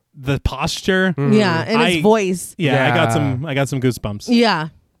 Yeah. the posture. Yeah. And his voice. Yeah, Yeah. I got some goosebumps. Yeah.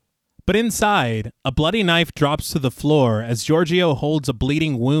 But inside, a bloody knife drops to the floor as Giorgio holds a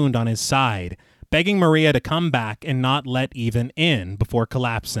bleeding wound on his side, begging Maria to come back and not let Ivan in before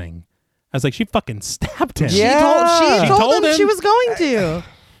collapsing. I was like, she fucking stabbed him. Yeah. She She told told him him. she was going to.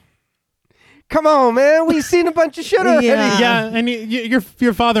 Come on, man. We've seen a bunch of shit already. Yeah, and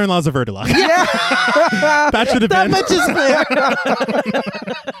your father-in-law's a Vertilock. Yeah. That should have That been. much is clear.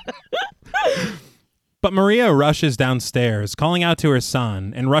 But Maria rushes downstairs, calling out to her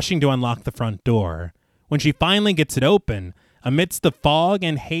son and rushing to unlock the front door. When she finally gets it open, amidst the fog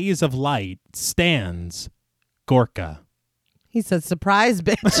and haze of light, stands Gorka. He said, surprise,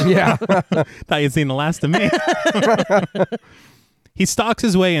 bitch. Yeah. Thought you'd seen the last of me. He stalks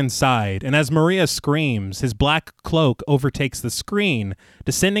his way inside, and as Maria screams, his black cloak overtakes the screen,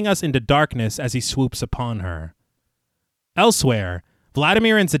 descending us into darkness as he swoops upon her. Elsewhere,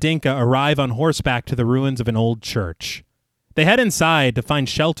 Vladimir and Zdenka arrive on horseback to the ruins of an old church. They head inside to find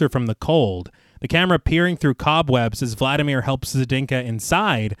shelter from the cold, the camera peering through cobwebs as Vladimir helps Zdenka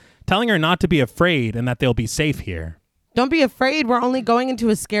inside, telling her not to be afraid and that they'll be safe here. Don't be afraid. We're only going into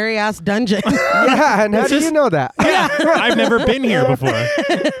a scary-ass dungeon. Yeah, and how do you know that? Yeah, I've never been here before.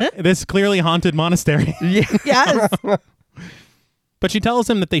 This clearly haunted monastery. Yes. But she tells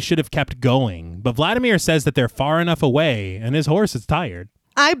him that they should have kept going, but Vladimir says that they're far enough away and his horse is tired.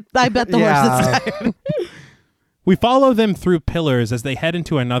 I bet the horse is tired. We follow them through pillars as they head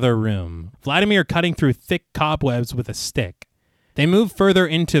into another room, Vladimir cutting through thick cobwebs with a stick. They move further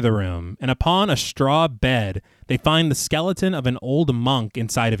into the room, and upon a straw bed, they find the skeleton of an old monk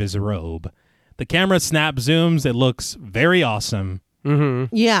inside of his robe. The camera snap zooms. It looks very awesome.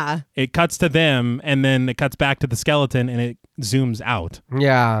 Mm-hmm. Yeah. It cuts to them, and then it cuts back to the skeleton, and it zooms out.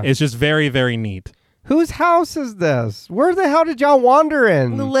 Yeah. It's just very, very neat. Whose house is this? Where the hell did y'all wander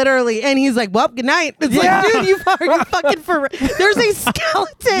in? Literally. And he's like, well, good night. It's Yeah. like, dude, you fucking for there's a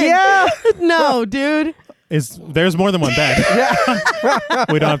skeleton. Yeah. No, dude. There's more than one bed.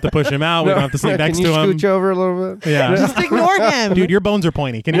 We don't have to push him out. We don't have to sleep next Can you to him. scooch over a little bit? Yeah. Just ignore him. Dude, your bones are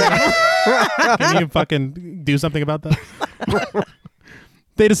pointy. Can you fucking do something about that?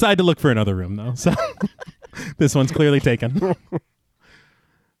 They decide to look for another room, though. So this one's clearly taken.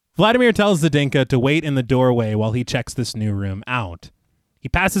 Vladimir tells Zdenka to wait in the doorway while he checks this new room out. He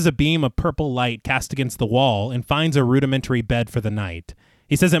passes a beam of purple light cast against the wall and finds a rudimentary bed for the night.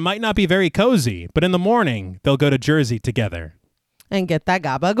 He says it might not be very cozy, but in the morning, they'll go to Jersey together. And get that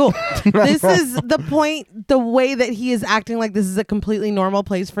gabagool. This is the point, the way that he is acting like this is a completely normal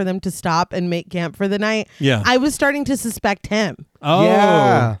place for them to stop and make camp for the night. Yeah. I was starting to suspect him. Oh.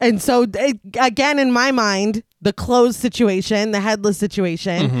 Yeah. And so, again, in my mind, the clothes situation, the headless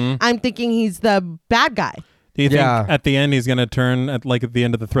situation, I'm thinking he's the bad guy. Do you think Yeah. at the end he's going to turn at the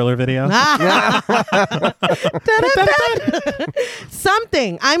end of the Thriller video?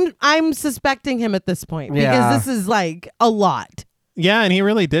 Something. I'm suspecting him at this point because Yeah. this is like a lot. Yeah, and he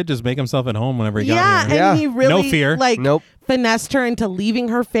really did just make himself at home whenever he got here. Yeah. And he really No fear. Nope. finessed her into leaving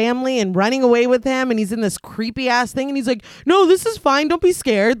her family and running away with him, and he's in this creepy ass thing, and he's like, "No, this is fine. Don't be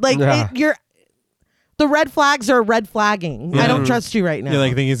scared." Like Yeah. the red flags are red flagging. I don't trust you right now.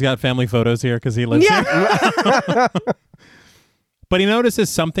 You think he's got family photos here because he lives here? But he notices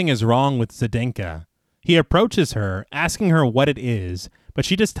something is wrong with Zdenka. He approaches her, asking her what it is, but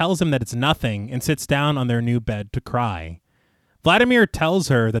she just tells him that it's nothing and sits down on their new bed to cry. Vladimir tells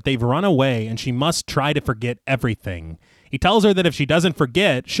her that they've run away and she must try to forget everything. He tells her that if she doesn't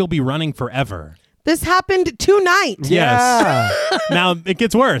forget, she'll be running forever. This happened tonight. Yes. Now, it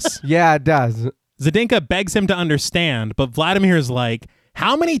gets worse. Yeah, it does. Zdenka begs him to understand, but Vladimir is like,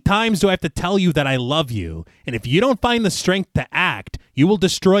 how many times do I have to tell you that I love you? And if you don't find the strength to act, you will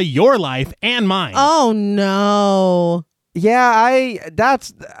destroy your life and mine. Oh no. Yeah,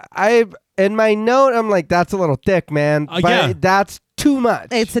 in my note, I'm like, that's a little thick, man. But yeah. that's too much.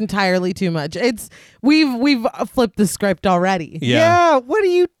 It's entirely too much. We've flipped the script already. Yeah, what are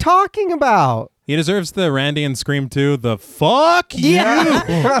you talking about? He deserves the Randy and Scream 2, the fuck you.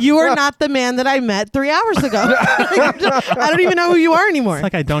 Yeah. You are not the man that I met 3 hours ago. I don't even know who you are anymore. It's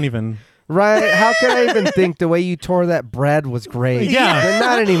like I don't even... Right? How could I even think the way you tore that bread was great? Yeah. But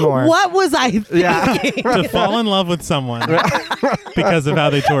not anymore. What was I thinking? Yeah. to fall in love with someone because of how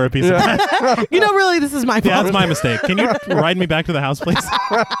they tore a piece of bread. You know, really, this is my fault. Yeah, that's my mistake. Can you ride me back to the house, please?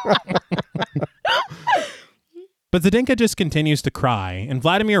 But Zdenka just continues to cry, and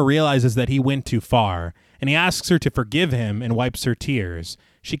Vladimir realizes that he went too far, and he asks her to forgive him and wipes her tears.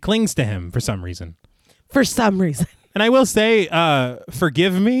 She clings to him for some reason. For some reason. And I will say,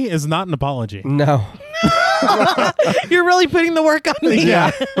 forgive me is not an apology. No. You're really putting the work on me.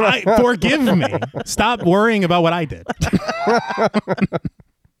 Yeah. Forgive me. Stop worrying about what I did.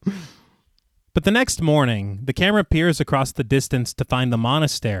 But the next morning, the camera peers across the distance to find the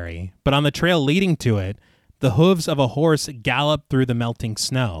monastery, but on the trail leading to it, the hooves of a horse gallop through the melting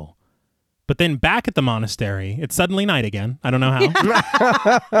snow. But then back at the monastery, it's suddenly night again. I don't know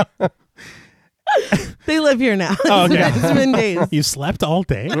how. They live here now. Oh, okay. It's been days. You slept all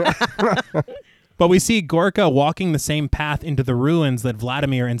day? But we see Gorka walking the same path into the ruins that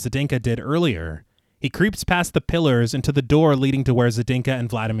Vladimir and Zdenka did earlier. He creeps past the pillars and to the door leading to where Zdenka and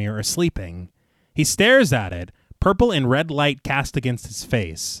Vladimir are sleeping. He stares at it, purple and red light cast against his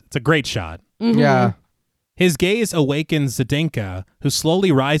face. It's a great shot. Mm-hmm. Yeah. His gaze awakens Zdenka, who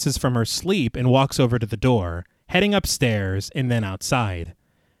slowly rises from her sleep and walks over to the door, heading upstairs and then outside.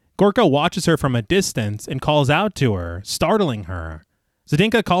 Gorka watches her from a distance and calls out to her, startling her.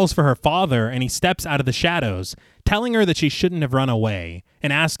 Zdenka calls for her father and he steps out of the shadows, telling her that she shouldn't have run away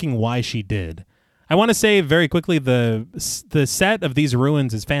and asking why she did. I want to say very quickly the set of these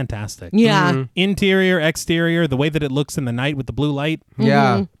ruins is fantastic. Yeah. Mm-hmm. Interior, exterior, the way that it looks in the night with the blue light.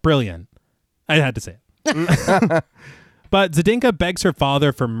 Yeah. Brilliant. I had to say it. But Zdenka begs her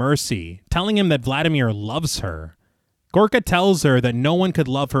father for mercy, telling him that Vladimir loves her. Gorka tells her that no one could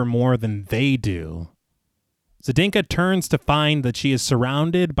love her more than they do. Zdenka turns to find that she is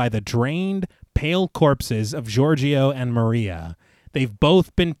surrounded by the drained, pale corpses of Giorgio and Maria. They've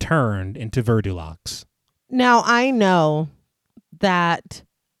both been turned into Verdulaks. Now, I know that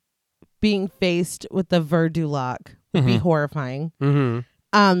being faced with the Verdulak would be horrifying.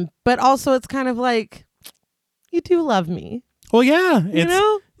 Mm-hmm. But also it's kind of like, you do love me. Well, yeah. You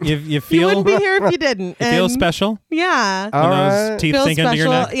know? You You feel, wouldn't be here if you didn't. you feel And special Yeah. when All those right. teeth Feel sink into your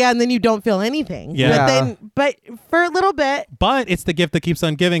special. neck. Yeah, and then you don't feel anything. Yeah. But for a little bit, But it's the gift that keeps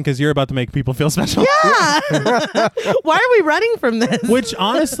on giving because you're about to make people feel special. yeah. Why are we running from this? Which,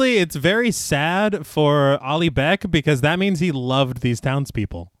 honestly, it's very sad for Ali Beck because that means he loved these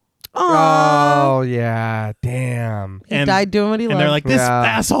townspeople. Aww. Oh, yeah. Damn. He died doing what he And loved. they're like, this Yeah.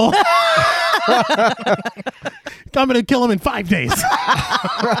 asshole. I'm going to kill him in 5 days.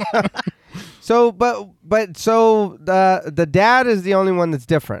 So, so the dad is the only one that's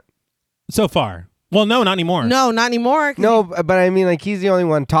different. So far. Well, no, not anymore. No, not anymore. 'cause No, but I mean, like, he's the only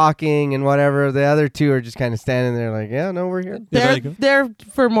one talking and whatever. The other two are just kind of standing there like, yeah, no, we're here. they're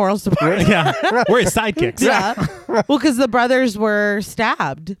for moral support. Yeah. We're his sidekicks. Yeah. Well, because the brothers were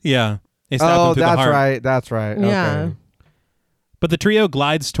stabbed. Yeah. They stabbed him Oh, through the that's heart. right. That's right. Yeah. Okay. But the trio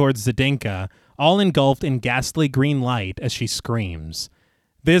glides towards Zdenka, all engulfed in ghastly green light as she screams.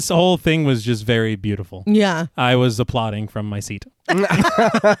 This whole thing was just very beautiful. Yeah. I was applauding from my seat.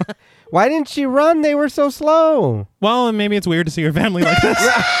 Why didn't she run? They were so slow. Well, maybe it's weird to see your family like this.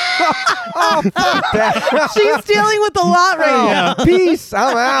 Oh, fuck that. She's dealing with a lot right Oh, now. peace.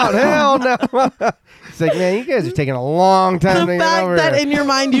 I'm out. Hell no. It's like, man, you guys are taking a long time The to get fact over that here. in your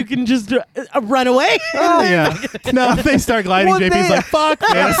mind you can just run away. Oh, Yeah. No, if they start gliding, Well, JP's they- like, fuck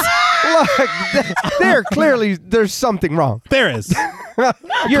this. Look, there clearly there's something wrong. There is.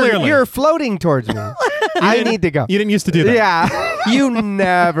 Clearly. You're floating towards me. I need to go. You didn't used to do that. Yeah, you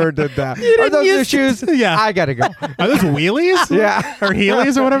never did that. Are didn't those your used to- shoes? Yeah. I gotta go. Are those wheelies? Yeah. Or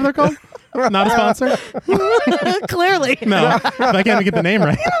Heelys or whatever they're called? Not a sponsor? Clearly. No. I can't even get the name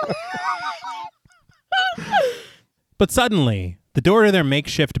right. But suddenly, the door to their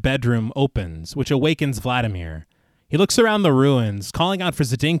makeshift bedroom opens, which awakens Vladimir. He looks around the ruins, calling out for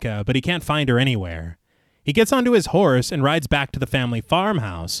Zdenka, but he can't find her anywhere. He gets onto his horse and rides back to the family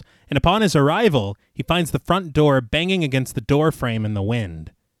farmhouse, and upon his arrival, he finds the front door banging against the door frame in the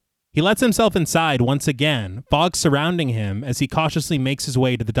wind. He lets himself inside once again, fog surrounding him as he cautiously makes his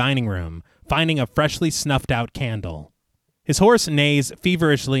way to the dining room, finding a freshly snuffed out candle. His horse neighs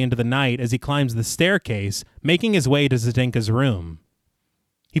feverishly into the night as he climbs the staircase, making his way to Zdenka's room.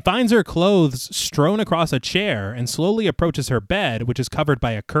 He finds her clothes strewn across a chair and slowly approaches her bed, which is covered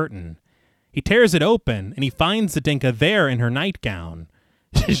by a curtain. He tears it open, and he finds Zdenka there in her nightgown.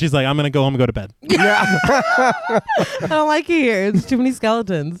 She's like, I'm going to go home and go to bed. I don't like it here. It's too many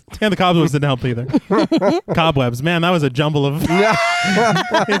skeletons. And the cobwebs didn't help either. Cobwebs. Man, that was a jumble of...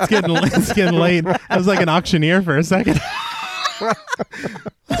 it's getting late. I was like an auctioneer for a second.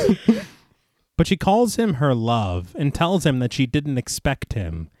 But she calls him her love and tells him that she didn't expect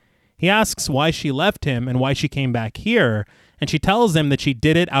him. He asks why she left him and why she came back here, and she tells him that she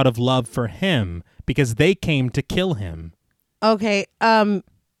did it out of love for him because they came to kill him. Okay.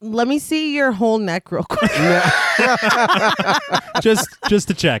 Let me see your whole neck real quick. Just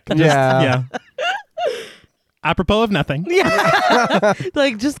to check. Yeah. Apropos of nothing. Yeah.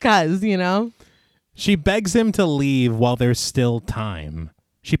 Like, just cause, you know? She begs him to leave while there's still time.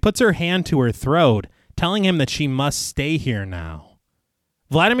 She puts her hand to her throat, telling him that she must stay here now.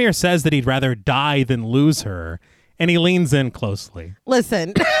 Vladimir says that he'd rather die than lose her, and he leans in closely.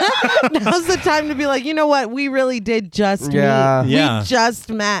 Listen, now's the time to be like, you know what? We really did just meet. Yeah. Yeah. We just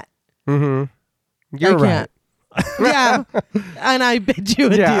met. Mm-hmm. You're I right. can't. Yeah. And I bid you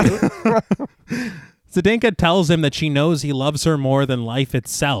adieu. Yeah. Zdenka tells him that she knows he loves her more than life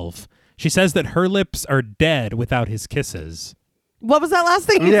itself. She says that her lips are dead without his kisses. What was that last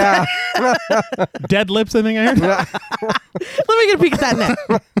thing you Yeah. said? Dead lips, I think I heard. Let me get a peek at that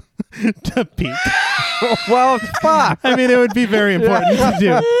neck. To peek. Well, fuck. I mean, it would be very important to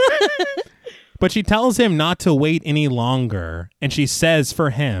do. But she tells him not to wait any longer, and she says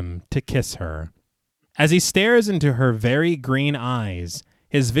for him to kiss her. As he stares into her very green eyes,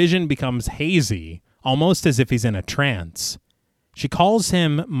 his vision becomes hazy, almost as if he's in a trance. She calls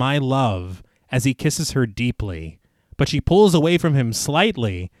him my love as he kisses her deeply, but she pulls away from him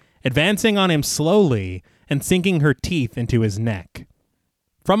slightly, advancing on him slowly and sinking her teeth into his neck.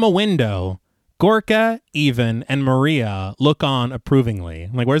 From a window, Gorka, Even, and Maria look on approvingly.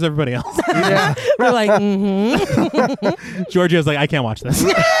 I'm like, where's everybody else? Yeah. We're like, mm-hmm. Giorgio's like, I can't watch this.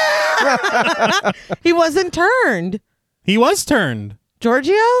 He wasn't turned. He was turned.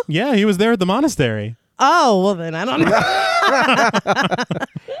 Giorgio? Yeah, he was there at the monastery. Oh, well then, I don't know.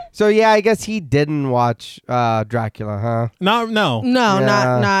 So yeah, I guess he didn't watch Dracula, huh? No. No,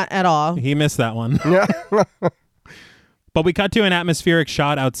 Yeah. not at all. He missed that one. Yeah. But we cut to an atmospheric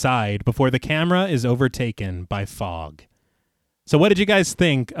shot outside before the camera is overtaken by fog. So what did you guys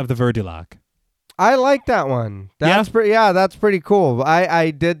think of the Verdilac? I like that one. That's Yeah? that's pretty cool.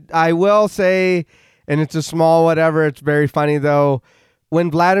 I will say, and it's a small whatever, it's very funny though. When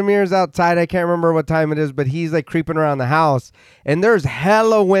Vladimir's outside, I can't remember what time it is, but he's like creeping around the house and there's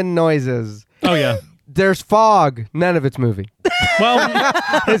hella wind noises. Oh, yeah. There's fog. None of it's moving. Well,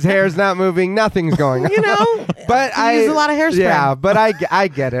 His hair's not moving. Nothing's going on. You know, But he used a lot of hairspray. Yeah, but I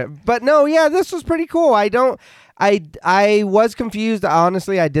get it. But no, yeah, this was pretty cool. I was confused.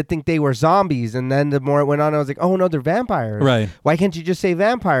 Honestly, I did think they were zombies. And then the more it went on, I was like, oh, no, they're vampires. Right. Why can't you just say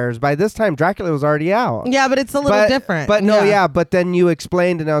vampires? By this time, Dracula was already out. Yeah, but it's a little different. But no, yeah. But then you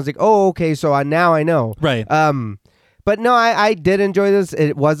explained, and I was like, oh, okay, so now I know. right. But no, I did enjoy this.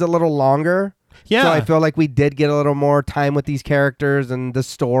 It was a little longer. Yeah. So I feel like we did get a little more time with these characters and the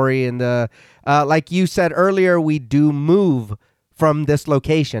story and the, like you said earlier, we do move from this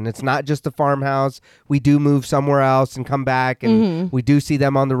location. It's not just a farmhouse. We do move somewhere else and come back, and we do see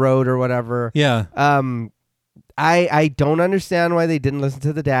them on the road or whatever. Yeah. I don't understand why they didn't listen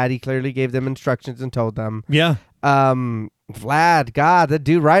to the dad. He clearly gave them instructions and told them. Yeah. Vlad, God, that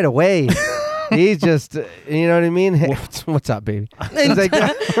dude right away. He's just, you know what I mean? Hey, what's up, baby? He's like,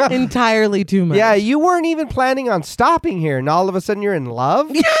 entirely too much. yeah, you weren't even planning on stopping here, and all of a sudden you're in love?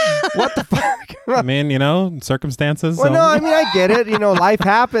 What the fuck? I mean, circumstances. Well, so- no, I mean, I get it. Life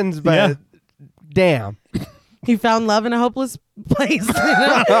happens, but Yeah. damn. He found love in a hopeless place.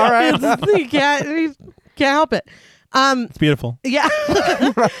 All right. He can't help it. It's beautiful. Yeah.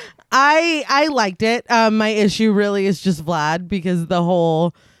 I liked it. My issue really is just Vlad, because the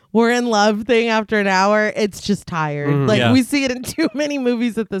whole we're in love thing after an hour, it's just tired. Yeah. We see it in too many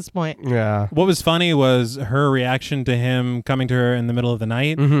movies at this point. Yeah. What was funny was her reaction to him coming to her in the middle of the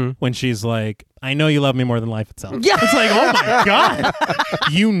night when she's like, I know you love me more than life itself. Yeah. It's like, oh my God.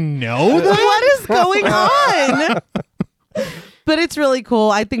 You know that? What is going on? But it's really cool.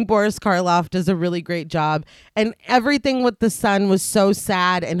 I think Boris Karloff does a really great job. And everything with the son was so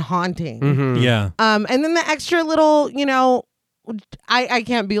sad and haunting. Yeah. And then the extra little, I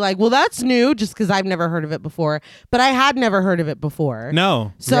can't be like, well, that's new just because I've never heard of it before. But I had never heard of it before.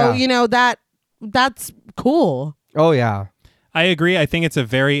 No. So, Yeah. that's cool. Oh, yeah. I agree. I think it's a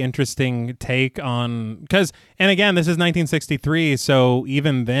very interesting take on, and again, this is 1963. So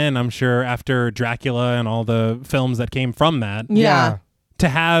even then, I'm sure after Dracula and all the films that came from that, Yeah. to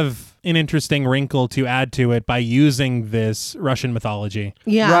have an interesting wrinkle to add to it by using this Russian mythology.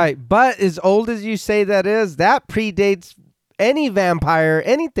 Yeah. Right. But as old as you say that is, that predates any vampire,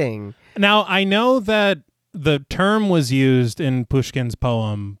 anything. Now, I know that the term was used in Pushkin's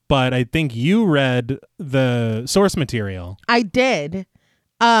poem, but I think you read the source material. I did.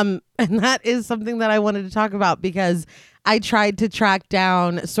 And that is something that I wanted to talk about, because I tried to track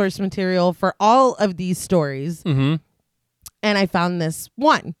down source material for all of these stories. Mm-hmm. And I found this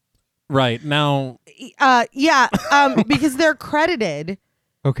one. Right. Now, because they're credited.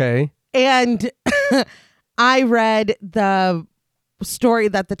 Okay. And I read the story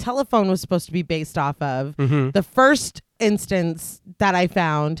that the telephone was supposed to be based off of. The first instance that I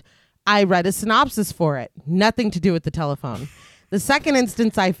found, I read a synopsis for it. Nothing to do with the telephone. The second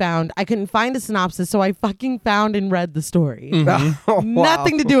instance I found, I couldn't find a synopsis, so I fucking found and read the story. Oh, wow.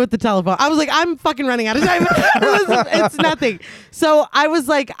 Nothing to do with the telephone. I was like, I'm fucking running out of time. It's nothing. So I was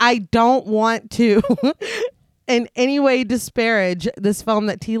like, I don't want to in any way disparage this film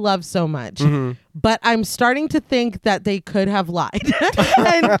that T loves so much, but I'm starting to think that they could have lied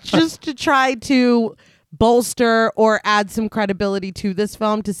and just to try to bolster or add some credibility to this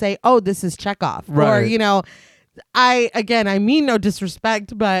film to say, oh, this is Chekhov. Right. Or, you know, I mean no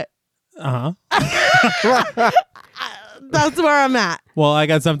disrespect, but that's where I'm at. Well, I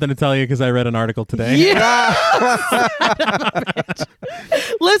got something to tell you because I read an article today. Yeah.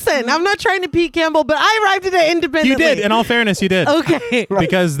 Listen, I'm not trying to Pete Campbell, but I arrived at it independently. You did. In all fairness, you did. Okay.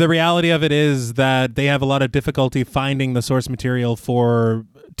 Because the reality of it is that they have a lot of difficulty finding the source material for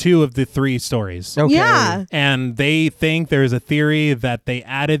 2 of the 3 stories. Okay. Yeah. And they think there's a theory that they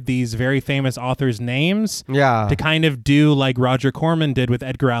added these very famous authors' names to kind of do like Roger Corman did with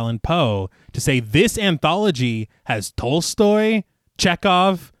Edgar Allan Poe, to say this anthology has Tolstoy,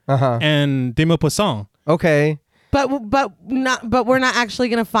 Chekhov, and de Maupassant. Okay. But we're not actually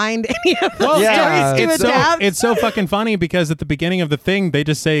going to find any of those Yeah. stories to adapt. It's so fucking funny because at the beginning of the thing, they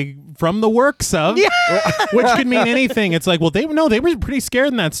just say from the works of, which could mean anything. It's like, well, they were pretty scared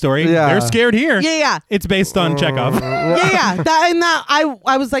in that story. Yeah. They're scared here. Yeah. It's based on Chekhov. Yeah.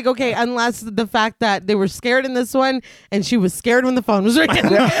 I was like, okay, unless the fact that they were scared in this one and she was scared when the phone was ringing.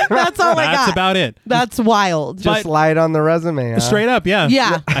 That's all I got. That's about it. That's wild. Just lied on the resume. Huh? Straight up, yeah.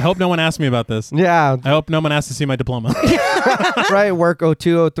 Yeah. I hope no one asked me about this. Yeah. I hope no one asked to see my diploma. Right. Work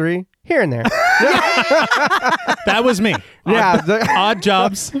 0203 here and there. That was me. Odd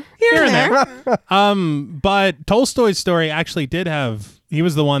jobs here and there. But Tolstoy's story actually he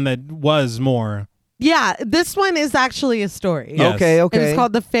was the one that was more. Yeah, this one is actually a story. Yes. Okay. And it's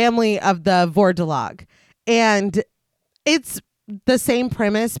called The Family of the Vordalag. And it's the same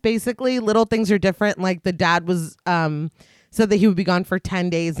premise, basically. Little things are different. Like the dad was said that he would be gone for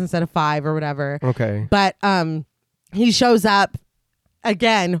 10 days instead of 5 or whatever. Okay. But he shows up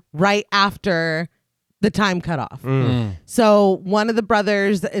again right after the time cut off. So one of the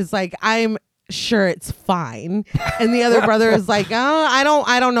brothers is like, I'm sure it's fine. And the other brother is like, oh, I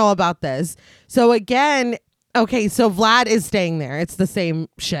don't know about this. So again, okay, so Vlad is staying there. It's the same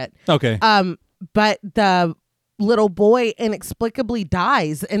shit. Okay. But the little boy inexplicably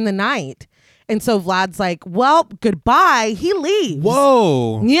dies in the night. And so Vlad's like, well, goodbye. He leaves.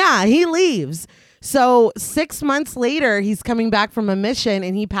 Whoa. Yeah, he leaves. So 6 months later, he's coming back from a mission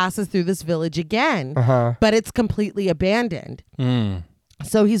and he passes through this village again, but it's completely abandoned.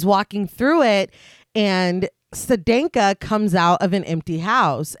 So he's walking through it and Sedenka comes out of an empty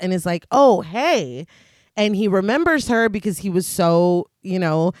house and is like, oh, hey. And he remembers her because he was so,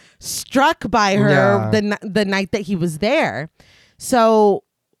 struck by her the night that he was there. So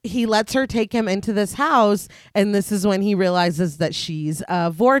he lets her take him into this house, and this is when he realizes that she's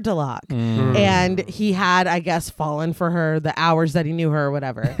a Vordalag. And he had, I guess, fallen for her the hours that he knew her or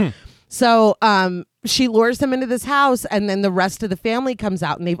whatever. So she lures him into this house, and then the rest of the family comes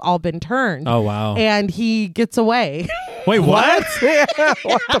out, and they've all been turned. Oh, wow. And he gets away. Wait, what? What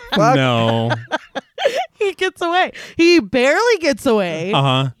the fuck? No. He gets away. He barely gets away,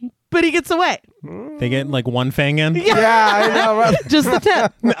 but he gets away. They get like one fang in? Yeah, I know. Right? Just the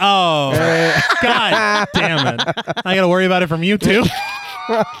tip. Oh, God damn it. I got to worry about it from you too.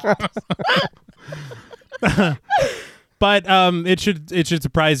 But it should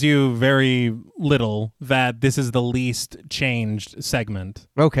surprise you very little that this is the least changed segment.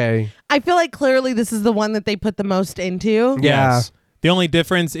 Okay. I feel like clearly this is the one that they put the most into. Yes. The only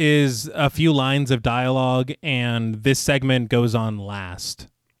difference is a few lines of dialogue, and this segment goes on last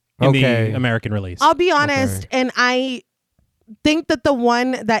in the American release. I'll be honest, and I think that the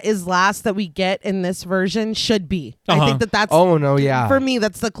one that is last that we get in this version should be. I think that that's... Oh, no, yeah. For me,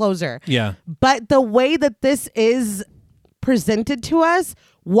 that's the closer. Yeah. But the way that this is presented to us,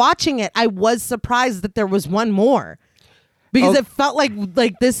 watching it, I was surprised that there was one more. Because it felt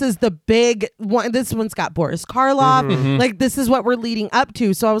like this is the big one. This one's got Boris Karloff. Like, this is what we're leading up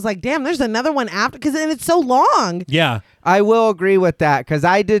to. So I was like, damn, there's another one after. Because then it's so long. Yeah. I will agree with that because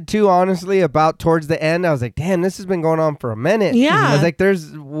I did too, honestly, about towards the end. I was like, damn, this has been going on for a minute. Yeah. I was like,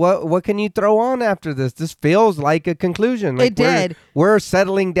 what can you throw on after this? This feels like a conclusion. Like It did. We're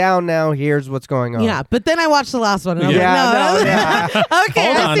settling down now. Here's what's going on. Yeah. But then I watched the last one. And I was Yeah, like, no. Okay,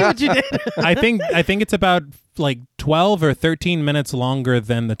 Hold I see on. what you did. I think it's about like 12 or 13 minutes longer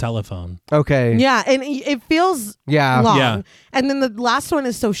than the telephone. Okay. Yeah. And it feels Yeah. long. Yeah. And then the last one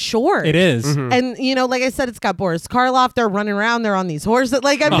is so short. It is. And, like I said, it's got Boris Karloff. They're running around. They're on these horses.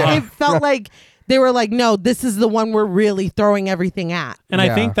 Like, it felt like They were like, no, this is the one we're really throwing everything at. And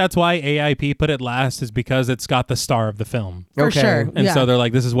I think that's why AIP put it last, is because it's got the star of the film. For sure. And so they're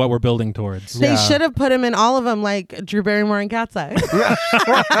like, this is what we're building towards. They should have put him in all of them, like Drew Barrymore and Cat's Eye.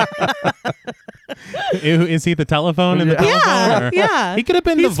 Is he the telephone in the telephone? Yeah. He could have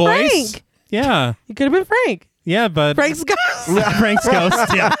been the voice. Frank. Yeah. He could have been Frank. Yeah, but Frank's ghost. Frank's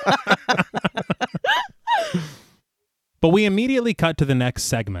ghost, yeah. But we immediately cut to the next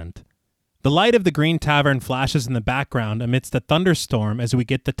segment. The light of the Green Tavern flashes in the background amidst a thunderstorm as we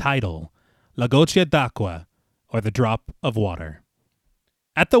get the title, La Goccia d'Acqua, or The Drop of Water.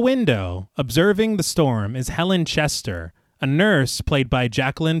 At the window, observing the storm, is Helen Chester, a nurse played by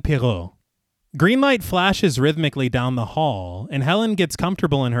Jacqueline Pirot. Green light flashes rhythmically down the hall, and Helen gets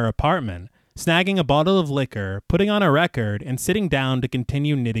comfortable in her apartment, snagging a bottle of liquor, putting on a record, and sitting down to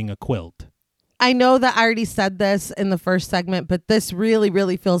continue knitting a quilt. I know that I already said this in the first segment, but this really,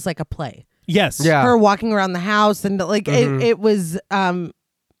 really feels like a play. Yes. Yeah. Her walking around the house and like it was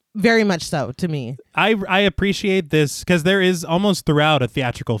very much so to me. I appreciate this because there is almost throughout a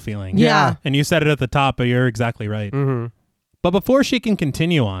theatrical feeling. Yeah. And you said it at the top, but you're exactly right. Mm-hmm. But before she can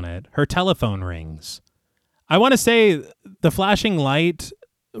continue on it, her telephone rings. I want to say the flashing light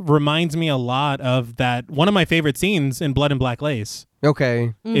reminds me a lot of that one of my favorite scenes in Blood and Black Lace.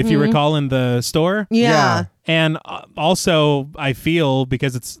 Okay. If you recall, in the store. Yeah. And also, I feel,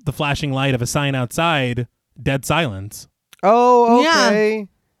 because it's the flashing light of a sign outside, dead silence. Oh, okay.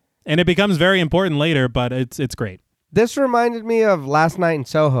 And it becomes very important later, but it's great. This reminded me of Last Night in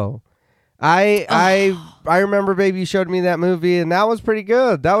Soho. I remember, baby, you showed me that movie, and that was pretty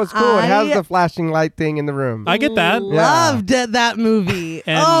good. That was cool. It has the flashing light thing in the room. I get that. Loved that movie.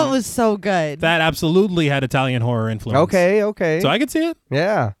 And oh, it was so good. That absolutely had Italian horror influence. Okay. So I could see it.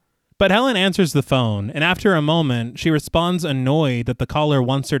 Yeah. But Helen answers the phone, and after a moment, she responds annoyed that the caller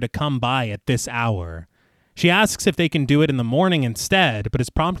wants her to come by at this hour. She asks if they can do it in the morning instead, but is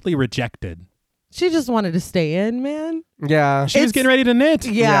promptly rejected. She just wanted to stay in, man. Yeah. She was getting ready to knit.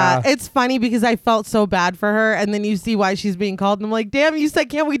 Yeah, it's funny because I felt so bad for her, and then you see why she's being called, and I'm like, damn, you said,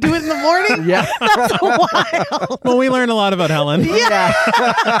 can't we do it in the morning? Yeah. That's wild. Well, we learned a lot about Helen. Yeah.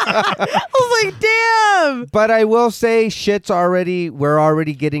 I was like, damn. But I will say we're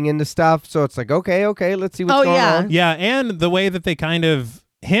already getting into stuff, so it's like, okay, let's see what's going on. Yeah, and the way that they kind of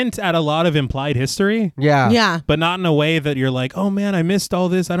hint at a lot of implied history. Yeah. But not in a way that you're like, oh man, I missed all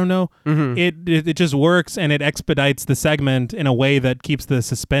this. I don't know. Mm-hmm. It just works, and it expedites the segment in a way that keeps the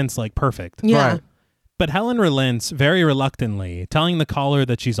suspense like perfect. Yeah. Right. But Helen relents very reluctantly, telling the caller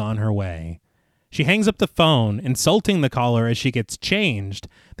that she's on her way. She hangs up the phone, insulting the caller as she gets changed.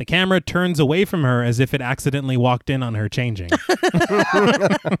 The camera turns away from her as if it accidentally walked in on her changing.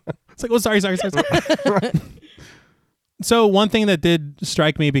 It's like, oh, sorry. So one thing that did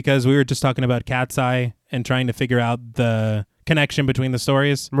strike me, because we were just talking about Cat's Eye and trying to figure out the connection between the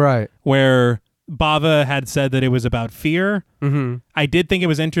stories, Right. where Bava had said that it was about fear. Mm-hmm. I did think it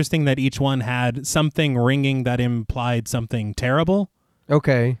was interesting that each one had something ringing that implied something terrible.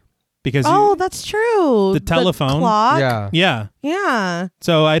 Okay. Because That's true. The telephone. clock. Yeah. yeah. Yeah.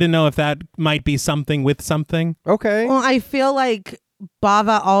 So I didn't know if that might be something with something. Okay. Well, I feel like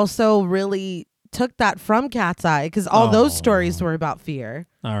Bava also really took that from Cat's Eye, because all those stories were about fear.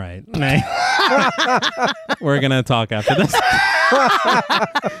 All right. We're going to talk after this.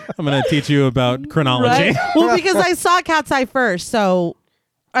 I'm going to teach you about chronology. Right? Well, because I saw Cat's Eye first, so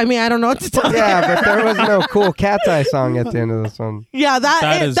I mean, I don't know what to tell you. Yeah, but there was no cool Cat's Eye song at the end of this one. Yeah,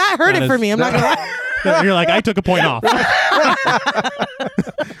 that hurt it for me. I'm not going to lie. You're like, I took a point off.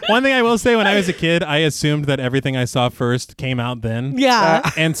 One thing I will say, when I was a kid, I assumed that everything I saw first came out then. Yeah.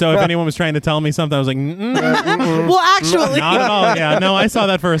 And so if anyone was trying to tell me something, I was like, Well, actually. not at all. Yeah, no, I saw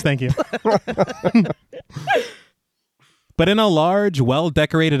that first. Thank you. But in a large,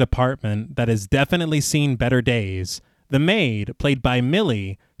 well-decorated apartment that has definitely seen better days, the maid, played by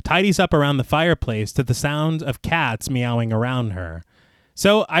Millie, tidies up around the fireplace to the sound of cats meowing around her.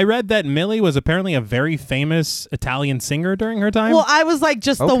 So I read that Millie was apparently a very famous Italian singer during her time. Well, I was like,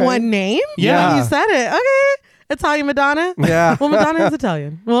 just the one name? Yeah. When you said it. Okay. Italian Madonna? Yeah. Well, Madonna is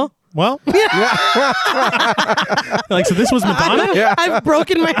Italian. Well, like, so this was Madonna? I've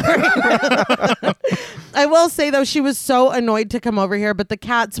broken my brain. I will say, though, she was so annoyed to come over here, but the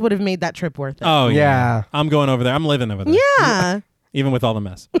cats would have made that trip worth it. Oh, yeah. Yeah. I'm going over there. I'm living over there. Yeah. Even with all the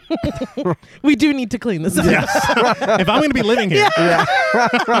mess. We do need to clean this up. If I'm going to be living here. Yeah.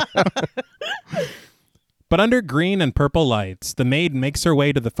 But under green and purple lights, the maid makes her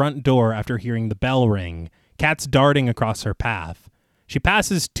way to the front door after hearing the bell ring, cats darting across her path. She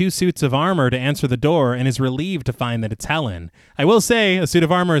passes 2 suits of armor to answer the door and is relieved to find that it's Helen. I will say a suit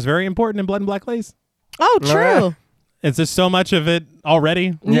of armor is very important in Blood and Black Lace. Oh, true. It's just so much of it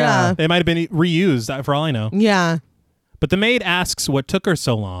already. Yeah. It might have been reused for all I know. Yeah. But the maid asks what took her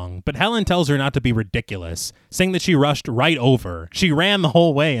so long, but Helen tells her not to be ridiculous, saying that she rushed right over. She ran the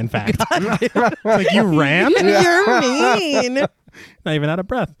whole way, in fact. Like, you ran? You're mean. Not even out of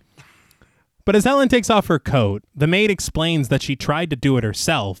breath. But as Helen takes off her coat, the maid explains that she tried to do it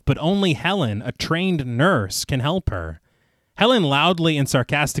herself, but only Helen, a trained nurse, can help her. Helen loudly and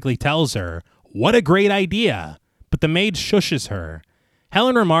sarcastically tells her, "What a great idea!" But the maid shushes her.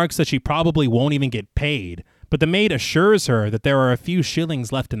 Helen remarks that she probably won't even get paid, but the maid assures her that there are a few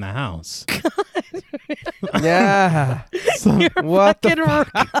shillings left in the house. Yeah. You're What the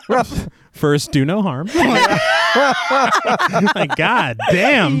fucking First, do no harm. My God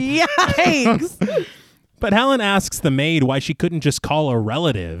damn. Yikes. But Helen asks the maid why she couldn't just call a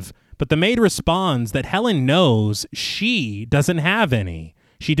relative. But the maid responds that Helen knows she doesn't have any.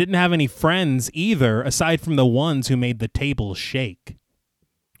 She didn't have any friends either, aside from the ones who made the table shake.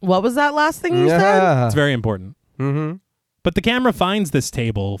 What was that last thing you said? It's very important. Mm-hmm. But the camera finds this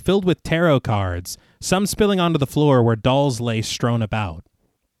table filled with tarot cards, some spilling onto the floor where dolls lay strewn about.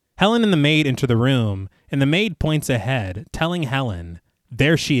 Helen and the maid enter the room, and the maid points ahead, telling Helen,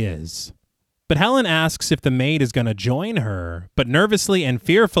 there she is. But Helen asks if the maid is going to join her, but nervously and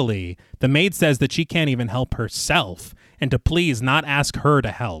fearfully, the maid says that she can't even help herself, and to please not ask her to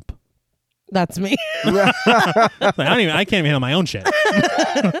help. That's me. Like, I can't even handle my own shit.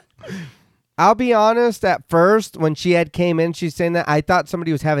 I'll be honest, at first, when she had came in, she's saying that, I thought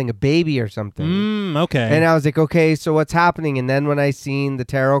somebody was having a baby or something. Okay. And I was like, okay, so what's happening? And then when I seen the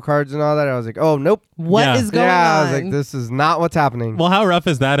tarot cards and all that, I was like, oh, nope. What is going on? I was like, this is not what's happening. Well, how rough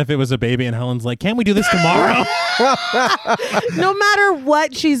is that if it was a baby and Helen's like, can't we do this tomorrow? No matter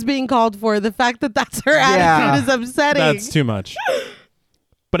what she's being called for, the fact that that's her attitude is upsetting. That's too much.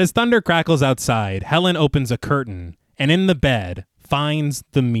 But as thunder crackles outside, Helen opens a curtain and in the bed finds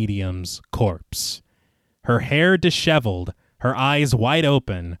the medium's corpse. Her hair disheveled, her eyes wide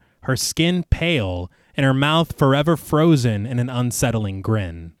open, her skin pale, and her mouth forever frozen in an unsettling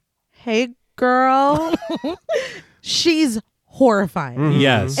grin. Hey, girl. She's horrifying. Mm-hmm.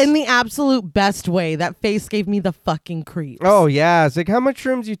 Yes. In the absolute best way. That face gave me the fucking creeps. Oh, yeah. It's like, how much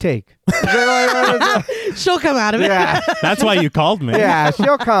shrooms you take? She'll come out of it. Yeah. That's why you called me. Yeah,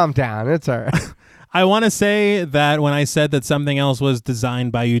 she'll calm down. It's all right. I want to say that when I said that something else was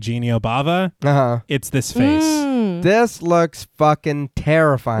designed by Eugenio Bava, it's this face. This looks fucking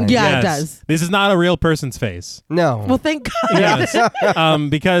terrifying. Yeah, it does. This is not a real person's face. No. Well, thank God. Yes.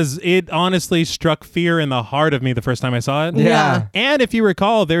 Because it honestly struck fear in the heart of me the first time I saw it. Yeah. And if you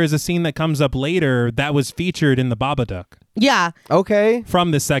recall, there is a scene that comes up later that was featured in the Babadook Yeah. Okay.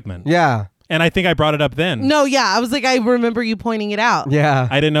 from this segment. Yeah. And I think I brought it up then. No, yeah. I was like, I remember you pointing it out. Yeah.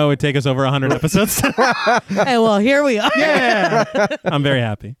 I didn't know it would take us over 100 episodes. Hey, well, here we are. Yeah. I'm very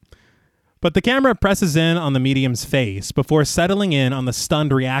happy. But the camera presses in on the medium's face before settling in on the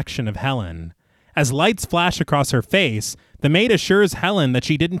stunned reaction of Helen. As lights flash across her face, the maid assures Helen that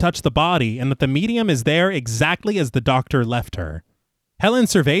she didn't touch the body and that the medium is there exactly as the doctor left her. Helen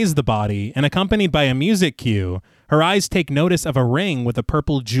surveys the body, and accompanied by a music cue, her eyes take notice of a ring with a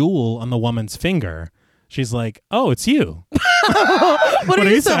purple jewel on the woman's finger. She's like, oh, it's you. What are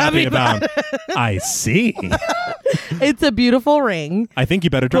you so happy about? I see. It's a beautiful ring. I think you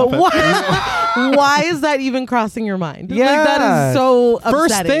better drop But it. why is that even crossing your mind? Yeah. Like, that is so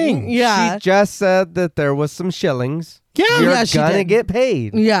First upsetting. thing. Yeah. She just said that there was some shillings. Yeah. You're Yeah, she gonna did. get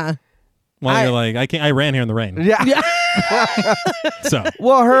paid. Yeah. Well, you're like, I ran here in the rain. Yeah. Yeah. So,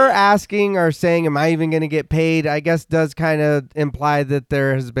 Well, her asking or saying, am I even going to get paid, I guess does kind of imply that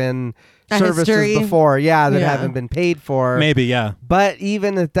there has been A services history. before, that Yeah. haven't been paid for. maybe, yeah. But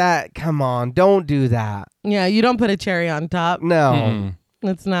even at that, come on, don't do that. Yeah. You don't put a cherry on top. No. Mm.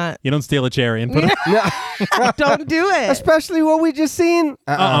 It's not. You don't steal a cherry and put it. No. Don't do it. Especially what we just seen.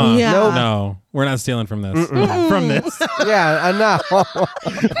 Yeah. Nope. No, we're not stealing from this. From this. Yeah, no.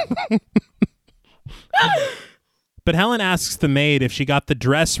 But Helen asks the maid if she got the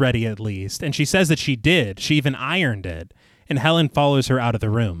dress ready at least, and she says that she did. She even ironed it, and Helen follows her out of the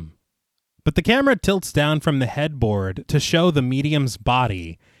room. But the camera tilts down from the headboard to show the medium's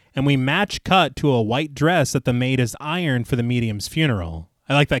body, and we match cut to a white dress that the maid has ironed for the medium's funeral.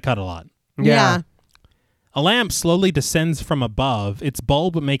 I like that cut a lot. Yeah. A lamp slowly descends from above, its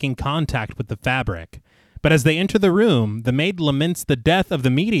bulb making contact with the fabric. But as they enter the room, the maid laments the death of the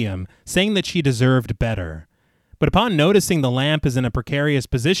medium, saying that she deserved better. But upon noticing the lamp is in a precarious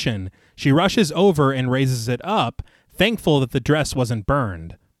position, she rushes over and raises it up, thankful that the dress wasn't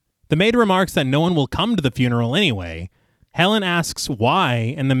burned. The maid remarks that no one will come to the funeral anyway. Helen asks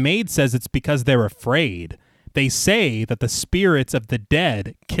why, and the maid says it's because they're afraid. They say that the spirits of the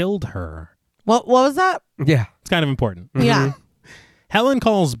dead killed her. What was that? Yeah. It's kind of important. Yeah. Helen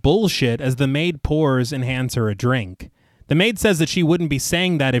calls bullshit as the maid pours and hands her a drink. The maid says that she wouldn't be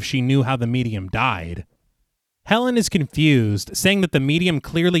saying that if she knew how the medium died. Helen is confused, saying that the medium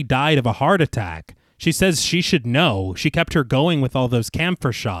clearly died of a heart attack. She says she should know. She kept her going with all those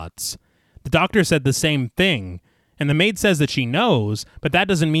camphor shots. The doctor said the same thing, and the maid says that she knows, but that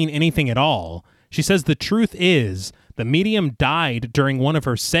doesn't mean anything at all. She says the truth is the medium died during one of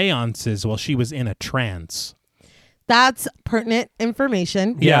her seances while she was in a trance. That's pertinent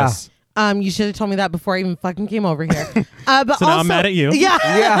information. Yes. You should have told me that before I even fucking came over here. But So now I'm mad at you. Yeah.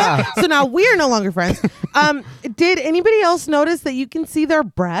 Yeah. So now we're no longer friends. Did anybody else notice that you can see their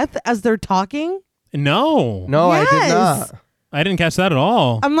breath as they're talking? No. No, I did Yes. not. I didn't catch that at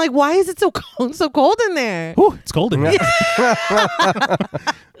all. I'm like, why is it so cold, in there? Whew, it's cold in here.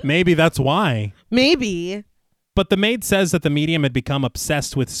 Maybe that's why. Maybe. But the maid says that the medium had become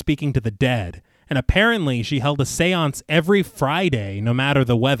obsessed with speaking to the dead, and apparently she held a seance every Friday, no matter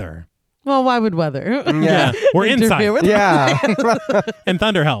the weather. Well, why would weather? Yeah. We're inside. Interfere with Yeah. And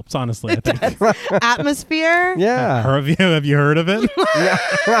thunder helps, honestly, I think. atmosphere? Yeah. Have you heard of it?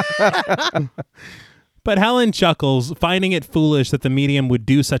 But Helen chuckles, finding it foolish that the medium would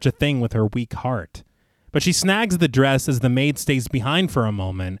do such a thing with her weak heart. But she snags the dress as the maid stays behind for a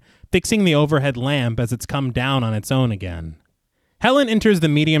moment, fixing the overhead lamp as it's come down on its own again. Helen enters the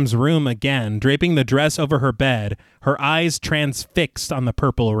medium's room again, draping the dress over her bed, her eyes transfixed on the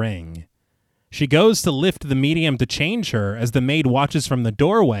purple ring. She goes to lift the medium to change her as the maid watches from the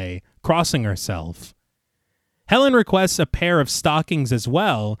doorway, crossing herself. Helen requests a pair of stockings as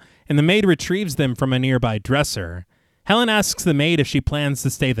well, and the maid retrieves them from a nearby dresser. Helen asks the maid if she plans to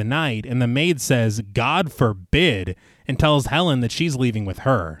stay the night, and the maid says, "God forbid," and tells Helen that she's leaving with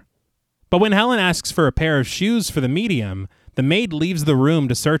her. But when Helen asks for a pair of shoes for the medium, the maid leaves the room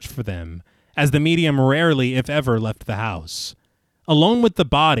to search for them, as the medium rarely, if ever, left the house. Alone with the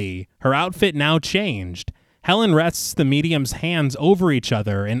body, her outfit now changed, Helen rests the medium's hands over each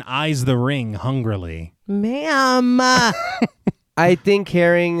other and eyes the ring hungrily. Ma'am. I think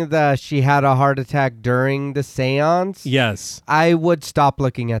hearing that she had a heart attack during the seance, Yes. I would stop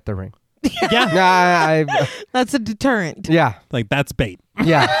looking at the ring. Yeah. Nah, That's a deterrent. yeah. Like, that's bait.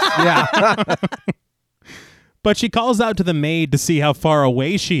 Yeah. Yeah. But she calls out to the maid to see how far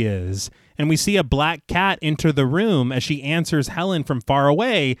away she is, and we see a black cat enter the room as she answers Helen from far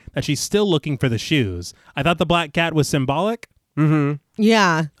away that she's still looking for the shoes. I thought the black cat was symbolic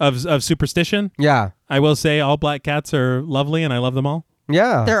Yeah. of superstition. Yeah. I will say all black cats are lovely, and I love them all.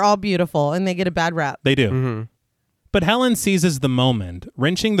 Yeah. They're all beautiful and they get a bad rap. They do. Mm-hmm. But Helen seizes the moment,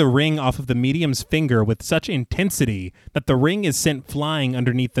 wrenching the ring off of the medium's finger with such intensity that the ring is sent flying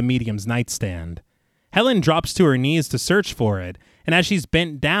underneath the medium's nightstand. Helen drops to her knees to search for it, and as she's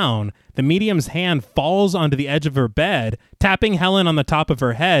bent down, the medium's hand falls onto the edge of her bed, tapping Helen on the top of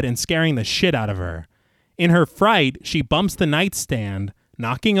her head and scaring the shit out of her. In her fright, she bumps the nightstand,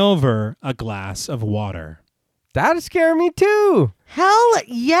 knocking over a glass of water. That'd scare me too. Hell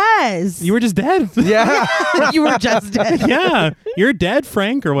yes. You were just dead. Yeah. You were just dead. Yeah, you're dead,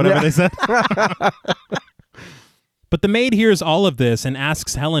 Frank, or whatever they said. But the maid hears all of this and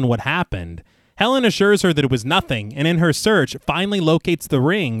asks Helen what happened. Helen assures her that it was nothing, and in her search, finally locates the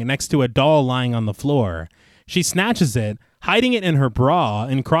ring next to a doll lying on the floor. She snatches it, hiding it in her bra,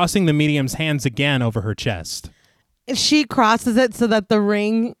 and crossing the medium's hands again over her chest. She crosses it so that the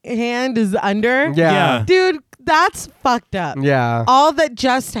ring hand is under. Yeah. Dude, that's fucked up. Yeah. All that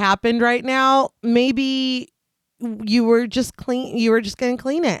just happened right now, maybe you were just going to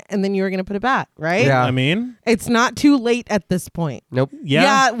clean it and then you were going to put it back, right? Yeah. I mean, It's not too late at this point. Nope.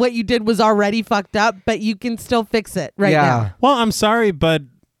 yeah. What you did was already fucked up, but you can still fix it right Yeah. now. Well, I'm sorry, but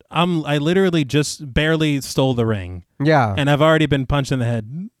I literally just barely stole the ring, Yeah. and I've already been punched in the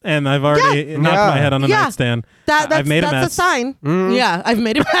head, and I've already knocked Yeah. my head on a Yeah. nightstand. That's I've made a that's mess. a sign. Mm. Yeah, I've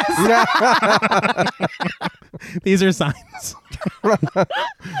made a mess. These are signs.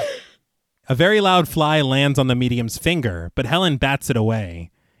 A very loud fly lands on the medium's finger, but Helen bats it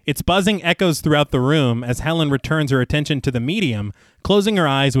away. Its buzzing echoes throughout the room as Helen returns her attention to the medium, closing her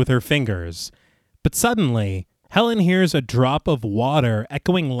eyes with her fingers. But suddenly, Helen hears a drop of water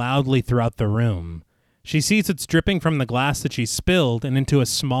echoing loudly throughout the room. She sees it's dripping from the glass that she spilled and into a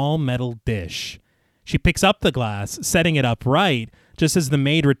small metal dish. She picks up the glass, setting it upright, just as the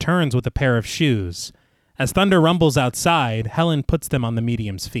maid returns with a pair of shoes. As thunder rumbles outside, Helen puts them on the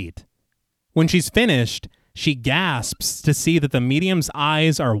medium's feet. When she's finished, She gasps to see that the medium's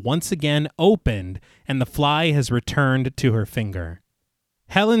eyes are once again opened and the fly has returned to her finger.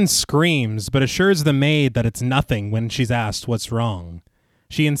 Helen screams but assures the maid that it's nothing when she's asked what's wrong.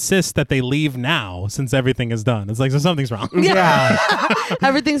 She insists that they leave now since everything is done. It's like, so something's wrong. Yeah.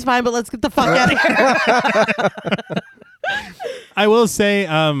 Everything's fine, but let's get the fuck out of here. I will say,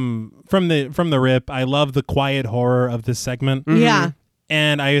 from the rip, I love the quiet horror of this segment. Mm-hmm. Yeah.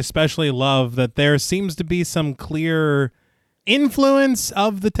 And I especially love that there seems to be some clear influence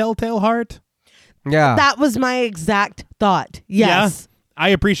of the Telltale Heart. Yeah. That was my exact thought. Yes. Yeah, I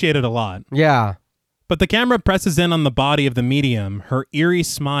appreciate it a lot. Yeah. But the camera presses in on the body of the medium, her eerie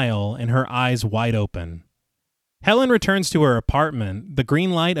smile and her eyes wide open. Helen returns to her apartment, the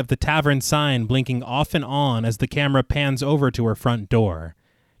green light of the tavern sign blinking off and on as the camera pans over to her front door.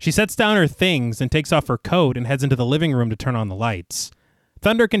 She sets down her things and takes off her coat and heads into the living room to turn on the lights.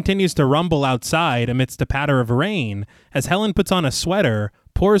 Thunder continues to rumble outside amidst a patter of rain as Helen puts on a sweater,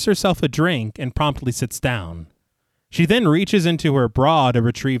 pours herself a drink, and promptly sits down. She then reaches into her bra to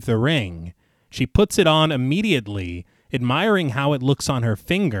retrieve the ring. She puts it on immediately, admiring how it looks on her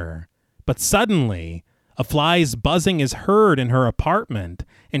finger. But suddenly, a fly's buzzing is heard in her apartment,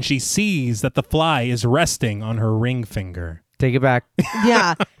 and she sees that the fly is resting on her ring finger. Take it back.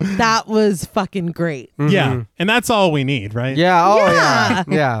 Yeah. That was fucking great. Mm-hmm. Yeah, and that's all we need, right? Yeah. Oh, Yeah.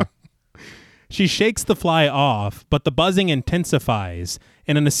 yeah. She shakes the fly off, but the buzzing intensifies,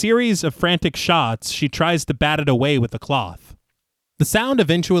 and in a series of frantic shots, she tries to bat it away with a cloth. The sound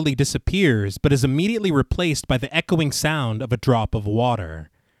eventually disappears, but is immediately replaced by the echoing sound of a drop of water.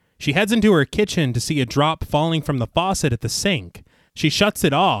 She heads into her kitchen to see a drop falling from the faucet at the sink. She shuts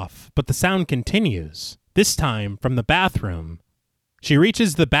it off, but the sound continues, this time from the bathroom. She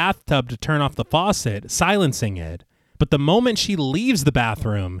reaches the bathtub to turn off the faucet, silencing it. But the moment she leaves the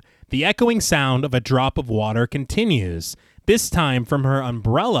bathroom, the echoing sound of a drop of water continues, this time from her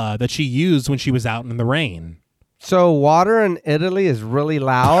umbrella that she used when she was out in the rain. So water in Italy is really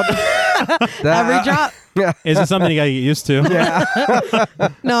loud. Every drop. Is it something you gotta get used to? Yeah.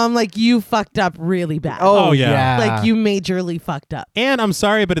 No, I'm like, you fucked up really bad. Oh, yeah. yeah. Like, you majorly fucked up. And I'm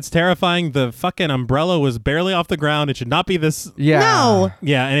sorry, but it's terrifying. The fucking umbrella was barely off the ground. It should not be this. Yeah. No.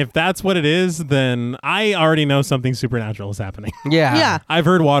 Yeah, and if that's what it is, then I already know something supernatural is happening. Yeah. Yeah. I've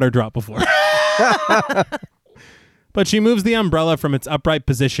heard water drop before. But she moves the umbrella from its upright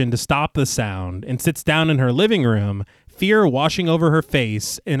position to stop the sound and sits down in her living room, fear washing over her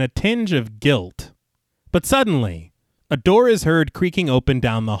face in a tinge of guilt. But suddenly, a door is heard creaking open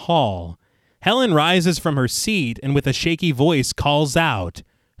down the hall. Helen rises from her seat and with a shaky voice calls out,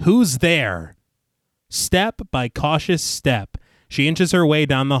 "Who's there?" Step by cautious step, she inches her way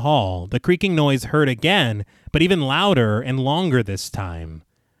down the hall, the creaking noise heard again, but even louder and longer this time.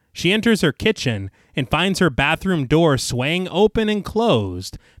 She enters her kitchen and finds her bathroom door swaying open and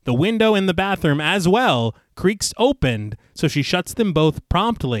closed. The window in the bathroom as well creaks opened, so she shuts them both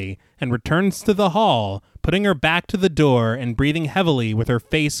promptly and returns to the hall, putting her back to the door and breathing heavily with her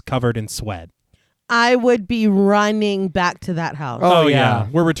face covered in sweat. I would be running back to that house. Oh, yeah.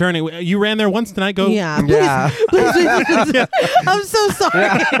 We're returning. You ran there once tonight? Go. Yeah. Please, Yeah. please. I'm so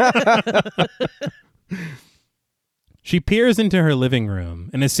sorry. She peers into her living room,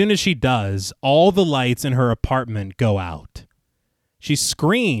 and as soon as she does, all the lights in her apartment go out. She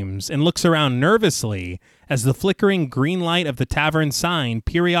screams and looks around nervously as the flickering green light of the tavern sign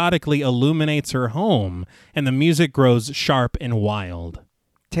periodically illuminates her home, and the music grows sharp and wild.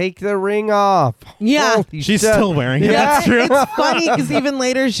 Take the ring off. Yeah. Holy She's shit. still wearing it. Yeah. That's true. It's funny because even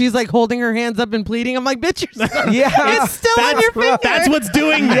later she's like holding her hands up and pleading. I'm like, bitch, you're still, Yeah. it's still on your finger. That's what's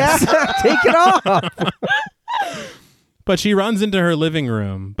doing this. Yeah. Take it off. But she runs into her living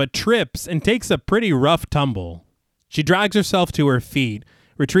room, but trips and takes a pretty rough tumble. She drags herself to her feet,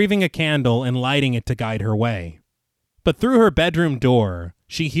 retrieving a candle and lighting it to guide her way. But through her bedroom door,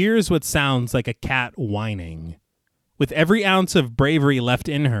 she hears what sounds like a cat whining. With every ounce of bravery left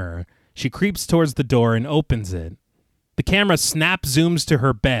in her, she creeps towards the door and opens it. The camera snap zooms to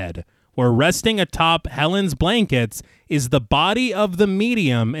her bed, where resting atop Helen's blankets is the body of the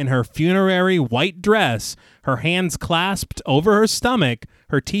medium in her funerary white dress, her hands clasped over her stomach,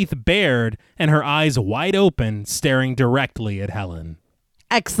 her teeth bared, and her eyes wide open, staring directly at Helen.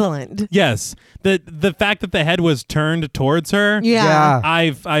 Excellent. Yes, the fact that the head was turned towards her, Yeah.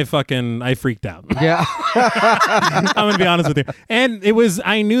 I freaked out. Yeah. I'm gonna be honest with you. And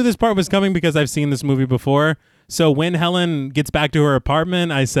I knew this part was coming because I've seen this movie before. So when Helen gets back to her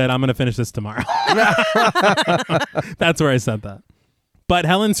apartment, I said, I'm gonna finish this tomorrow. That's where I said that. But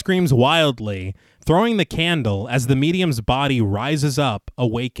Helen screams wildly, throwing the candle as the medium's body rises up,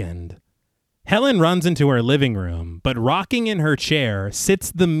 awakened. Helen runs into her living room, but rocking in her chair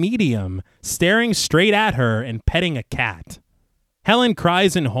sits the medium, staring straight at her and petting a cat. Helen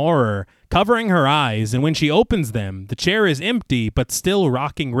cries in horror, covering her eyes, and when she opens them, the chair is empty but still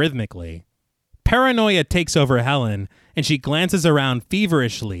rocking rhythmically. Paranoia takes over Helen, and she glances around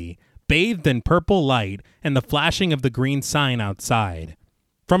feverishly, bathed in purple light and the flashing of the green sign outside.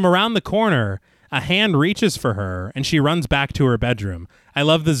 From around the corner, a hand reaches for her, and she runs back to her bedroom. I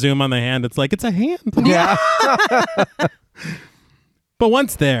love the zoom on the hand. It's like, it's a hand. Yeah. But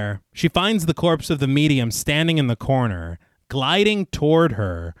once there, she finds the corpse of the medium standing in the corner, gliding toward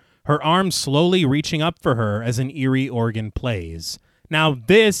her, her arms slowly reaching up for her as an eerie organ plays. Now,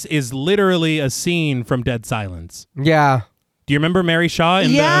 this is literally a scene from Dead Silence. Yeah. Do you remember Mary Shaw?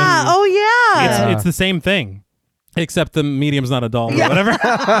 Yeah. Oh, yeah. It's the same thing, except the medium's not a doll or whatever.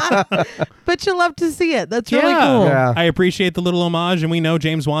 But you love to see it. That's really Yeah. cool. Yeah. I appreciate the little homage, and we know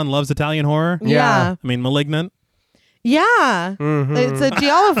James Wan loves Italian horror. Yeah. I mean, Malignant. Yeah. Mhm. It's a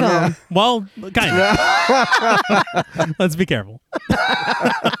giallo film. Well, kind of. Let's be careful.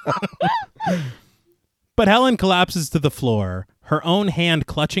 But Helen collapses to the floor, her own hand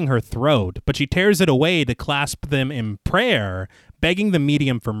clutching her throat, but she tears it away to clasp them in prayer, begging the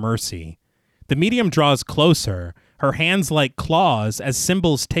medium for mercy. The medium draws closer, her hands like claws as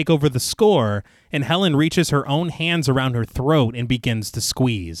cymbals take over the score, and Helen reaches her own hands around her throat and begins to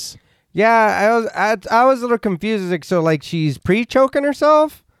squeeze. Yeah, I was a little confused. Like, so, like, she's pre-choking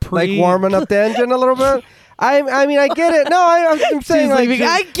herself, like warming up the engine a little bit. I mean, I get it. No, I'm saying, She's like, leaving.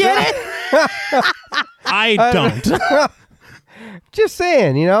 I get it. I don't. just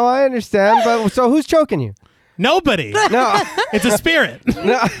saying, I understand. But so, who's choking you? Nobody. No, It's a spirit.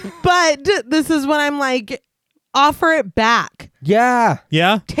 no. But this is when I'm like, offer it back. Yeah.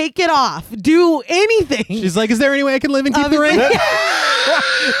 Yeah? Take it off. Do anything. She's like, is there any way I can live and keep the ring?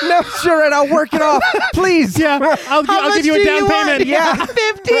 No, sure, right. I'll work it off, please. Yeah, I'll give you a down payment. Yeah,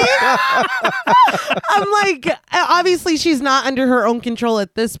 50. I'm like, obviously she's not under her own control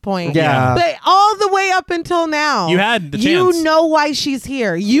at this point. Yeah. But all the way up until now, You had the chance. You know why she's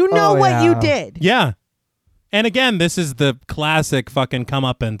here. You know what you did. Yeah. And again, this is the classic fucking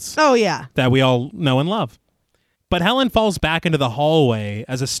comeuppance Oh yeah. that we all know and love. But Helen falls back into the hallway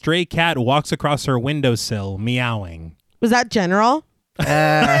as a stray cat walks across her windowsill, meowing. Was that General?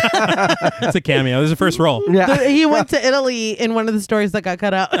 It's a cameo. This is the first role. Yeah. He went to Italy in one of the stories that got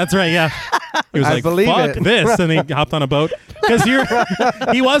cut out. That's right, yeah. He was I like, believe fuck it. this. And he hopped on a boat. Because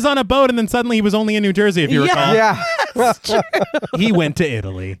he was on a boat and then suddenly he was only in New Jersey, if you recall. Yeah. He went to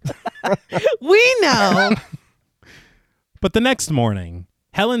Italy. We know. But the next morning,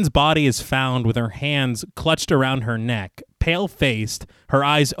 Helen's body is found with her hands clutched around her neck, pale-faced, her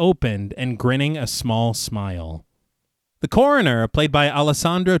eyes opened, and grinning a small smile. The coroner, played by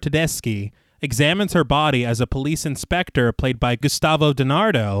Alessandro Tedeschi, examines her body as a police inspector, played by Gustavo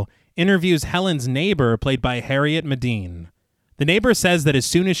DiNardo, interviews Helen's neighbor, played by Harriet Medine. The neighbor says that as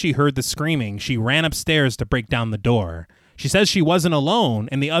soon as she heard the screaming, she ran upstairs to break down the door. She says she wasn't alone,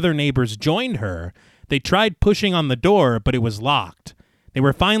 and the other neighbors joined her. They tried pushing on the door, but it was locked. They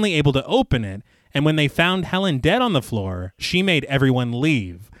were finally able to open it, and when they found Helen dead on the floor, she made everyone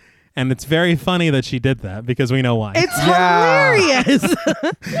leave. And it's very funny that she did that, because we know why. It's hilarious.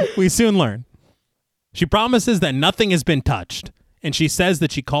 We soon learn. She promises that nothing has been touched, and she says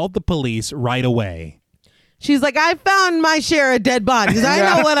that she called the police right away. She's like, I found my share of dead bodies. I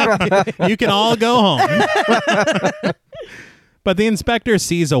know what I'm doing. You can all go home. But the inspector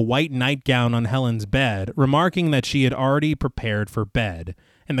sees a white nightgown on Helen's bed, remarking that she had already prepared for bed,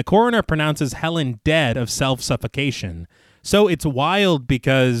 and the coroner pronounces Helen dead of self-suffocation. So it's wild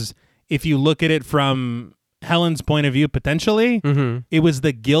because if you look at it from Helen's point of view, potentially, it was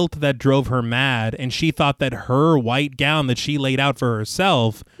the guilt that drove her mad, and she thought that her white gown that she laid out for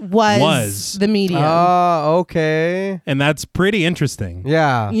herself was the medium. Oh, okay. And that's pretty interesting.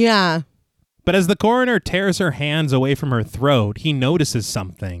 Yeah. Yeah. But as the coroner tears her hands away from her throat, he notices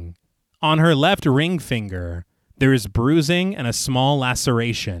something. On her left ring finger, there is bruising and a small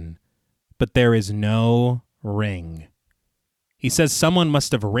laceration, but there is no ring. He says someone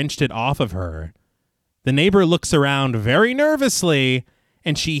must have wrenched it off of her. The neighbor looks around very nervously,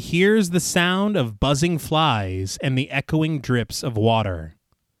 and she hears the sound of buzzing flies and the echoing drips of water.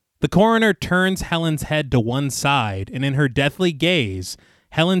 The coroner turns Helen's head to one side, and in her deathly gaze,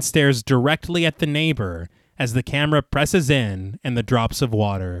 Helen stares directly at the neighbor as the camera presses in and the drops of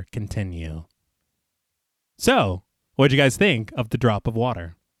water continue. So, what'd you guys think of the drop of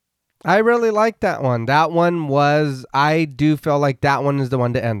water? I really like that one. That one I do feel like that one is the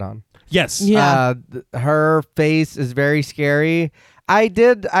one to end on. Yes. Yeah. Her face is very scary. I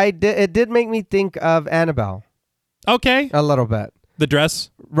did. It did make me think of Annabelle Okay. a little bit. The dress.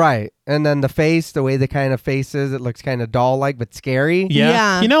 Right. And then the face, the way the kind of face is, it looks kind of doll-like but scary.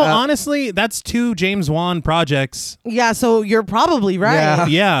 Yeah. You know, honestly, that's 2 James Wan projects. Yeah, so you're probably right. Yeah.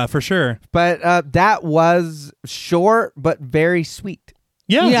 Yeah, for sure. But that was short but very sweet.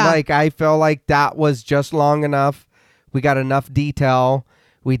 Yeah. Yeah. Like, I feel like that was just long enough. We got enough detail.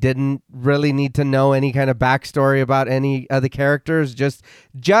 We didn't really need to know any kind of backstory about any of the characters.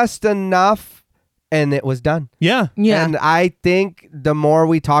 Just enough. And it was done. Yeah. Yeah. And I think the more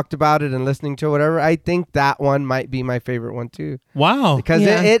we talked about it and listening to whatever, I think that one might be my favorite one too. Wow. Because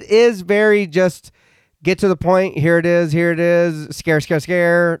Yeah. it is very just get to the point. Here it is. Scare, scare,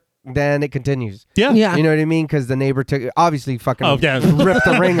 scare. Then it continues. Yeah. Yeah. You know what I mean? Because the neighbor took obviously fucking ripped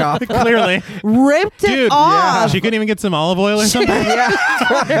the ring off. Clearly. Ripped it Dude, off. she couldn't even get some olive oil or something.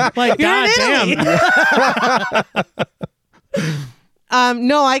 Like, You're in goddamn.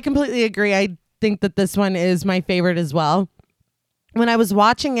 No, I completely agree. I think that this one is my favorite as well. When I was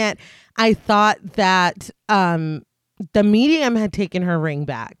watching it, I thought that the medium had taken her ring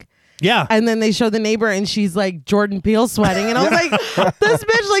back. Yeah. And then they show the neighbor and she's like Jordan Peele sweating. And I was like, this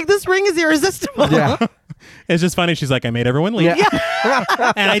bitch, like, this ring is irresistible. Yeah. It's just funny. She's like, I made everyone leave. Yeah.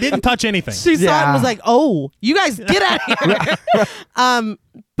 And I didn't touch anything. She saw it Yeah. and was like, oh, you guys get out of here.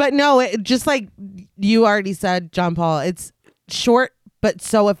 But no, it just like you already said, John Paul, it's short but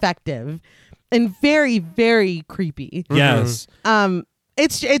so effective and very, very creepy. Yes.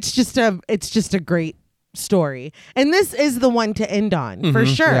 It's just a great story. And this is the one to end on for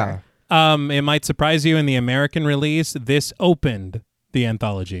sure. Yeah. It might surprise you in the American release. This opened the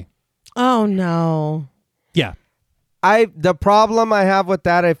anthology. Oh no. Yeah. The problem I have with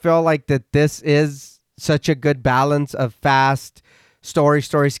that, I feel like that this is such a good balance of fast story,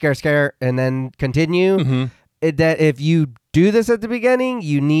 scare, and then continue. That if you do this at the beginning,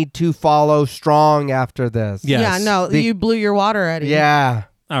 you need to follow strong after this. Yes. Yeah, no, you blew your water, Eddie. Yeah.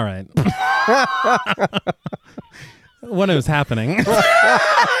 All right. What is happening?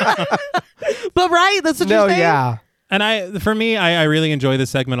 But right, that's what No, you're saying. yeah. And for me, I really enjoy this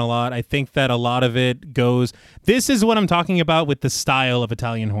segment a lot. I think that a lot of it goes. This is what I'm talking about with the style of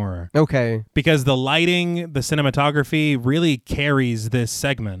Italian horror, Okay. because the lighting, the cinematography really carries this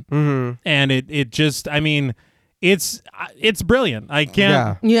segment, and it just, I mean, it's brilliant. I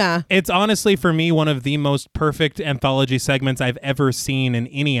can't. Yeah. Yeah. It's honestly for me one of the most perfect anthology segments I've ever seen in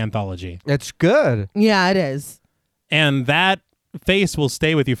any anthology, It's good. Yeah, it is. and that face will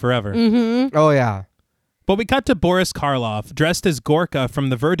stay with you forever. Oh, yeah. But we cut to Boris Karloff, dressed as Gorka from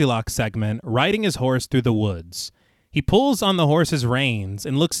the Verdilac segment, riding his horse through the woods. He pulls on the horse's reins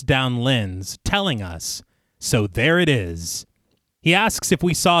and looks down Lynn's, telling us, "So there it is." He asks if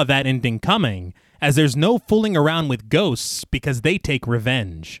we saw that ending coming, as there's no fooling around with ghosts because they take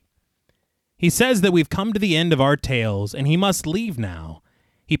revenge. He says that we've come to the end of our tales and he must leave now.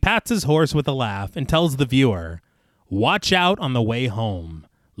 He pats his horse with a laugh and tells the viewer, "Watch out on the way home.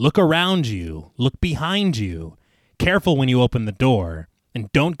 Look around you. Look behind you. Careful when you open the door.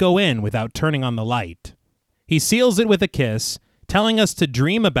 And don't go in without turning on the light." He seals it with a kiss, telling us to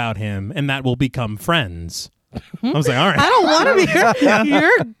dream about him and that we'll become friends. I was like, all right. I don't want to be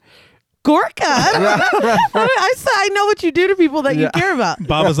your Gorka. I know what you do to people that you care about.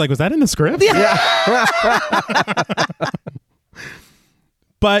 Bob was like, was that in the script?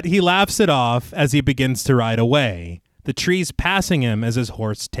 But he laughs it off as he begins to ride away, the trees passing him as his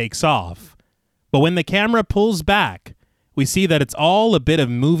horse takes off. But when the camera pulls back, we see that it's all a bit of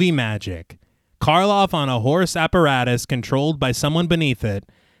movie magic. Karloff on a horse apparatus controlled by someone beneath it,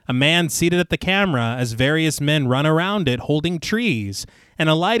 a man seated at the camera as various men run around it holding trees, and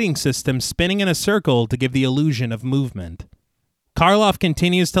a lighting system spinning in a circle to give the illusion of movement. Karloff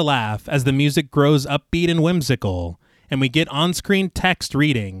continues to laugh as the music grows upbeat and whimsical, and we get on-screen text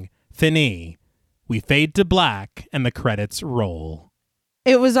reading, "Fini." We fade to black, and the credits roll.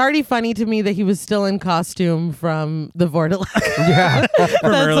 It was already funny to me that he was still in costume from the Vortilac. Yeah. That's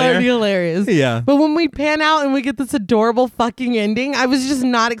earlier. already hilarious. Yeah. But when we pan out and we get this adorable fucking ending, I was just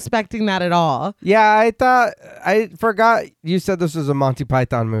not expecting that at all. Yeah, I forgot you said this was a Monty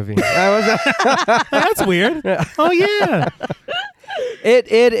Python movie. That's weird. Oh, yeah. It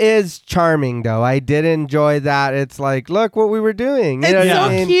is charming though. I did enjoy that. It's like, look what we were doing. You It's know so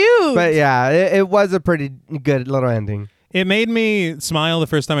what I mean? cute. But yeah, it was a pretty good little ending. It made me smile the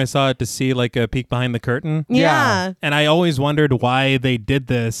first time I saw it to see like a peek behind the curtain. yeah. And I always wondered why they did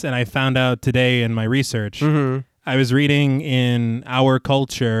this. And I found out today in my research. I was reading in Our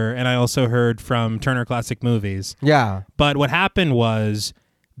Culture, and I also heard from Turner Classic Movies. Yeah. But what happened was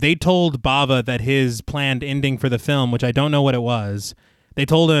they told Bava that his planned ending for the film, which I don't know what it was, they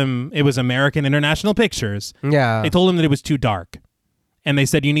told him it was American International Pictures. Yeah. They told him that it was too dark. And they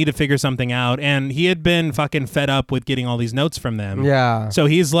said, you need to figure something out. And he had been fucking fed up with getting all these notes from them. Yeah. So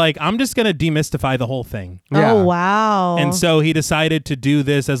he's like, I'm just going to demystify the whole thing. Yeah. Oh, wow. And so he decided to do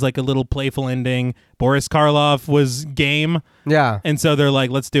this as like a little playful ending. Boris Karloff was game. Yeah. And so they're like,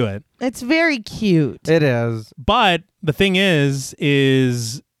 let's do it. It's very cute. It is. But the thing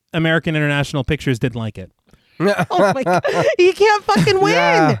is American International Pictures didn't like it. Oh my God. You can't fucking win.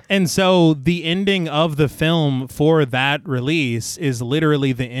 Yeah. And so the ending of the film for that release is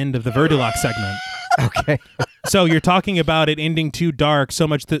literally the end of the Verduloc segment. Okay. So you're talking about it ending too dark so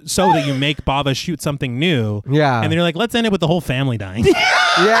much so that you make Bava shoot something new. Yeah. And then you're like, let's end it with the whole family dying.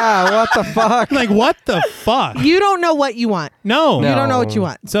 Yeah. What the fuck? Like, what the fuck? You don't know what you want. No. You don't know what you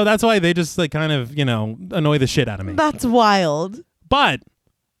want. So that's why they just like kind of, annoy the shit out of me. That's wild. But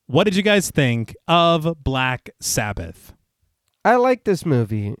what did you guys think of Black Sabbath? I like this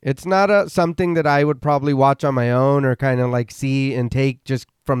movie. It's not something that I would probably watch on my own or kind of like see and take just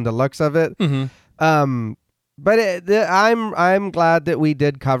from the looks of it. Mm-hmm. But I'm glad that we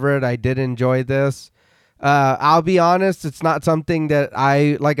did cover it. I did enjoy this. I'll be honest, it's not something that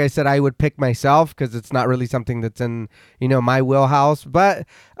like I said, I would pick myself because it's not really something that's in, my wheelhouse. But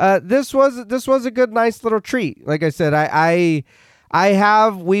this was a good, nice little treat. Like I said,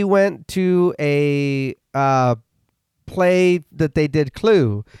 we went to a play that they did,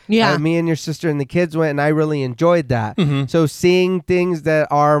 Clue. Yeah. Me and your sister and the kids went, and I really enjoyed that. Mm-hmm. So seeing things that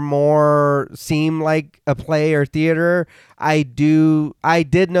seem like a play or theater, I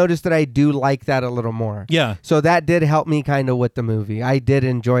did notice that I do like that a little more. Yeah. So that did help me kind of with the movie. I did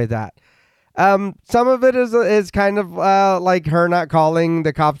enjoy that. Some of it is kind of like her not calling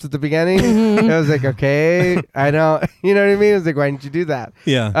the cops at the beginning. I was like, okay, I don't, you know what I mean? I was like, why didn't you do that?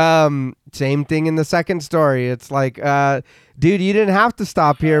 Yeah. Same thing in the second story. It's like, dude, you didn't have to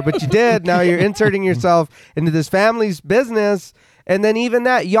stop here, but you did. Now you're inserting yourself into this family's business. And then even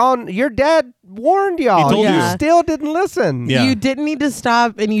that, your dad warned y'all. He told you you. still didn't listen. Yeah. You didn't need to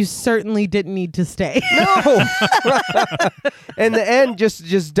stop, and you certainly didn't need to stay. No. In the end,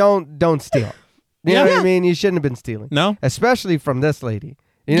 just don't steal. You know what I mean? You shouldn't have been stealing. No? Especially from this lady.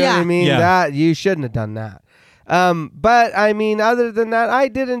 You know what I mean? Yeah. That you shouldn't have done that. But I mean, other than that, I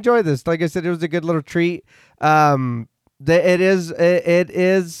did enjoy this. Like I said, it was a good little treat. It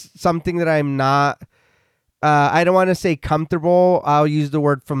is something that I'm not. I don't want to say comfortable. I'll use the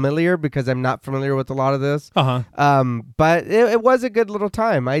word familiar because I'm not familiar with a lot of this. But it was a good little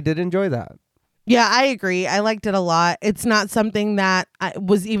time. I did enjoy that. Yeah, I agree. I liked it a lot. It's not something that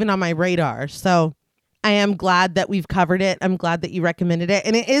was even on my radar. So I am glad that we've covered it. I'm glad that you recommended it.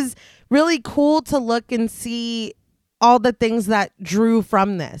 And it is really cool to look and see all the things that drew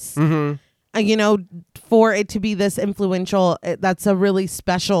from this. Mm-hmm. For it to be this influential, that's a really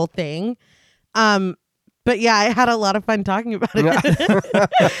special thing. But yeah, I had a lot of fun talking about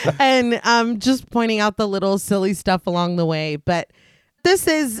it. And just pointing out the little silly stuff along the way. But this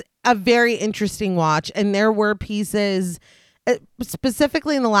is a very interesting watch. And there were pieces,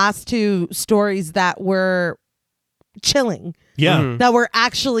 specifically in the last two stories, that were chilling. Yeah. Mm-hmm. That were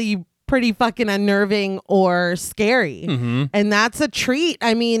actually pretty fucking unnerving or scary. Mm-hmm. And that's a treat.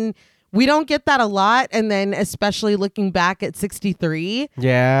 I mean, we don't get that a lot. And then especially looking back at 63.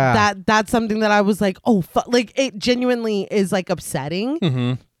 Yeah. That's something that I was like, oh, like it genuinely is like upsetting.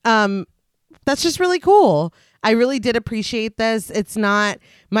 Mm-hmm. That's just really cool. I really did appreciate this. It's not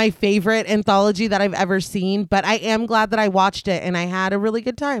my favorite anthology that I've ever seen, but I am glad that I watched it and I had a really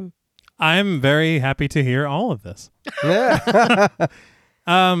good time. I'm very happy to hear all of this. Yeah.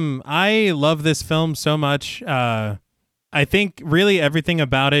 I love this film so much. I think really everything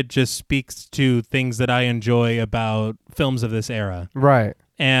about it just speaks to things that I enjoy about films of this era. Right.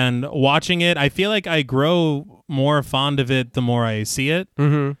 And watching it, I feel like I grow more fond of it the more I see it.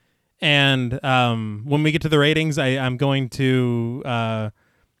 Mm-hmm. And when we get to the ratings, I'm going to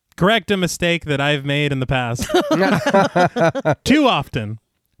correct a mistake that I've made in the past. Too often.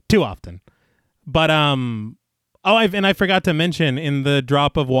 But I forgot to mention in the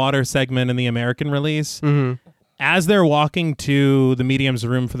Drop of Water segment in the American release, as they're walking to the medium's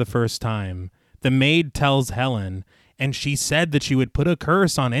room for the first time, the maid tells Helen, and she said that she would put a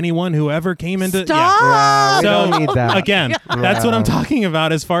curse on anyone who ever came into... Stop! Yeah, we So, don't need that. again, that's what I'm talking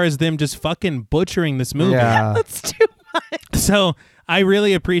about as far as them just fucking butchering this movie. Yeah. That's too much. So I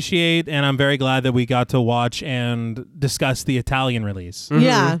really appreciate, and I'm very glad that we got to watch and discuss the Italian release. Mm-hmm.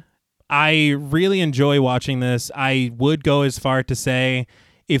 Yeah. I really enjoy watching this. I would go as far to say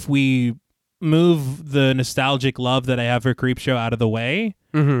if we move the nostalgic love that I have for Creepshow out of the way,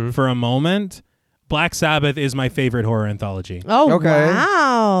 for a moment, Black Sabbath is my favorite horror anthology. Oh, Okay.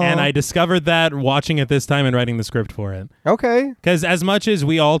 wow. And I discovered that watching it this time and writing the script for it. Okay. Because as much as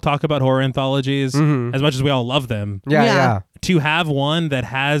we all talk about horror anthologies, as much as we all love them, Yeah. to have one that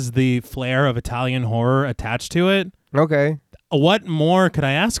has the flair of Italian horror attached to it, Okay. what more could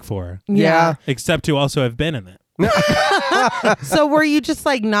I ask for? Yeah. Except to also have been in it. So were you just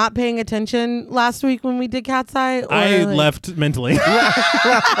like not paying attention last week when we did Cat's Eye? Or I like... left mentally.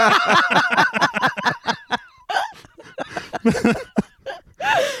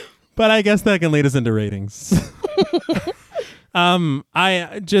 But I guess that can lead us into ratings.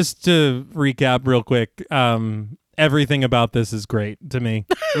 I just to recap real quick, everything about this is great to me.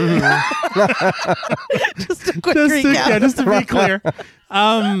 Just a quick recap. Just to be clear.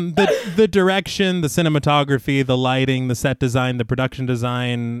 The direction, the cinematography, the lighting, the set design, the production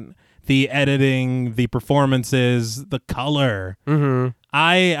design, the editing, the performances, the color.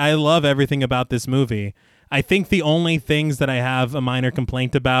 I love everything about this movie. I think the only things that I have a minor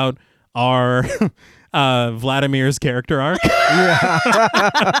complaint about are Vladimir's character arc.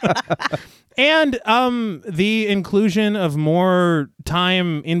 And the inclusion of more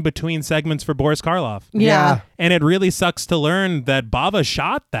time in between segments for Boris Karloff. Yeah. And it really sucks to learn that Bava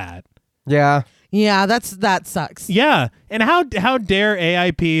shot that. Yeah. Yeah, that sucks. Yeah. And how dare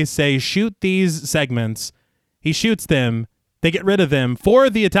AIP say shoot these segments? He shoots them. They get rid of them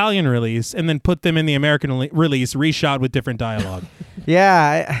for the Italian release and then put them in the American release, reshot with different dialogue.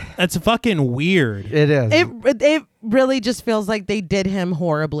 Yeah. That's fucking weird. It is. It really just feels like they did him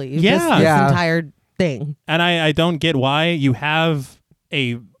horribly. Yeah. This Yeah. entire thing. And I don't get why you have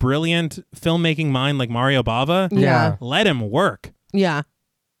a brilliant filmmaking mind like Mario Bava. Yeah. Let him work. Yeah.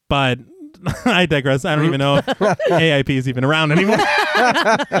 But I digress. I don't even know if AIP is even around anymore.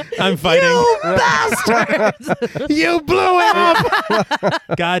 I'm fighting. You bastards! You blew it up.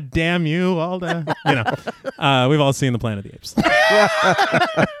 God damn you all we've all seen the Planet of the Apes.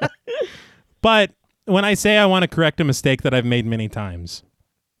 But when I say I want to correct a mistake that I've made many times,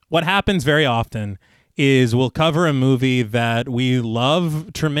 what happens very often is we'll cover a movie that we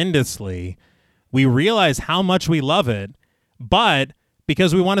love tremendously. We realize how much we love it, but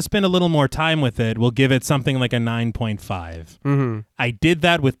because we want to spend a little more time with it, we'll give it something like a 9.5. I did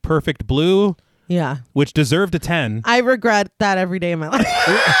that with Perfect Blue, Yeah. which deserved a 10. I regret that every day of my life.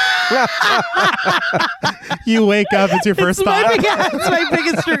 You wake up, it's your first thought. It's my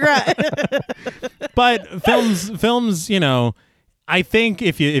biggest regret. But films, I think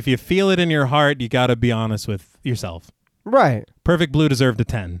if you feel it in your heart, you got to be honest with yourself. Right. Perfect Blue deserved a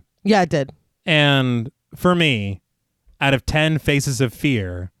 10. Yeah, it did. And for me, out of 10 Faces of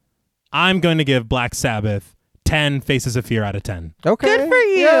Fear, I'm going to give Black Sabbath 10 Faces of Fear out of 10. Okay. Good for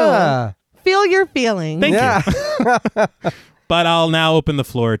you. Yeah. Feel your feelings. Thank you. But I'll now open the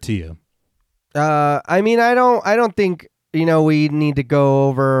floor to you. I mean, I don't think, we need to go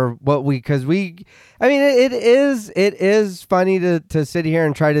over because it is funny to sit here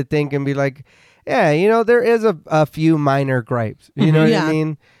and try to think and be like, yeah, there is a few minor gripes, you know what I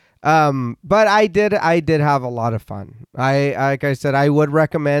mean? But I did have a lot of fun. Like I said, I would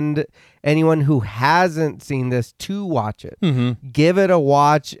recommend anyone who hasn't seen this to watch it. Give it a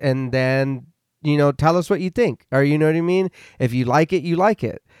watch and then, tell us what you think. Or you know what I mean? If you like it, you like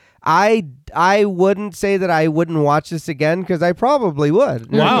it. I wouldn't say that I wouldn't watch this again because I probably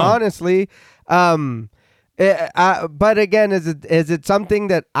would. Wow. Honestly. But again, is it something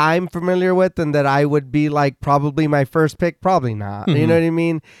that I'm familiar with and that I would be like probably my first pick? Probably not. You know what I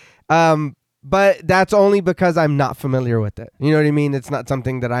mean? But that's only because I'm not familiar with it. You know what I mean? It's not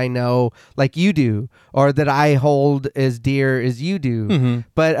something that I know like you do or that I hold as dear as you do.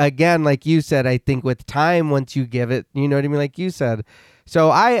 But again, like you said, I think with time, once you give it, you know what I mean? Like you said. So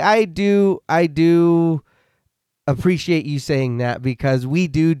I do appreciate you saying that because we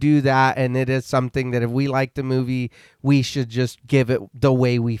do that. And it is something that if we like the movie, we should just give it the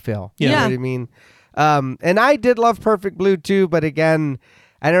way we feel. You know what I mean? And I did love Perfect Blue too. But again,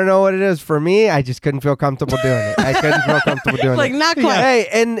 I don't know what it is for me. I just couldn't feel comfortable doing it. I couldn't feel comfortable doing Like, it. not quite. Hey,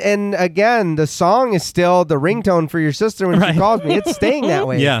 and again, the song is still the ringtone for your sister when she calls me. It's staying that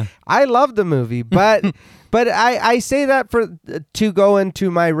way. Yeah. I love the movie, but I say that to go into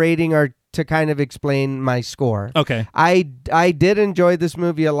my rating or to kind of explain my score. Okay. I did enjoy this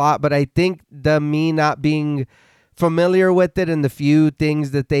movie a lot, but I think me not being familiar with it and the few things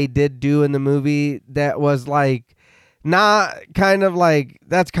that they did do in the movie that was like not kind of like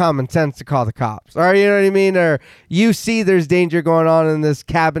that's common sense to call the cops, or you know what I mean, or you see there's danger going on in this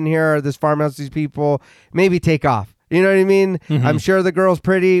cabin here or this farmhouse, these people maybe take off. You know what I mean? I'm sure the girl's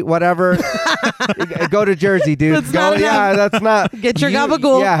pretty, whatever. Go to Jersey, dude. That's not enough. Yeah, that's not. Get your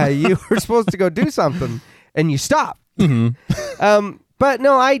gabagool. Yeah, you were supposed to go do something, and you stop. But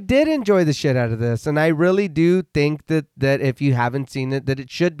no, I did enjoy the shit out of this, and I really do think that if you haven't seen it, that it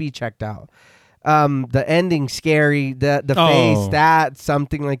should be checked out. The ending scary, the face, that's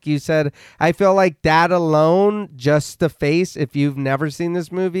something like you said. I feel like that alone, just the face, if you've never seen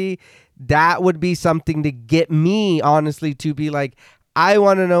this movie, that would be something to get me, honestly, to be like, I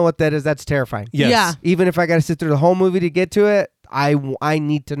want to know what that is. That's terrifying. Yes. Yeah. Even if I got to sit through the whole movie to get to it, I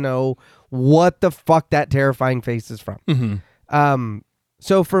need to know what the fuck that terrifying face is from.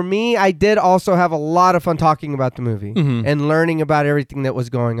 So for me, I did also have a lot of fun talking about the movie and learning about everything that was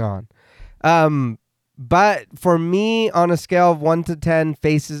going on. But for me, on a scale of 1 to 10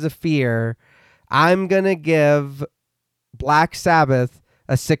 faces of fear, I'm going to give Black Sabbath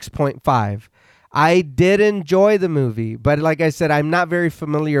a 6.5. I did enjoy the movie, but like I said, I'm not very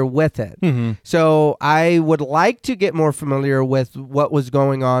familiar with it. So I would like to get more familiar with what was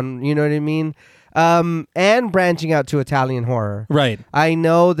going on. You know what I mean? And branching out to Italian horror. Right. I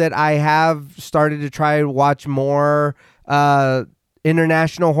know that I have started to try to watch more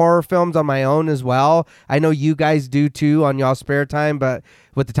international horror films on my own as well. I know you guys do too on y'all's spare time, but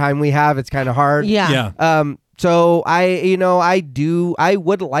with the time we have, it's kind of hard. Yeah. So I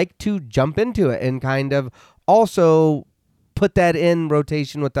would like to jump into it and kind of also put that in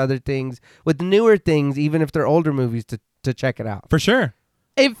rotation with other things, with newer things, even if they're older movies, to check it out. For sure.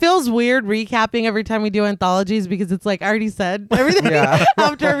 It feels weird recapping every time we do anthologies because it's like I already said everything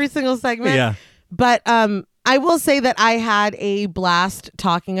after every single segment. Yeah. But I will say that I had a blast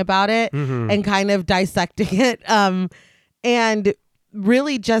talking about it and kind of dissecting it and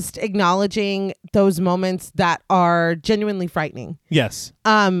really just acknowledging those moments that are genuinely frightening. Yes.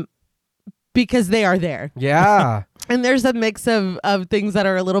 Because they are there. Yeah. And there's a mix of things that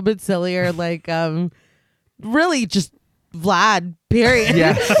are a little bit sillier, like really just Vlad, period.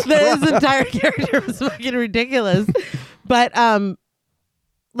 Yes. His entire character was fucking ridiculous. But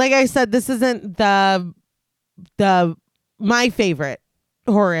like I said, this isn't the my favorite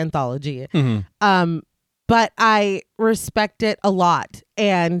horror anthology. But I respect it a lot.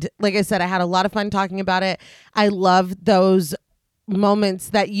 And like I said, I had a lot of fun talking about it. I love those moments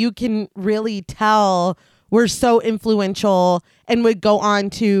that you can really tell were so influential and would go on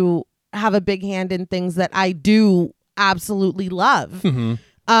to have a big hand in things that I do absolutely love.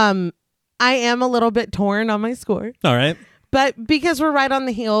 I am a little bit torn on my score. All right. But because we're right on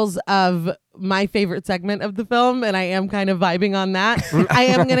the heels of my favorite segment of the film, and I am kind of vibing on that, I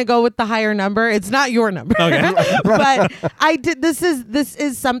am going to go with the higher number. It's not your number. Okay. But this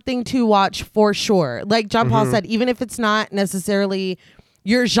is something to watch for sure. Like John Paul said, even if it's not necessarily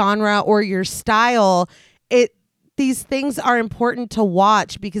your genre or your style, these things are important to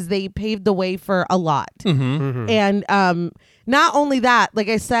watch because they paved the way for a lot. And not only that, like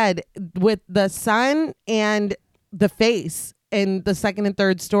I said, with the son and the face in the second and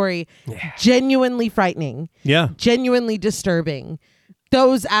third story, genuinely frightening, genuinely disturbing.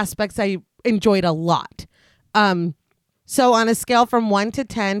 Those aspects I enjoyed a lot. So on a scale from 1 to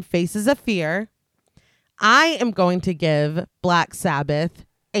 10 faces of fear, I am going to give Black Sabbath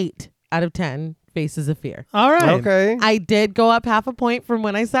 8 out of 10 faces of fear. All right. Okay. I did go up half a point from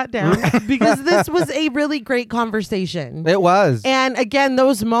when I sat down because this was a really great conversation. It was. And again,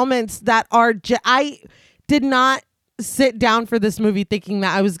 those moments that are I did not sit down for this movie thinking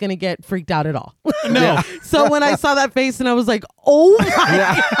that I was going to get freaked out at all. No. So when I saw that face and I was like, oh my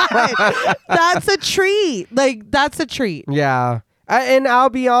God, that's a treat. Like, that's a treat. Yeah. And I'll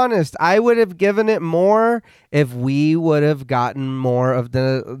be honest, I would have given it more if we would have gotten more of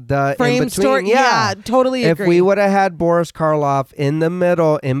the Frame in between. story. Yeah, totally If agree. we would have had Boris Karloff in the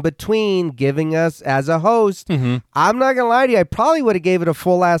middle, in between, giving us as a host, I'm not gonna lie to you, I probably would have gave it a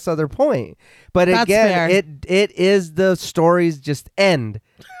full ass other point. But That's again, fair. it is the stories just end,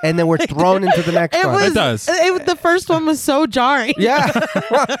 and then we're thrown into the next one. It does. The first one was so jarring. Yeah.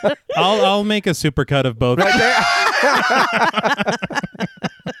 I'll make a supercut of both. Right there.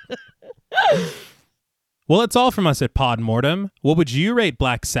 Well, that's all from us at Podmortem. What would you rate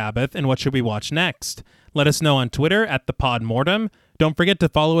Black Sabbath, and what should we watch next? Let us know on Twitter at the Podmortem. Don't forget to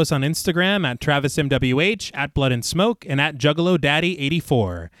follow us on Instagram at TravisMWH, at Blood and Smoke, and at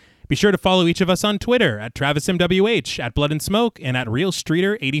JuggaloDaddy84. Be sure to follow each of us on Twitter at TravisMWH, at Blood and Smoke, and at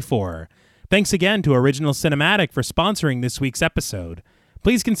RealStreeter84. Thanks again to Original Cinematic for sponsoring this week's episode.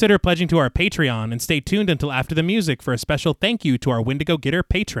 Please consider pledging to our Patreon and stay tuned until after the music for a special thank you to our Wendigo Getter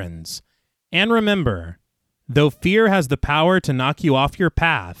patrons. And remember, though fear has the power to knock you off your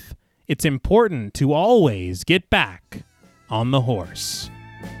path, it's important to always get back on the horse.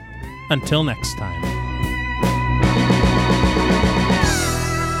 Until next time.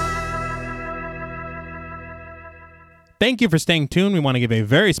 Thank you for staying tuned. We want to give a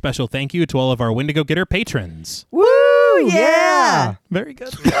very special thank you to all of our Wendigo Getter patrons. Woo! Yeah! Very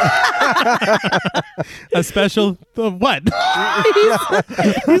good. A special what?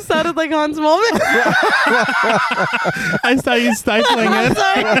 You sounded like Hans Molman. I saw you stifling it.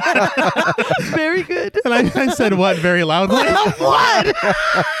 Sorry. Very good. And I said what very loudly. What?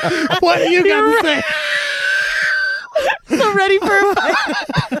 What you got to say? So ready for a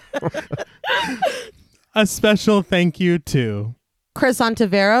fight. A special thank you to Chris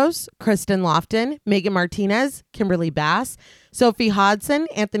Ontiveros, Kristen Lofton, Megan Martinez, Kimberly Bass, Sophie Hodson,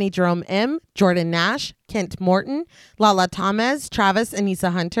 Anthony Jerome M., Jordan Nash, Kent Morton, Lala Tamez, Travis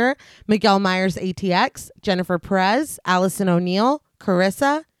Anissa Hunter, Miguel Myers ATX, Jennifer Perez, Allison O'Neill,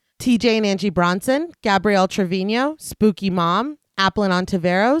 Carissa, TJ and Angie Bronson, Gabrielle Trevino, Spooky Mom, Applin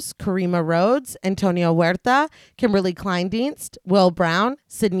Ontiveros, Karima Rhodes, Antonio Huerta, Kimberly Kleindienst, Will Brown,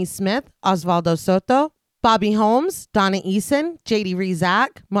 Sydney Smith, Osvaldo Soto, Bobby Holmes, Donna Eason, JD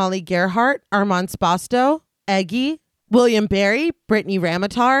Rizak, Molly Gerhart, Armand Spasto, Eggy, William Barry, Brittany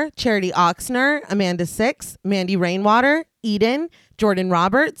Ramatar, Charity Oxner, Amanda Six, Mandy Rainwater, Eden, Jordan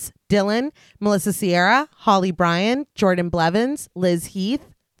Roberts, Dylan, Melissa Sierra, Holly Bryan, Jordan Blevins, Liz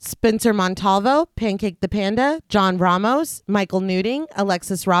Heath, Spencer Montalvo, Pancake the Panda, John Ramos, Michael Newting,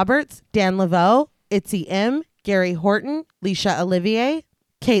 Alexis Roberts, Dan Laveau, Itzy M, Gary Horton, Leisha Olivier,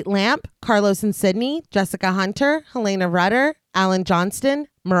 Kate Lamp, Carlos and Sydney, Jessica Hunter, Helena Rudder, Alan Johnston,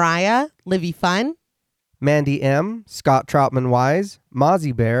 Mariah, Livy Fun, Mandy M, Scott Troutman Wise,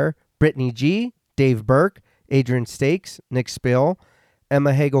 Mozzie Bear, Brittany G, Dave Burke, Adrian Stakes, Nick Spill,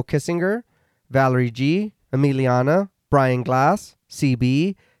 Emma Hagel Kissinger, Valerie G, Emiliana, Brian Glass,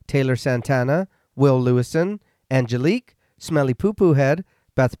 CB, Taylor Santana, Will Lewison, Angelique, Smelly Poo Poo Head,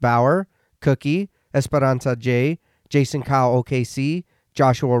 Beth Bauer, Cookie, Esperanza J, Jason Kyle OKC,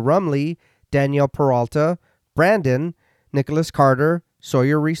 Joshua Rumley, Danielle Peralta, Brandon, Nicholas Carter,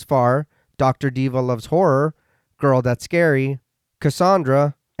 Sawyer Reese-Farr, Dr. Diva Loves Horror, Girl That's Scary,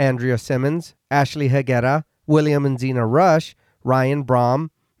 Cassandra, Andrea Simmons, Ashley Higuera, William and Zena Rush, Ryan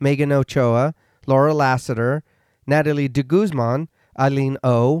Brom, Megan Ochoa, Laura Lassiter, Natalie de Guzman, Eileen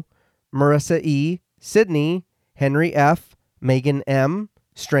O, Marissa E, Sydney, Henry F, Megan M,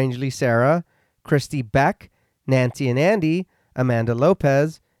 Strangely Sarah, Christy Beck, Nancy and Andy, Amanda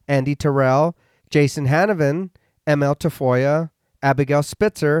Lopez, Andy Terrell, Jason Hanovan, ML Tafoya, Abigail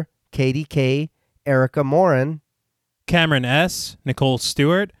Spitzer, Katie K, Erica Morin, Cameron S, Nicole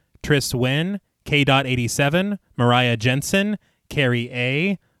Stewart, Tris Wynn, K.87, Mariah Jensen, Carrie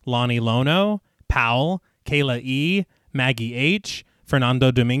A, Lonnie Lono, Powell, Kayla E, Maggie H,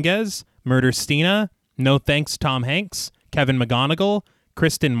 Fernando Dominguez, Murder Stina, No Thanks Tom Hanks, Kevin McGonigal,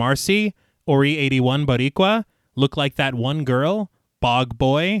 Kristen Marcy, Ori81 Boricua, Look Like That One Girl, Bog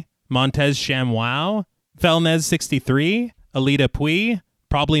Boy, Montez ShamWow, Felnez63, Alita Pui,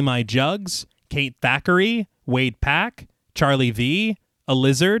 Probably My Jugs, Kate Thackeray, Wade Pack, Charlie V, A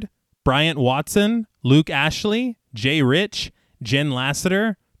Lizard, Bryant Watson, Luke Ashley, Jay Rich, Jen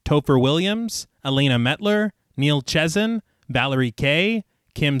Lassiter, Topher Williams, Elena Metler, Neil Chesin, Valerie K,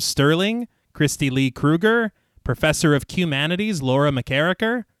 Kim Sterling, Christy Lee Kruger, Professor of Humanities Laura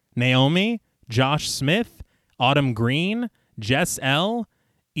McCarricker, Naomi, Josh Smith, Autumn Green, Jess L,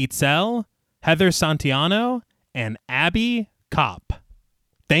 Itzel, Heather Santiano, and Abby Kopp.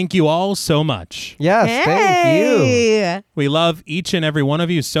 Thank you all so much. Yes, thank you. We love each and every one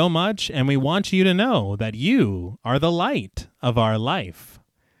of you so much, and we want you to know that you are the light of our life.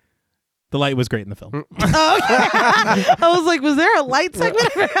 The light was great in the film. Okay. I was like, was there a light segment?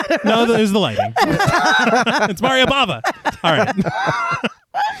 No, there's the lighting. It's Mario Bava. All right.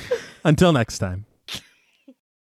 Until next time.